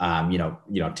game.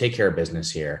 Take care of business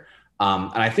here.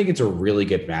 And I think it's a really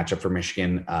good matchup for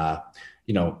Michigan.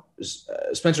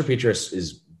 Spencer Petras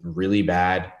is really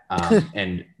bad.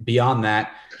 And beyond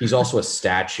that, he's also a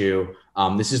statue.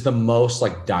 This is the most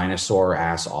like dinosaur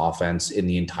ass offense in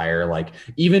the entire, like,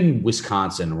 even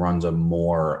Wisconsin runs a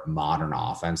more modern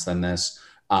offense than this.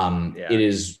 It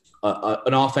is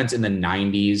an offense in the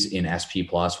 90s in SP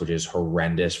Plus, which is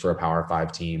horrendous for a Power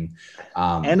 5 team.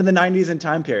 And in the 90s in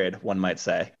time period, one might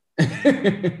say.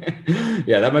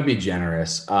 Yeah, that might be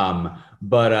generous.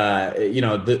 But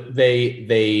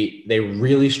they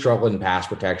really struggle in pass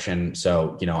protection.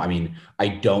 So, I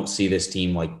don't see this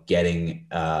team like getting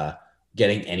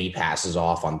any passes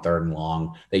off on 3rd and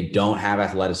long. They don't have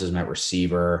athleticism at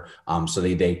receiver. So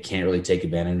they can't really take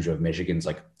advantage of Michigan's,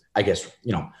 like, I guess,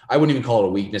 I wouldn't even call it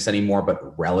a weakness anymore,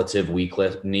 but relative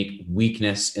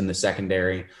weakness in the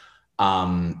secondary.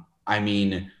 And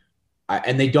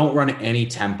they don't run any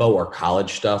tempo or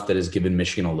college stuff that has given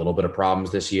Michigan a little bit of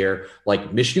problems this year.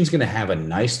 Like, Michigan's going to have a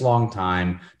nice long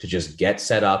time to just get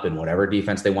set up in whatever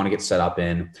defense they want to get set up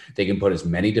in. They can put as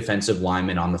many defensive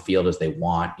linemen on the field as they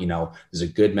want. This is a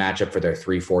good matchup for their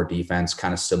 3-4 defense,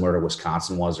 kind of similar to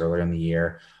Wisconsin was earlier in the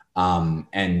year. I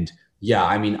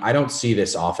don't see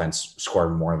this offense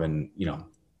scoring more than,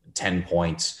 10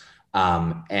 points.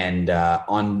 On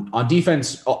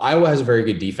defense, Iowa has a very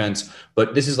good defense,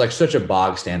 but this is like such a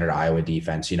bog standard Iowa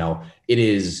defense. It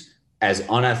is as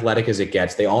unathletic as it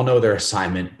gets. They all know their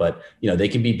assignment, but they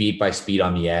can be beat by speed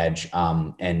on the edge.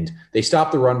 And they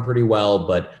stop the run pretty well,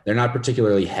 but they're not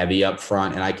particularly heavy up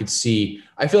front. And I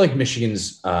feel like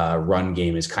Michigan's run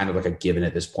game is kind of like a given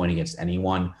at this point against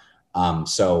anyone.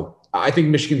 So I think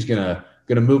Michigan's gonna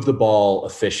move the ball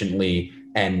efficiently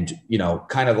and,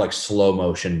 kind of like slow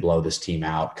motion blow this team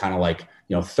out, kind of like,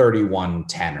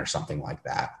 31-10 or something like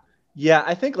that. Yeah,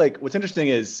 I think like what's interesting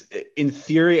is, in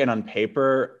theory and on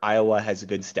paper, Iowa has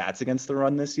good stats against the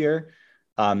run this year.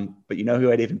 But you know who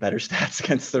had even better stats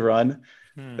against the run?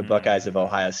 The Buckeyes of Hmm.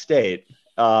 Ohio State.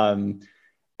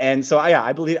 And so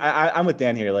I believe I'm with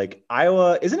Dan here. Like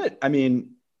Iowa, isn't it? I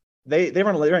mean, they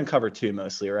run cover two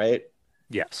mostly, right?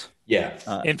 Yes. Yeah.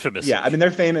 Yeah, I Infamously. mean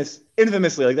they're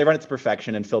infamously, like they run it to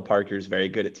perfection, and Phil Parker is very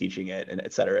good at teaching it, and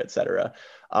et cetera, et cetera.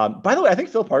 By the way, I think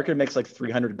Phil Parker makes like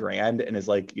 300 grand and is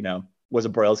like, was a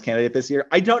Broyles candidate this year.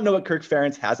 I don't know what Kirk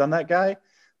Ferentz has on that guy,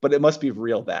 but it must be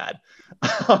real bad.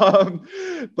 um,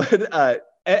 but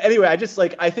anyway,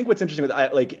 I think what's interesting with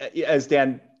as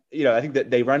Dan, I think that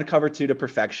they run cover two to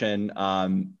perfection.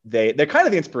 They're kind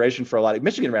of the inspiration for a lot of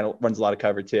Michigan runs a lot of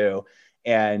cover two,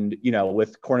 and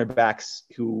with cornerbacks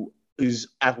whose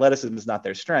athleticism is not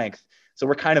their strength. So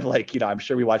we're kind of like, I'm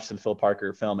sure we watched some Phil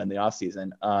Parker film in the offseason.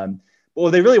 But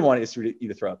what they really want is for you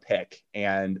to throw a pick.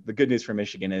 And the good news for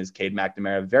Michigan is Cade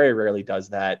McNamara very rarely does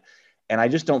that. And I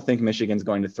just don't think Michigan's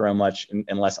going to throw much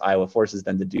unless Iowa forces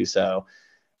them to do so.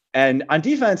 And on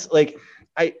defense,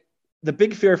 the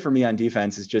big fear for me on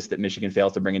defense is just that Michigan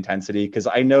fails to bring intensity, because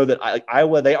I know that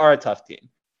Iowa, they are a tough team.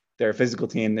 They're a physical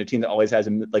team. They're a team that always has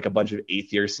like a bunch of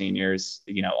eighth-year seniors.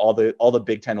 All the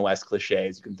Big Ten West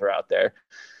cliches you can throw out there.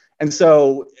 And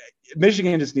so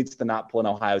Michigan just needs to not pull an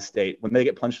Ohio State. When they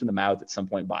get punched in the mouth at some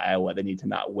point by Iowa, they need to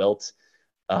not wilt,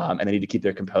 and they need to keep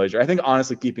their composure. I think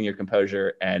honestly, keeping your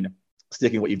composure and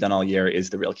sticking what you've done all year is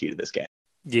the real key to this game.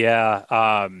 Yeah.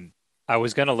 I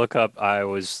was gonna look up. I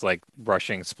was like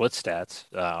rushing split stats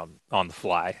on the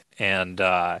fly, and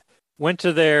went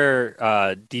to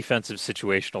their defensive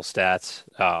situational stats,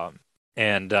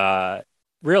 and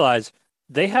realized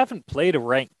they haven't played a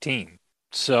ranked team.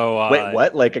 So Wait,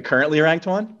 what? Like a currently ranked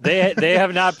one? they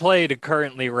have not played a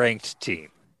currently ranked team.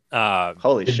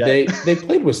 Holy Did shit! they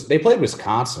played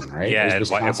Wisconsin, right? Yeah, Is and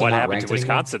Wisconsin what not happened to ranked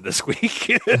anymore? Wisconsin this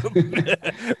week?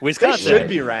 They Wisconsin. should Right.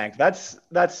 be ranked.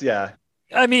 That's yeah.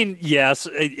 I mean, yes,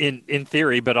 in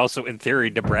theory, but also in theory,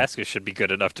 Nebraska should be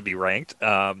good enough to be ranked.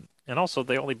 And also,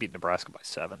 they only beat Nebraska by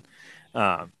 7.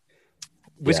 Um,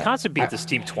 Yeah. Wisconsin beat this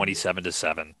team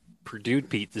 27-7. Purdue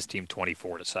beat this team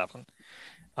 24-7.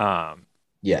 Um,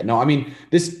 Yeah, no, I mean,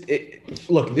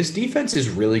 look, this defense is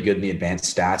really good in the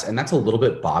advanced stats, and that's a little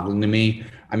bit boggling to me.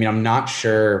 I mean, I'm not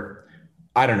sure.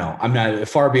 I don't know. I'm not,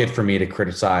 far be it for me to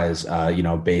criticize,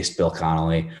 based Bill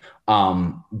Connolly.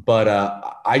 But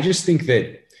I just think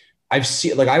that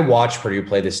I watched Purdue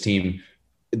play this team.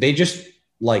 They just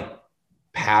like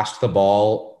passed the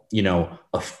ball,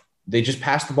 they just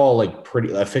passed the ball like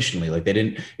pretty efficiently. Like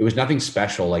it was nothing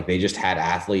special. Like they just had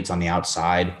athletes on the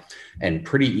outside and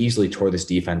pretty easily tore this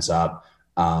defense up.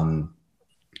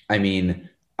 I mean,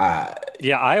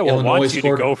 yeah, Iowa Illinois wants you to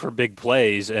scored. go for big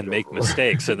plays and make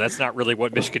mistakes, and that's not really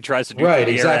what Michigan tries to do through Right,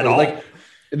 the air at exactly. all. Like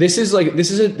this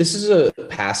is a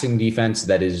passing defense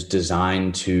that is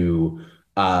designed to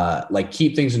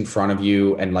keep things in front of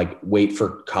you and like wait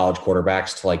for college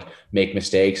quarterbacks to like make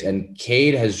mistakes. And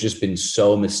Cade has just been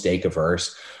so mistake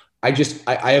averse. I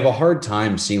have a hard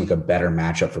time seeing like a better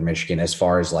matchup for Michigan as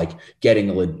far as like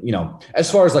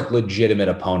as far as like legitimate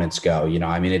opponents go.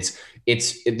 I mean,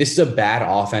 this is a bad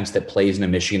offense that plays into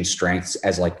Michigan's strengths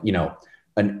as like,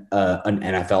 an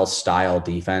NFL style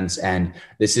defense. And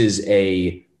this is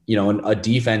a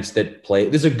defense that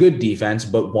this is a good defense,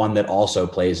 but one that also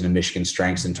plays into Michigan's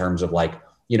strengths in terms of like,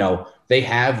 they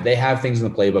have things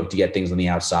in the playbook to get things on the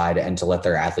outside and to let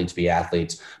their athletes be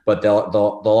athletes, but they'll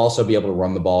also be able to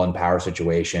run the ball in power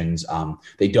situations.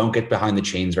 They don't get behind the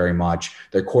chains very much.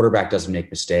 Their quarterback doesn't make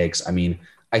mistakes. I mean,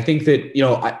 I think that,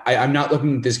 I'm not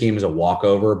looking at this game as a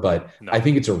walkover, but No. I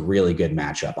think it's a really good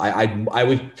matchup. I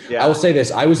Yeah. will say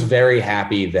this. I was very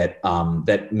happy that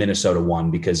Minnesota won,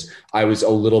 because I was a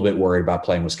little bit worried about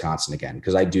playing Wisconsin again,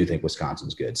 because I do think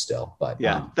Wisconsin's good still. But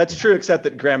Yeah, that's true, except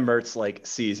that Graham Mertz like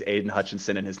sees Aiden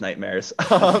Hutchinson in his nightmares.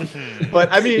 But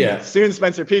I mean, Yeah. soon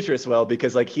Spencer Petras will,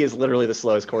 because like he is literally the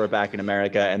slowest quarterback in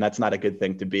America, and that's not a good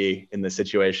thing to be in this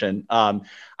situation.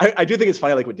 I do think it's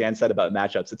funny, like what Dan said about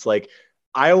matchups. It's like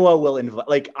Iowa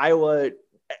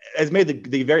has made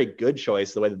the very good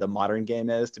choice, the way that the modern game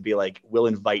is, to be like, we'll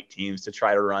invite teams to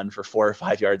try to run for 4 or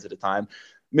 5 yards at a time.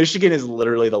 Michigan is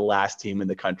literally the last team in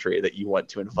the country that you want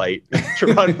to invite to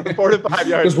run for 4 to 5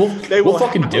 yards. Because we'll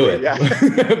fucking do it. Yeah.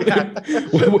 And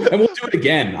we'll do it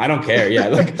again. I don't care. Yeah.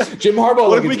 Like Jim Harbaugh.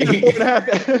 What if we get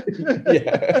 4.5?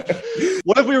 Yeah.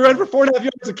 What if we run for 4.5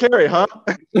 yards a carry, huh?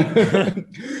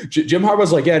 Jim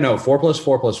Harbaugh's like, yeah, no, 4 +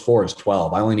 4 + 4 is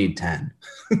 12. I only need 10.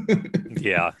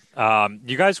 Yeah.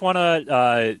 You guys want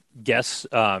to guess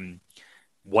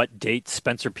what date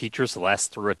Spencer Petras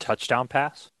last threw a touchdown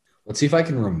pass? Let's see if I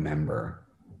can remember.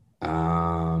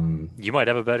 You might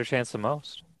have a better chance than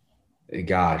most.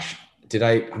 Gosh,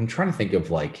 I'm trying to think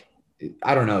of like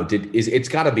I don't know. It's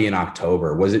got to be in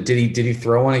October. Did he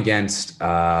throw one against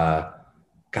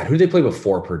God, who did they play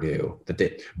before Purdue?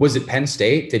 Was it Penn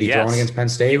State? Did he throw one Yes, against Penn you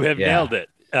State? have Yeah. nailed it.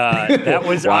 That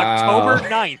was October Wow.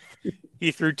 9th.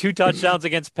 He threw 2 touchdowns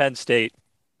against Penn State.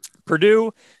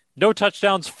 Purdue, no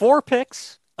touchdowns, 4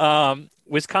 picks.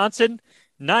 Wisconsin,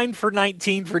 9 for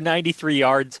 19 for 93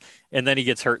 yards, and then he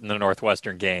gets hurt in the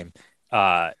Northwestern game.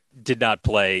 Did not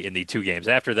play in the 2 games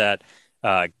after that.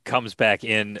 Comes back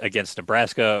in against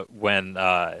Nebraska when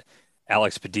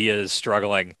Alex Padilla is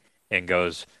struggling and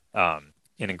goes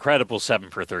an incredible 7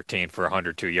 for 13 for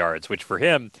 102 yards, which for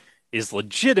him is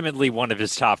legitimately one of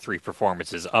his top 3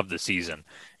 performances of the season.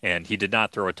 And he did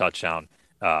not throw a touchdown,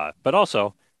 but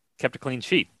also kept a clean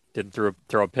sheet, didn't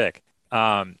throw a pick.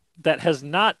 That has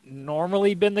not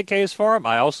normally been the case for him.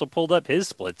 I also pulled up his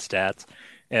split stats,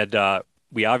 and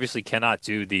we obviously cannot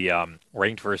do the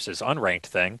ranked versus unranked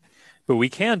thing, but we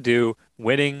can do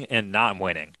winning and not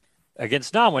winning.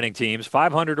 Against non-winning teams,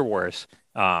 500 or worse,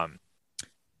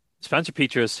 Spencer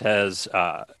Petras has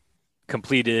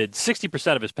completed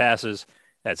 60% of his passes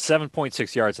at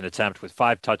 7.6 yards an attempt with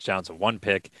 5 touchdowns and 1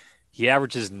 pick. He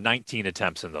averages 19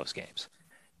 attempts in those games.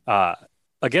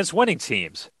 Against winning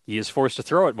teams, he is forced to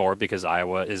throw it more because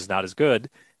Iowa is not as good.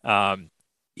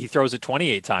 He throws it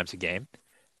 28 times a game.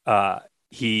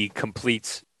 He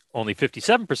completes only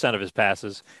 57% of his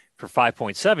passes for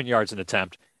 5.7 yards an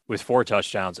attempt with 4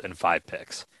 touchdowns and 5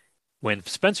 picks. When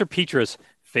Spencer Petras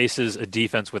faces a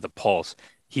defense with a pulse,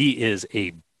 he is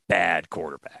a bad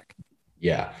quarterback.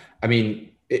 Yeah. I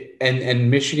mean,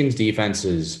 and Michigan's defense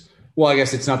is, well, I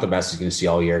guess it's not the best he's going to see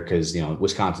all year because,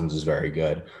 Wisconsin's is very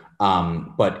good.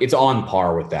 But it's on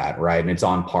par with that, right? And it's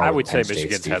on par I with would Penn say State's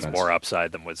Michigan's has defense. more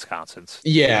upside than Wisconsin's.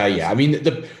 Yeah. I mean,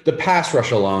 the pass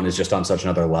rush alone is just on such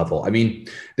another level. I mean,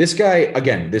 this guy,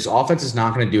 again, this offense is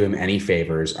not going to do him any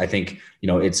favors. I think,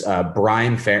 it's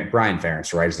Brian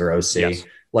Ferentz, right? Is their OC. Yes.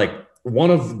 Like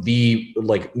one of the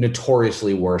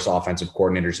notoriously worst offensive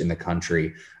coordinators in the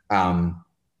country.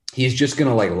 He's just going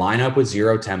to line up with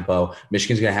zero tempo.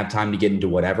 Michigan's going to have time to get into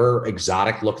whatever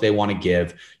exotic look they want to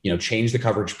give, change the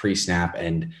coverage pre-snap.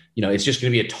 And, it's just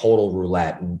going to be a total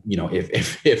roulette.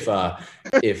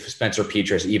 If Spencer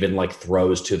Petras even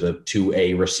throws to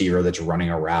a receiver that's running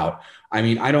a route. I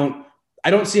mean, I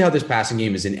don't see how this passing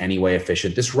game is in any way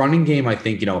efficient. This running game, I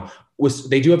think,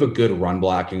 they do have a good run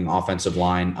blocking offensive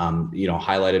line,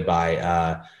 highlighted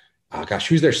by,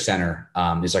 who's their center?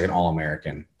 Is an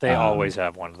All-American. They always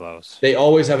have one of those. They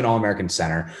always have an All-American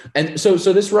center. And so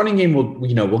this running game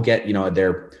will get,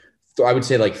 their, I would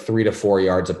say 3 to 4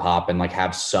 yards a pop and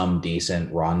have some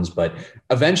decent runs. But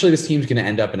eventually this team's going to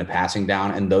end up in a passing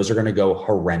down, and those are going to go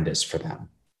horrendous for them.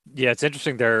 Yeah, it's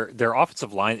interesting. Their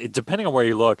offensive line, depending on where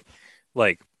you look,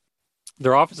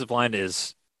 their offensive line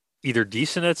is either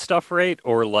decent at stuff rate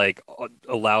or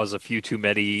allows a few too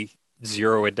many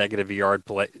 0 and negative yard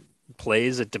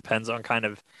plays. It depends on kind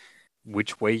of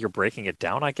which way you're breaking it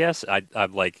down, I guess.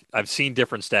 I've seen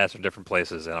different stats from different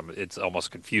places, and it's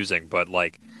almost confusing. But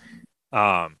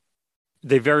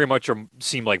they very much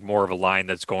seem like more of a line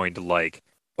that's going to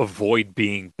avoid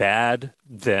being bad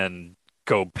than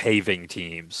go paving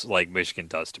teams like Michigan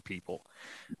does to people.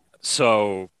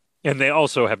 So, and they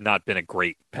also have not been a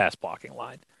great pass blocking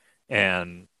line,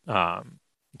 and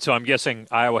so I'm guessing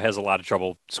Iowa has a lot of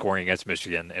trouble scoring against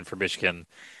Michigan, and for Michigan,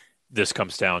 this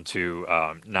comes down to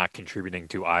not contributing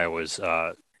to Iowa's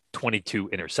 22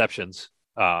 interceptions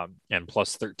and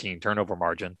plus 13 turnover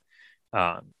margin.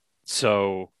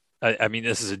 So, I mean,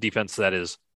 this is a defense that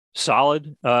is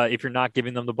solid if you're not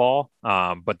giving them the ball,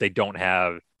 but they don't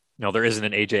have, there isn't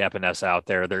an AJ Epinesa out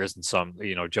there. There isn't some,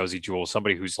 Josie Jewell,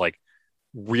 somebody who's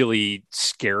really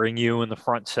scaring you in the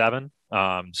front seven.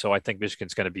 So I think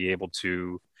Michigan's going to be able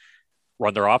to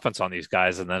run their offense on these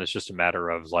guys, and then it's just a matter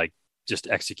of just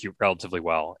execute relatively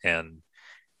well and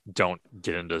don't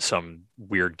get into some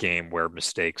weird game where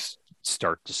mistakes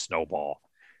start to snowball.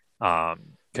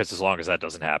 Because as long as that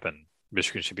doesn't happen,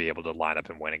 Michigan should be able to line up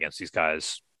and win against these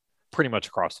guys pretty much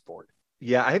across the board.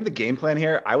 Yeah, I think the game plan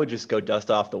here, I would just go dust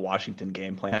off the Washington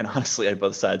game plan, honestly, on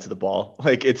both sides of the ball.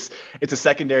 It's a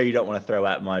secondary you don't want to throw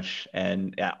at much,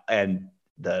 and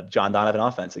the John Donovan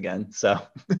offense again. So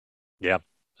yeah,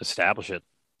 establish it.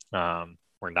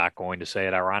 We're not going to say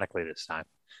it ironically this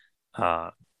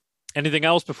time. Anything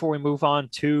else before we move on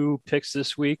to picks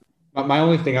this week? My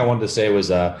only thing I wanted to say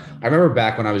was I remember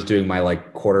back when I was doing my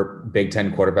Big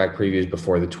Ten quarterback previews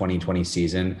before the 2020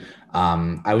 season,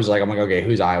 I was like, I'm like, okay,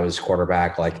 who's Iowa's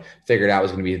quarterback? Like, figured out it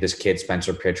was going to be this kid,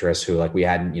 Spencer Pitras, who like we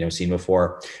hadn't, seen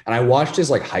before. And I watched his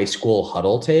like high school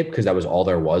huddle tape because that was all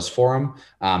there was for him.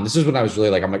 This is when I was really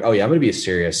like, I'm like, oh yeah, I'm going to be a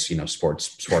serious,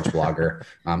 sports blogger.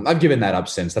 I've given that up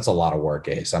since. That's a lot of work,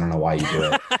 Ace. I don't know why you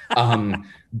do it.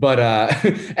 But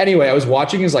anyway, I was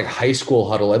watching his like high school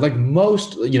huddle, and like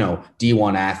most,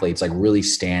 D1 athletes like really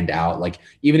stand out. Like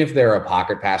even if they're a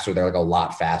pocket passer, they're like a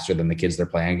lot faster than the kids they're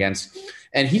playing against.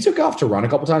 And he took off to run a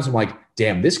couple times. I'm like,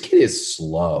 damn, this kid is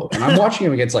slow. And I'm watching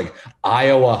him against like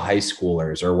Iowa high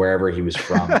schoolers or wherever he was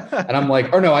from. And I'm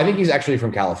like, or no, I think he's actually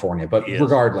from California. But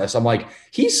regardless, I'm like,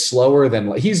 he's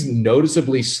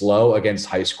noticeably slow against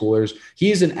high schoolers.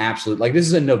 He's an absolute, like, this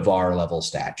is a Navarre level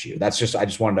statue. I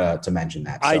just wanted to mention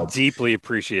that. So. I deeply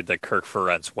appreciate that Kirk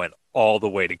Ferentz went all the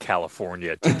way to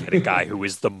California to get a guy who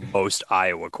is the most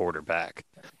Iowa quarterback.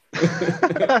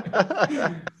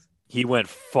 He went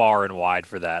far and wide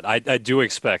for that. I do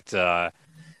expect, given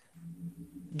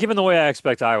the way I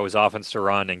expect Iowa's offense to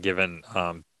run, and given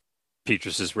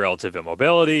Petrus's relative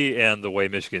immobility and the way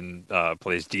Michigan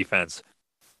plays defense,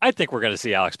 I think we're going to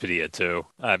see Alex Padilla too.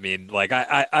 I mean, like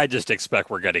I just expect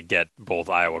we're going to get both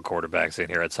Iowa quarterbacks in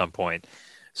here at some point.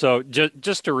 So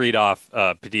just to read off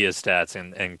Padilla's stats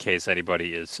in case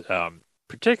anybody is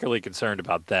particularly concerned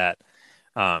about that.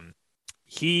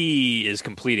 He is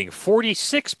completing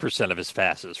 46% of his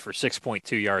passes for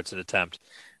 6.2 yards an attempt,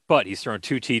 but he's thrown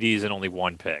 2 TDs and only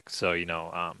 1 pick. So,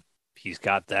 he's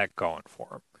got that going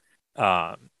for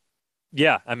him.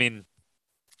 Yeah, I mean,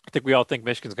 I think we all think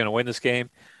Michigan's going to win this game.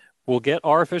 We'll get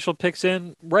our official picks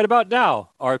in right about now.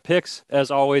 Our picks,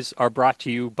 as always, are brought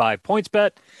to you by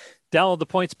PointsBet. Download the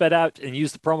PointsBet app and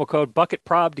use the promo code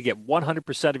BucketProb to get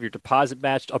 100% of your deposit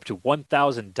matched up to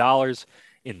 $1,000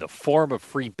 in the form of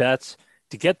free bets.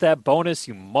 To get that bonus,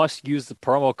 you must use the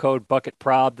promo code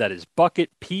BucketProb. That is Bucket,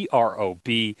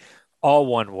 P-R-O-B, all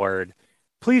one word.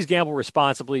 Please gamble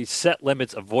responsibly, set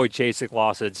limits, avoid chasing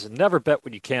losses, never bet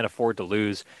when you can't afford to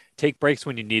lose, take breaks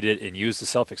when you need it, and use the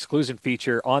self-exclusion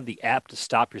feature on the app to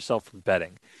stop yourself from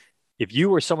betting. If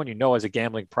you or someone you know has a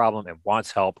gambling problem and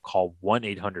wants help, call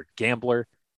 1-800-GAMBLER.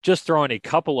 Just throwing a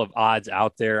couple of odds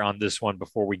out there on this one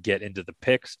before we get into the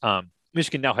picks.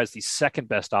 Michigan now has the second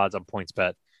best odds on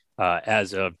PointsBet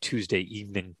as of Tuesday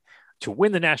evening to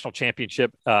win the national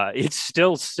championship. It's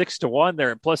still 6-1.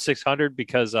 They're at plus 600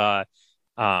 because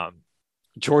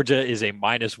Georgia is a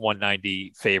minus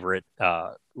 190 favorite,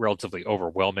 relatively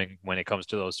overwhelming when it comes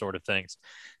to those sort of things.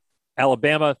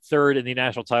 Alabama, third in the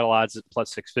national title odds at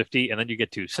plus 650. And then you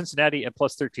get to Cincinnati at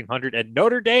plus 1300 and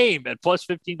Notre Dame at plus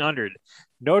 1500.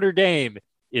 Notre Dame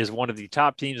is one of the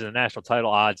top teams in the national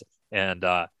title odds, and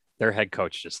their head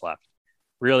coach just left.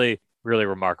 Really, really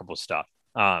remarkable stuff.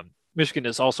 Michigan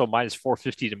is also minus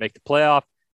 450 to make the playoff,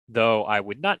 though I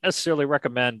would not necessarily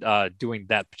recommend doing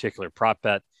that particular prop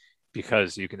bet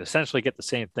because you can essentially get the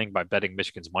same thing by betting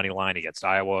Michigan's money line against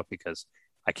Iowa, because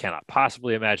I cannot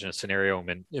possibly imagine a scenario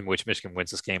in which Michigan wins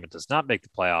this game and does not make the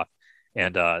playoff.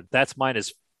 And that's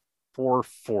minus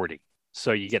 440.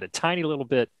 So you get a tiny little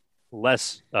bit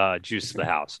less juice to the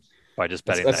house by just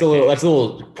betting. That's a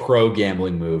little pro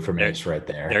gambling move from Ace right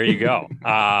there. There you go.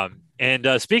 And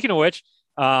speaking of which,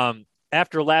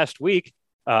 after last week,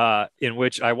 in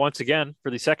which I once again,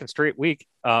 for the second straight week,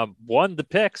 won the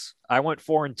picks, I went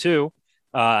 4-2.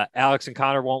 Alex and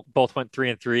Connor both went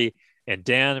 3-3. And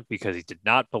Dan, because he did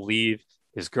not believe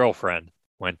his girlfriend,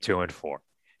 went 2-4.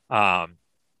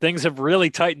 Things have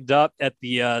really tightened up at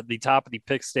the top of the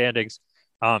pick standings.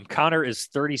 Connor is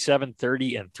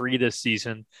 37-30-3 this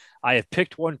season. I have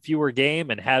picked one fewer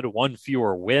game and had one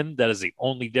fewer win. That is the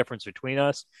only difference between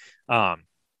us.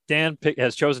 Dan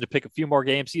has chosen to pick a few more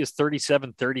games. He is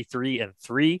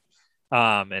 37-33-3.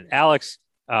 And Alex,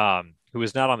 who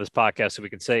is not on this podcast, so we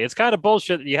can say it's kind of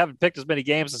bullshit that you haven't picked as many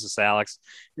games as this, Alex.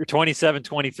 You're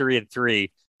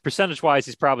 27-23-3. Percentage-wise,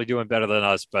 he's probably doing better than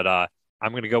us, but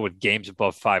I'm going to go with games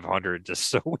above 500 just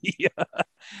so we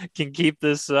can keep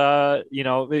this, because,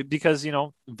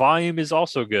 volume is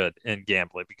also good in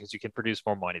gambling because you can produce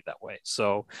more money that way.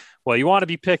 So, well, you want to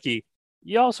be picky.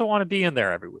 You also want to be in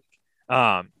there every week.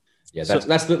 Yeah,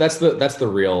 that's the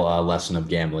real lesson of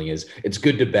gambling is it's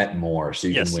good to bet more so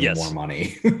you can win more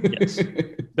money. Yes.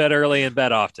 Bet early and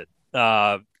bet often.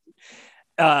 One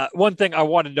thing I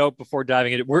want to note before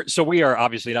diving into we are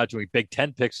obviously not doing Big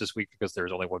Ten picks this week because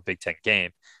there's only one Big Ten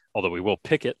game, although we will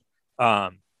pick it.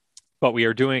 But we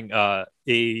are doing a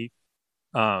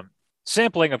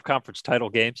sampling of conference title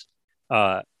games,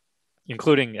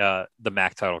 including the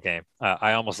MAC title game.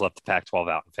 I almost left the Pac-12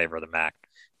 out in favor of the MAC,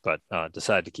 but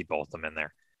decided to keep both of them in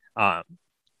there.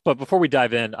 But before we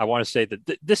dive in, I want to say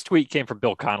that this tweet came from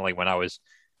Bill Connolly when I was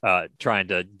trying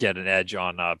to get an edge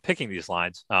on picking these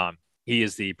lines. He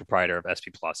is the proprietor of SP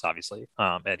Plus, obviously,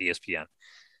 at ESPN.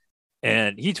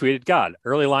 And he tweeted, God,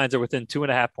 early lines are within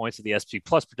 2.5 points of the SP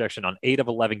Plus projection on 8 of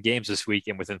 11 games this week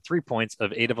and within 3 points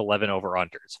of 8 of 11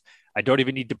 over-unders. I don't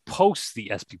even need to post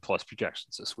the SP Plus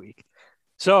projections this week.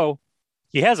 So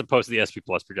he hasn't posted the SP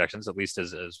Plus projections, at least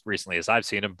as recently as I've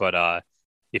seen him. But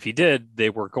if he did, they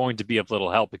were going to be of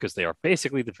little help because they are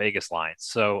basically the Vegas lines.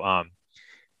 So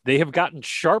they have gotten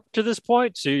sharp to this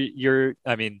point. So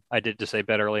I did just say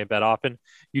bet early and bet often.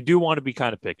 You do want to be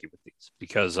kind of picky with these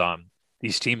because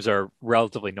these teams are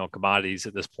relatively known commodities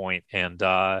at this point. And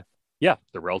they're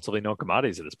relatively known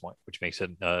commodities at this point, which makes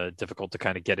it difficult to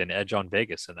kind of get an edge on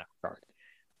Vegas in that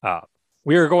regard.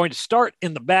 We are going to start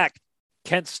in the back.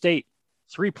 Kent State,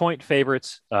 3-point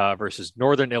favorites versus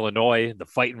Northern Illinois, the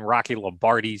fighting Rocky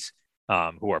Lombardis,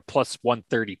 who are plus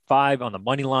 135 on the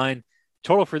money line.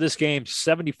 Total for this game,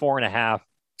 74.5.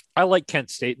 I like Kent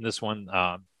State in this one.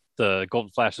 The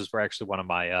Golden Flashes were actually one of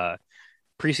my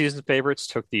preseason favorites.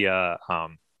 Took the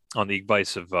on the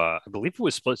advice of I believe it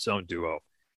was Split Zone Duo.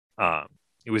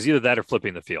 It was either that or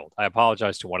Flipping the Field. I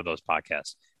apologize to one of those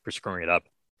podcasts for screwing it up.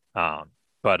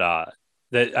 But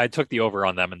I took the over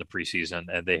on them in the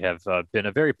preseason, and they have been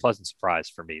a very pleasant surprise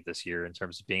for me this year in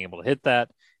terms of being able to hit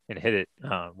that and hit it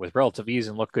with relative ease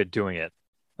and look good doing it.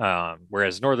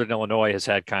 Whereas Northern Illinois has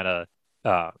had kind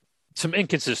of some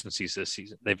inconsistencies this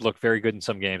season. They've looked very good in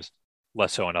some games,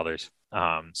 less so in others.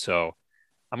 So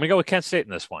I'm going to go with Kent State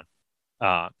in this one.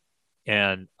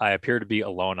 And I appear to be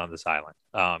alone on this island.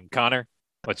 Connor,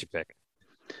 what's your pick?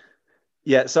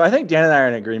 Yeah, so I think Dan and I are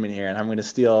in agreement here, and I'm going to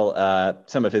steal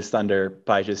some of his thunder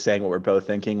by just saying what we're both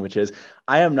thinking, which is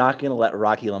I am not going to let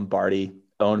Rocky Lombardi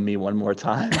own me one more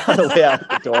time on the way out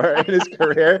the door in his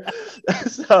career.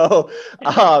 So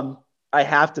I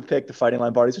have to pick the Fighting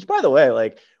Lombardis, which, by the way,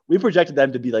 like we projected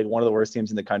them to be like one of the worst teams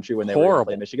in the country when they were going to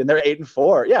play Michigan. They're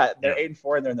 8-4. Yeah, they're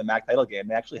 8-4, and they're in the MAC title game.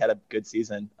 They actually had a good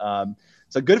season.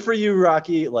 So good for you,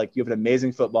 Rocky. Like you have an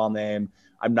amazing football name.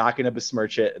 I'm not going to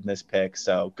besmirch it in this pick.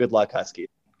 So good luck, Husky.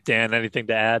 Dan, anything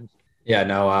to add? Yeah,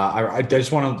 no, I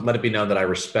just want to let it be known that I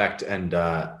respect and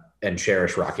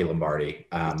cherish Rocky Lombardi.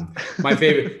 My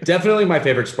favorite, definitely my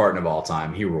favorite Spartan of all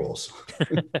time. He rules.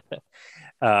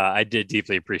 I did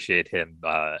deeply appreciate him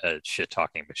shit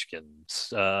talking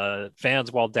Michigan's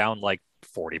fans while down like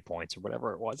 40 points or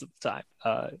whatever it was at the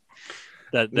time.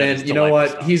 Man, you know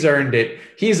what? Stuff. He's earned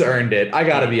it. I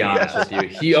got to be honest with you.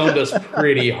 He owned us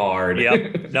pretty hard.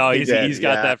 Yep. No, he's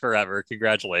got that forever.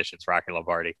 Congratulations, Rocky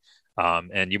Lombardi.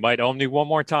 And you might own me one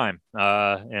more time.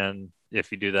 And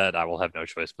if you do that, I will have no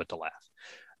choice but to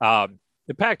laugh.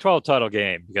 The Pac-12 title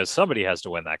game, because somebody has to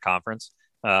win that conference.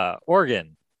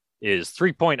 Oregon is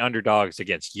 3-point underdogs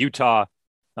against Utah.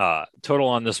 Total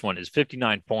on this one is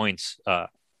 59 points.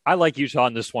 I like Utah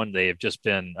in this one. They have just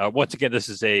been, once again, this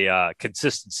is a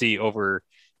consistency over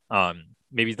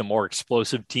maybe the more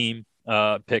explosive team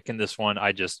pick in this one.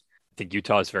 I think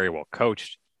Utah is very well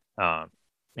coached.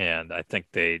 And I think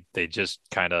they just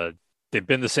kind of, they've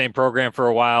been the same program for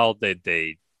a while.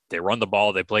 They run the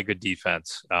ball. They play good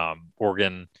defense.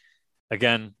 Oregon,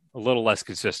 again, a little less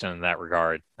consistent in that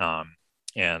regard.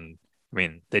 And I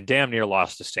mean, they damn near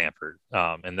lost to Stanford,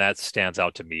 and that stands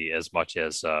out to me as much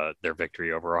as their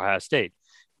victory over Ohio State,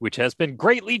 which has been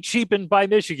greatly cheapened by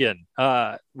Michigan,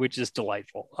 which is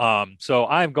delightful. So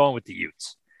I'm going with the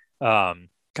Utes.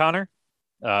 Connor,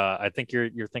 I think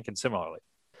you're thinking similarly.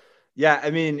 Yeah,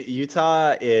 I mean,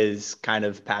 Utah is kind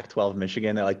of Pac-12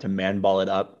 Michigan. They like to man ball it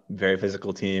up, very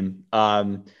physical team.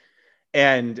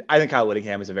 And I think Kyle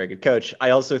Whittingham is a very good coach.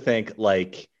 I also think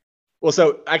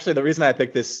so actually the reason I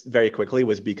picked this very quickly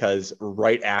was because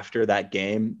right after that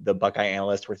game, the Buckeye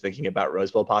analysts were thinking about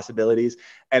Rose Bowl possibilities.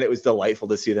 And it was delightful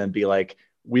to see them be like,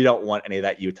 we don't want any of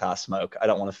that Utah smoke. I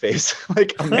don't want to face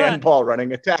like a man ball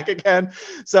running attack again.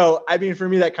 So, I mean, for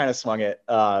me, that kind of swung it.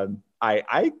 I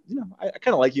kind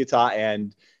of like Utah,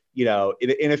 and, you know,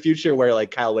 in a future where like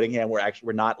Kyle Whittingham,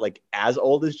 we're not like as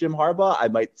old as Jim Harbaugh, I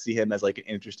might see him as like an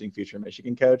interesting future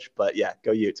Michigan coach, but yeah,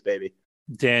 go Utes, baby.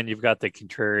 Dan, you've got the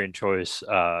contrarian choice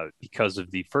because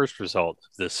of the first result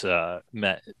of this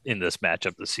in this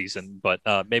matchup this season, but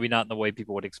maybe not in the way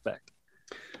people would expect.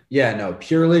 Yeah, no,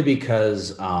 purely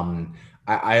because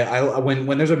I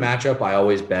when there's a matchup, I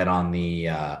always bet on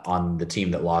the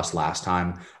team that lost last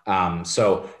time.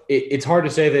 So it's hard to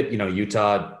say that, you know,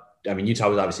 Utah. I mean, Utah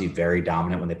was obviously very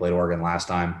dominant when they played Oregon last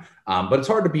time, but it's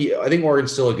hard to beat. I think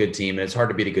Oregon's still a good team, and it's hard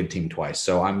to beat a good team twice.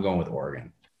 So I'm going with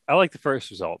Oregon. I like the first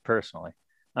result personally.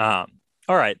 All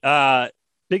right.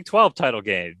 Big 12 title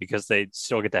game because they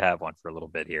still get to have one for a little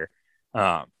bit here,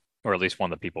 or at least one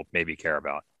that people maybe care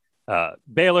about.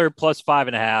 Baylor plus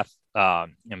 5.5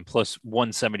 and plus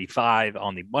 175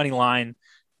 on the money line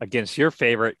against your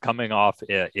favorite, coming off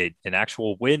an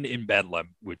actual win in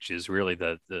Bedlam, which is really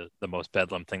the most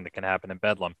Bedlam thing that can happen in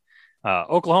Bedlam.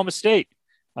 Oklahoma State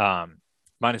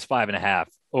minus 5.5,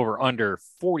 over under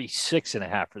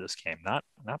 46.5 for this game. Not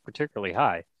particularly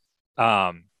high.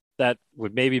 That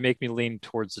would maybe make me lean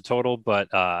towards the total,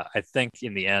 but I think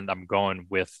in the end I'm going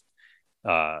with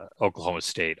Oklahoma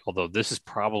State, although this is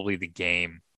probably the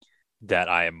game that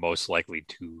I am most likely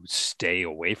to stay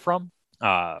away from.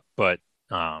 But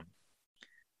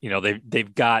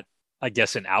they've got, I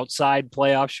guess, an outside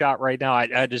playoff shot right now.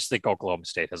 I just think Oklahoma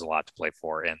State has a lot to play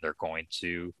for, and they're going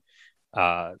to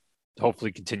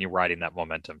hopefully continue riding that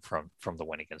momentum from the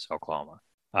win against Oklahoma.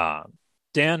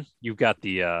 Dan, you've got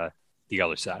the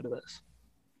other side of this.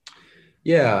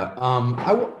 Yeah,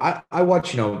 I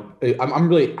watch. I'm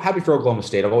really happy for Oklahoma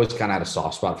State. I've always kind of had a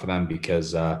soft spot for them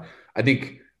because I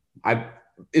think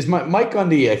Mike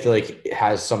Gundy. I feel like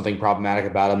has something problematic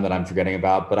about him that I'm forgetting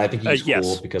about, but I think he's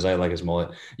cool because I like his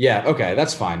mullet. Yeah, okay,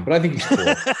 that's fine, but I think he's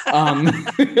cool.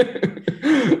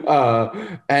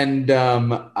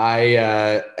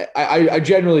 I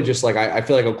generally just like I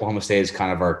feel like Oklahoma State is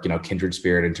kind of our kindred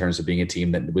spirit in terms of being a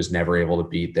team that was never able to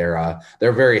beat their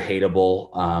very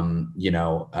hateable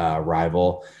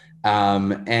rival.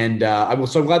 I'm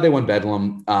glad they won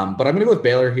Bedlam. But I'm going to go with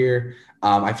Baylor here.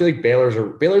 I feel like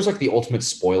Baylor's like the ultimate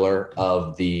spoiler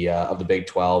of the Big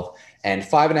 12, and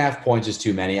 5.5 points is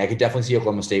too many. I could definitely see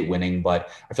Oklahoma State winning, but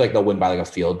I feel like they'll win by like a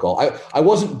field goal. I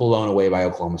wasn't blown away by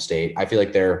Oklahoma State. I feel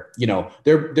like they're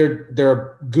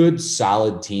a good,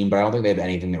 solid team, but I don't think they have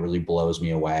anything that really blows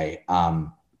me away. But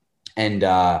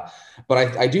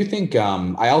I do think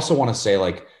I also want to say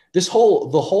like the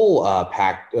whole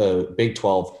Big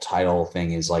 12 title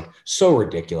thing is like so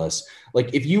ridiculous.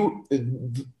 Like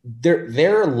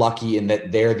they're lucky in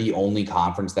that they're the only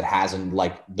conference that hasn't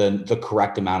like the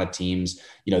correct amount of teams,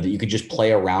 that you could just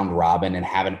play a round robin and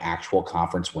have an actual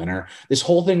conference winner. This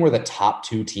whole thing where the top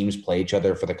two teams play each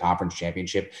other for the conference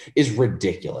championship is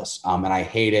ridiculous. And I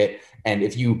hate it. And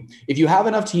if you have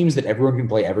enough teams that everyone can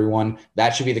play everyone,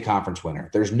 that should be the conference winner.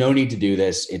 There's no need to do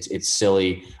this. It's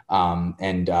silly. I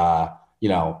don't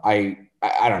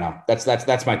know.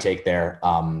 That's my take there.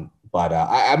 But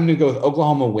I'm going to go with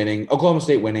Oklahoma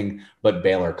State winning, but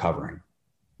Baylor covering.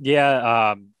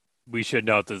 Yeah, we should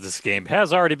note that this game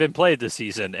has already been played this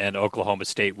season, and Oklahoma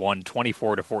State won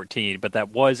 24-14, but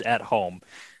that was at home.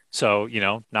 So,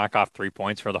 knock off 3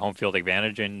 points for the home field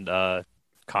advantage, and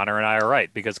Connor and I are right,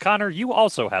 because Connor, you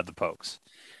also had the Pokes.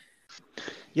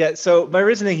 Yeah, so my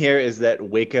reasoning here is that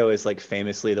Waco is like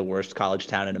famously the worst college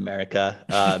town in America.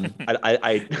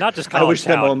 I not just college I wish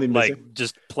town, them only like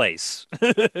just place.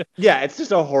 Yeah, it's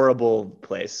just a horrible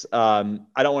place. I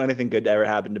don't want anything good to ever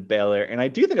happen to Baylor, and I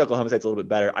do think Oklahoma State's a little bit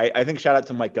better. I think shout out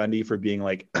to Mike Gundy for being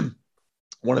like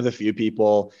one of the few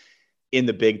people in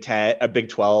the Big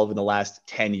 12 in the last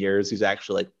 10 years who's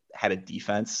actually like had a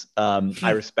defense.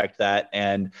 I respect that.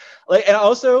 And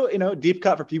also, deep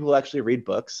cut for people who actually read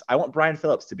books. I want Brian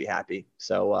Phillips to be happy.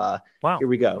 So wow. Here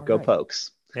we go. All Go right.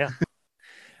 Pokes. Yeah.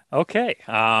 Okay.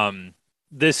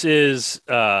 This is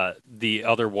the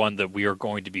other one that we are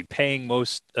going to be paying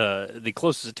the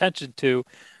closest attention to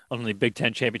on the Big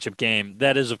Ten championship game.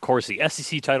 That is, of course, the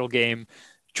SEC title game.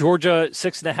 Georgia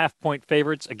 6.5 point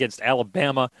favorites against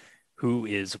Alabama, who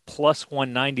is plus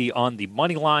 190 on the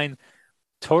money line.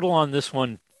 Total on this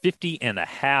one,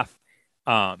 50.5.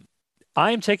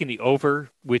 I am taking the over,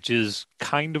 which is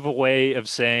kind of a way of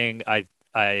saying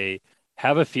I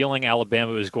have a feeling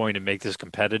Alabama is going to make this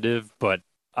competitive, but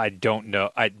I don't know.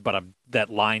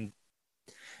 That line,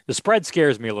 the spread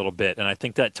scares me a little bit, and I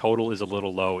think that total is a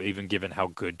little low, even given how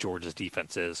good Georgia's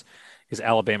defense is, because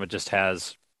Alabama just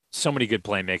has so many good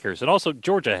playmakers, and also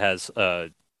Georgia has a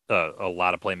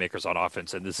lot of playmakers on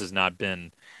offense, and this has not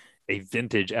been a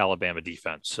vintage Alabama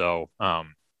defense. So I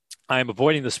am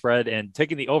avoiding the spread and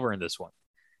taking the over in this one.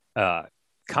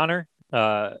 Connor,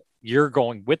 you're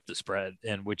going with the spread,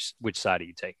 and which side are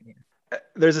you taking here?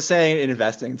 There's a saying in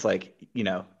investing, it's like,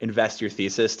 invest your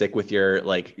thesis, stick with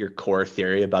your core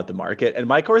theory about the market. And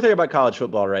my core theory about college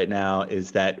football right now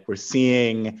is that we're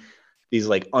seeing these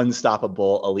like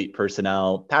unstoppable elite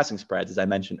personnel passing spreads, as I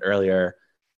mentioned earlier,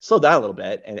 slow down a little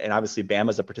bit. And obviously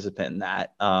Bama's a participant in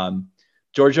that.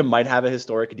 Georgia might have a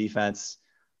historic defense.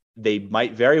 They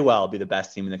might very well be the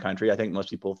best team in the country. I think most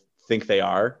people think they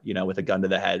are, with a gun to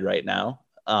the head right now.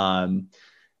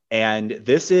 And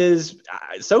this is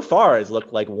so far has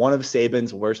looked like one of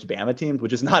Saban's worst Bama teams,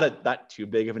 which is not too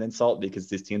big of an insult because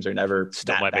these teams are never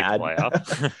Still that might bad. make the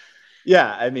playoff.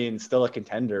 Yeah, I mean, still a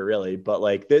contender, really. But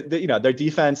like, their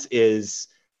defense is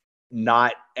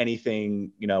not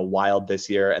anything, wild this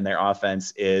year, and their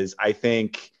offense is, I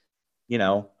think,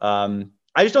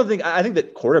 I just don't think. I think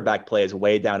that quarterback play is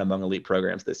way down among elite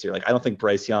programs this year. Like, I don't think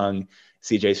Bryce Young,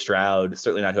 C.J. Stroud,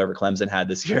 certainly not whoever Clemson had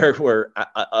this year, were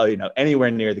anywhere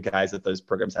near the guys that those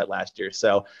programs had last year.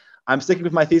 So I'm sticking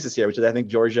with my thesis here, which is I think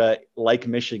Georgia, like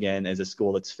Michigan, is a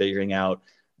school that's figuring out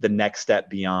the next step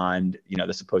beyond,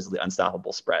 the supposedly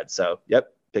unstoppable spread. So,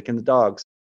 yep, picking the dogs.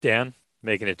 Dan,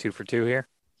 making it 2 for 2 here.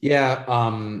 Yeah,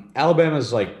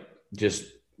 Alabama's like just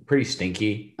pretty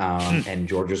stinky, and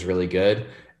Georgia's really good.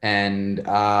 And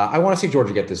I want to see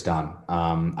Georgia get this done.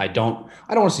 I don't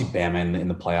want to see Bama in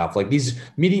the playoff. Like these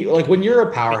media, like when you're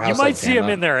a powerhouse, you might like see Bama, him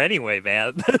in there anyway,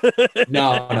 man.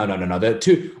 No.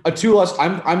 A two loss.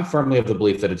 I'm firmly of the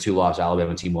belief that a 2-loss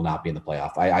Alabama team will not be in the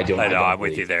playoff. I don't. I'm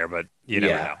with you there, but you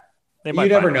never know. You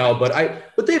never know,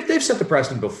 but they've set the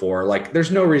precedent before. Like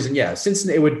there's no reason. Yeah,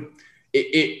 Cincinnati would.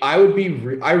 I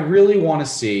really want to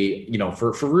see,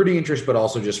 for rooting interest, but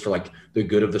also just for like the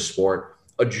good of the sport,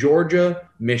 a Georgia,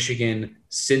 Michigan,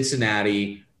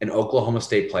 Cincinnati, and Oklahoma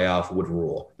State playoff would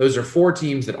rule. Those are 4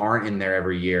 teams that aren't in there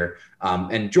every year.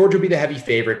 And Georgia would be the heavy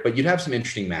favorite, but you'd have some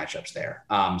interesting matchups there.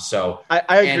 So I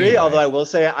agree. Anyway. Although I will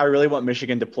say, I really want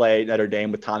Michigan to play Notre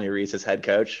Dame with Tommy Rees as head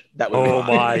coach. That would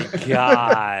be my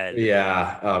God.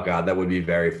 Yeah. Oh God, that would be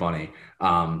very funny.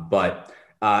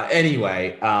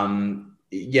 Anyway,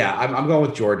 yeah, I'm going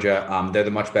with Georgia. They're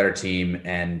the much better team,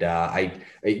 and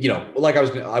like I was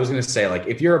going to say, like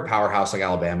if you're a powerhouse like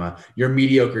Alabama, your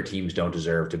mediocre teams don't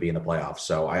deserve to be in the playoffs.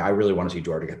 So I really want to see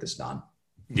Georgia get this done.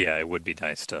 Yeah, it would be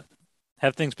nice to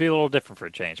have things be a little different for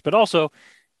a change, but also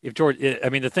if Georgia, I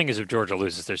mean, the thing is, if Georgia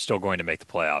loses, they're still going to make the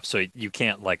playoffs, so you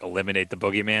can't like eliminate the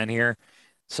boogeyman here.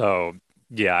 So.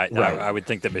 Yeah, right. I would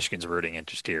think that Michigan's rooting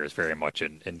interest here is very much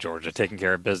in Georgia taking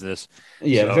care of business.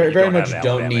 Yeah, so very much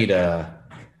don't need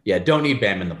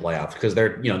Bama in the playoffs because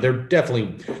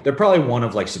they're probably one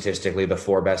of like statistically the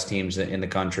 4 best teams in the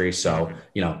country. So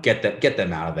get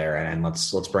them out of there and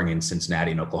let's bring in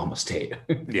Cincinnati and Oklahoma State.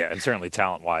 Yeah, and certainly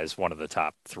talent wise, one of the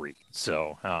top 3.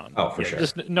 So for sure,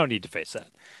 just no need to face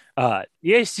that.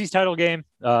 The ACC's title game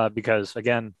because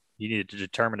again, you need to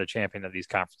determine a champion of these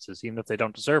conferences, even if they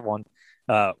don't deserve one.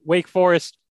 Wake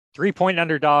Forest, 3-point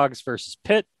underdogs versus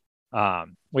Pitt.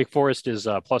 Wake Forest is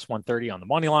plus 130 on the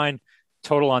money line.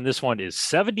 Total on this one is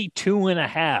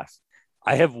 72.5.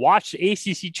 I have watched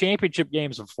ACC championship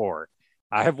games before.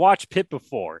 I have watched Pitt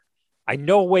before. I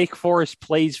know Wake Forest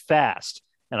plays fast,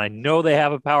 and I know they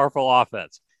have a powerful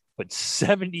offense, but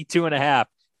 72.5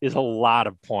 is a lot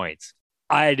of points.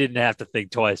 I didn't have to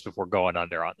think twice before going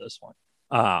under on this one.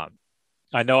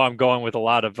 I know I'm going with a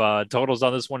lot of totals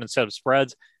on this one instead of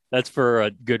spreads. That's for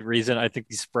a good reason. I think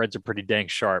these spreads are pretty dang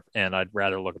sharp, and I'd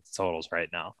rather look at the totals right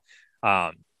now.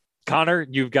 Connor,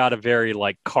 you've got a very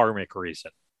karmic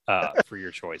reason for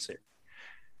your choice here.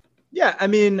 Yeah, I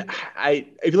mean,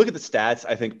 if you look at the stats,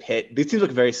 I think Pitt, these teams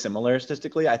look very similar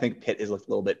statistically. I think Pitt is a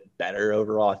little bit better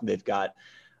overall. I think they've got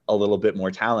a little bit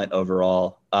more talent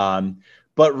overall.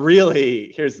 But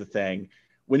really, here's the thing.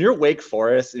 When you're Wake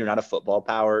Forest and you're not a football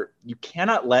power, you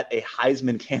cannot let a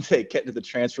Heisman candidate get into the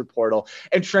transfer portal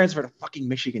and transfer to fucking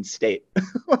Michigan State.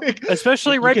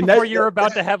 Especially right before you're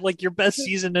about to have your best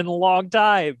season in a long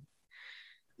time.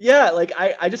 Yeah,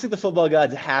 I just think the football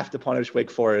gods have to punish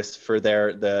Wake Forest for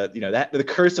the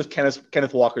curse of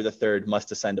Kenneth Walker III must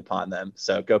descend upon them.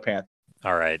 So go Panthers.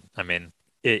 All right. I mean,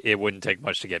 it wouldn't take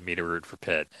much to get me to root for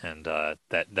Pitt, and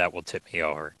that will tip me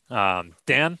over.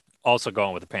 Dan, also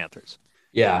going with the Panthers.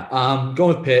 Yeah,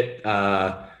 going with Pitt.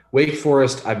 Wake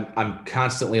Forest, I'm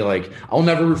constantly I'll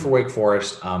never root for Wake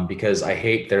Forest because I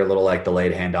hate their little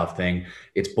delayed handoff thing.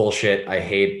 It's bullshit. I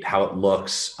hate how it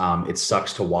looks. It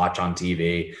sucks to watch on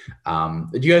TV.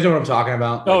 Do you guys know what I'm talking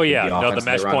about? Oh yeah, the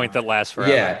mesh point that lasts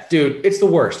forever. Yeah, dude, it's the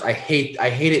worst. I hate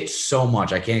it so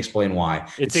much. I can't explain why.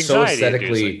 It's so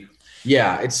aesthetically.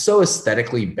 Yeah, it's so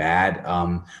aesthetically bad.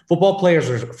 Football plays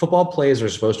are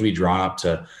supposed to be drawn up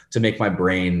to make my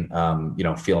brain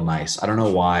feel nice. I don't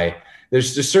know why.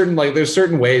 There's just certain ways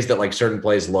that certain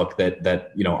plays look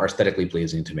that are aesthetically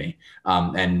pleasing to me.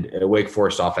 And Wake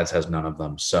Forest offense has none of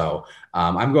them. So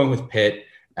I'm going with Pitt.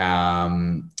 I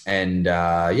don't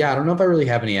know if I really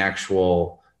have any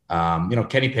actual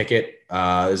Kenny Pickett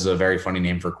is a very funny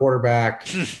name for a quarterback.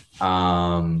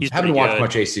 Haven't watched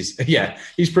much ACC. Yeah,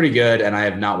 he's pretty good. And I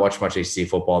have not watched much ACC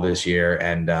football this year.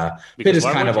 And Pitt has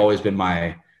kind of always been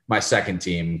my my second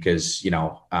team because,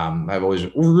 I've always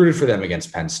rooted for them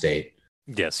against Penn State.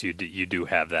 Yes, you do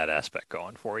have that aspect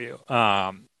going for you.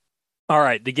 All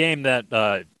right, the game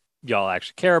that y'all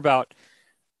actually care about,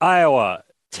 Iowa,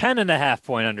 10.5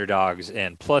 point underdogs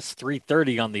and plus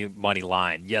 330 on the money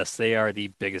line. Yes, they are the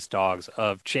biggest dogs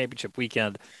of championship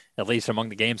weekend, at least among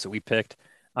the games that we picked.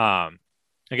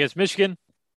 Against Michigan,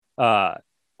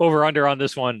 over under on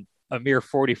this one, a mere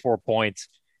 44 points.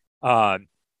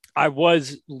 I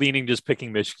was leaning just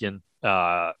picking Michigan,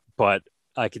 but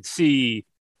I could see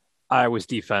Iowa's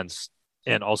defense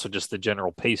and also just the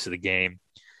general pace of the game,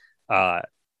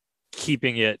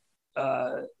 keeping it,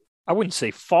 I wouldn't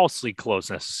say falsely close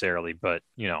necessarily, but,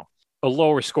 a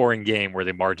lower scoring game where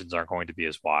the margins aren't going to be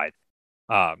as wide.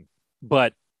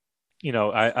 But,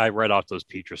 I read off those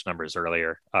Petrus numbers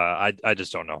earlier. I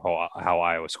just don't know how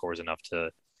Iowa scores enough to,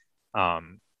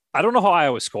 I don't know how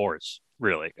Iowa scores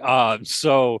really.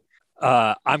 So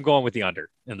I'm going with the under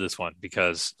in this one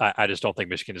because I just don't think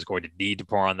Michigan is going to need to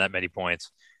pour on that many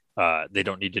points. They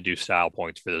don't need to do style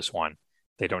points for this one.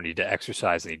 They don't need to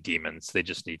exercise any demons. They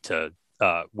just need to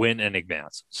win and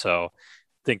advance. So I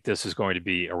think this is going to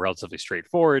be a relatively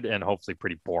straightforward and hopefully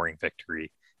pretty boring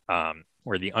victory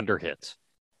where the under hits.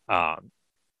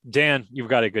 Dan, you've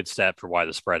got a good stat for why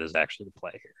the spread is actually the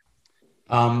play here.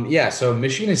 So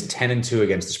Michigan is 10-2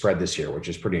 against the spread this year, which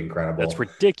is pretty incredible. That's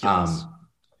ridiculous.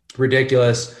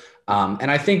 Ridiculous.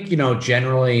 And I think,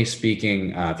 generally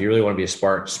speaking, if you really want to be a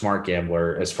smart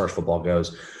gambler as far as football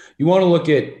goes, you want to look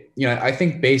at, I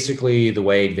think basically the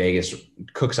way Vegas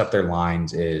cooks up their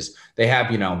lines is they have,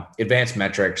 advanced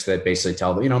metrics that basically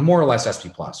tell them, more or less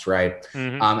SP plus, right?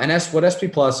 Mm-hmm. And what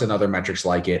SP plus and other metrics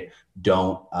like it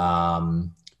don't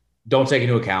take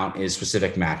into account is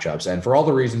specific matchups. And for all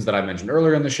the reasons that I mentioned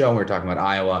earlier in the show, when we were talking about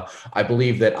Iowa, I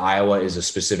believe that Iowa is a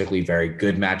specifically very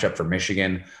good matchup for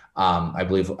Michigan. I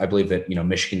believe that,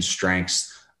 Michigan's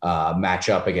strengths match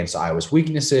up against Iowa's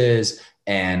weaknesses,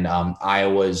 and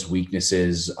Iowa's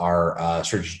weaknesses are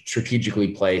strategically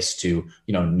placed to,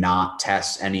 not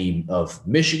test any of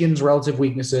Michigan's relative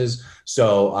weaknesses.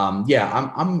 So I'm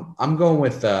going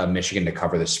with Michigan to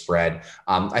cover the spread.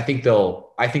 I think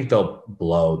they'll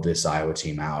blow this Iowa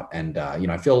team out, and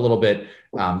I feel a little bit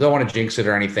don't want to jinx it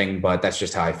or anything, but that's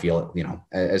just how I feel.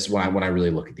 As when I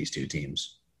really look at these two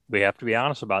teams. We have to be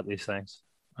honest about these things.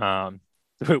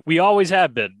 We always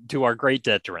have been, to our great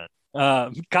detriment.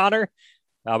 Connor,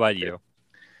 how about you?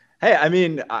 Hey, I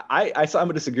mean, I'm going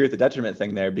to disagree with the detriment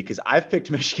thing there because I've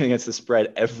picked Michigan against the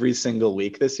spread every single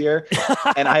week this year,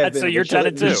 and I have been. So you're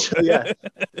 10-2.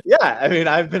 Yeah. I mean,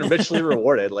 I've been richly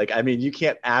rewarded. You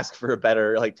can't ask for a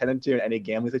better 10-2 in any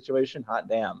gambling situation. Hot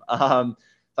damn. I'm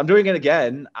doing it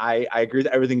again. I agree with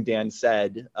everything Dan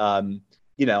said.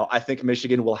 I think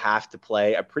Michigan will have to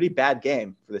play a pretty bad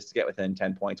game for this to get within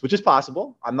 10 points, which is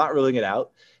possible. I'm not ruling it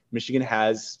out. Michigan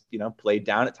has, played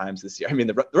down at times this year. I mean,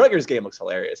 the Rutgers game looks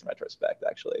hilarious in retrospect,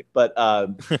 actually. But I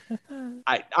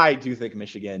do think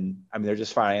Michigan, they're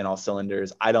just firing on all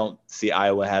cylinders. I don't see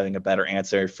Iowa having a better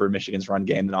answer for Michigan's run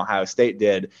game than Ohio State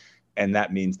did. And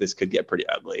that means this could get pretty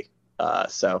ugly.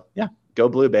 Go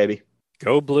blue, baby.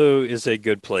 Go blue is a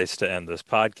good place to end this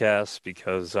podcast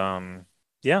because,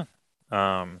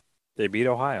 they beat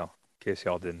Ohio, in case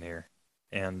y'all didn't hear.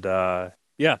 And,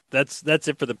 that's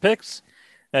it for the picks.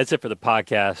 That's it for the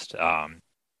podcast.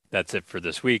 That's it for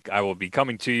this week. I will be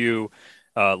coming to you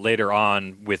later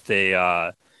on with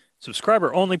a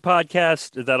subscriber-only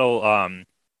podcast that'll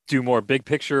do more big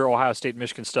picture Ohio State,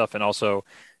 Michigan stuff, and also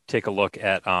take a look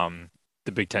at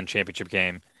the Big Ten championship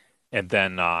game. And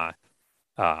then I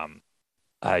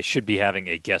should be having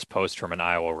a guest post from an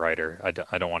Iowa writer. I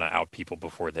don't want to out people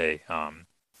before they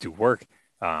do work.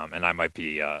 And I might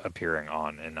be appearing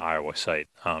on an Iowa site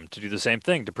to do the same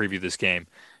thing to preview this game.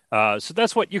 So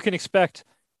that's what you can expect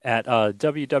at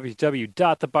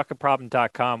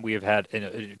www.thebucketproblem.com. We have had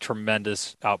a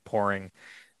tremendous outpouring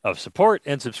of support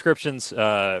and subscriptions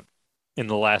in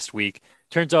the last week.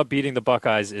 Turns out beating the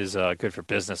Buckeyes is good for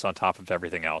business on top of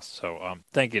everything else. So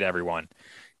thank you to everyone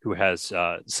who has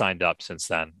signed up since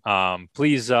then.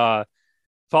 Please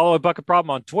follow a Bucket Problem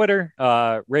on Twitter,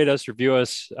 rate us, review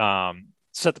us,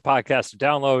 set the podcast to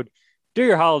download, do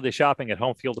your holiday shopping at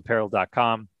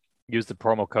homefieldapparel.com. Use the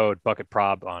promo code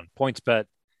BucketProb on PointsBet.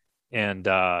 And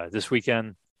this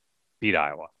weekend, beat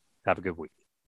Iowa. Have a good week.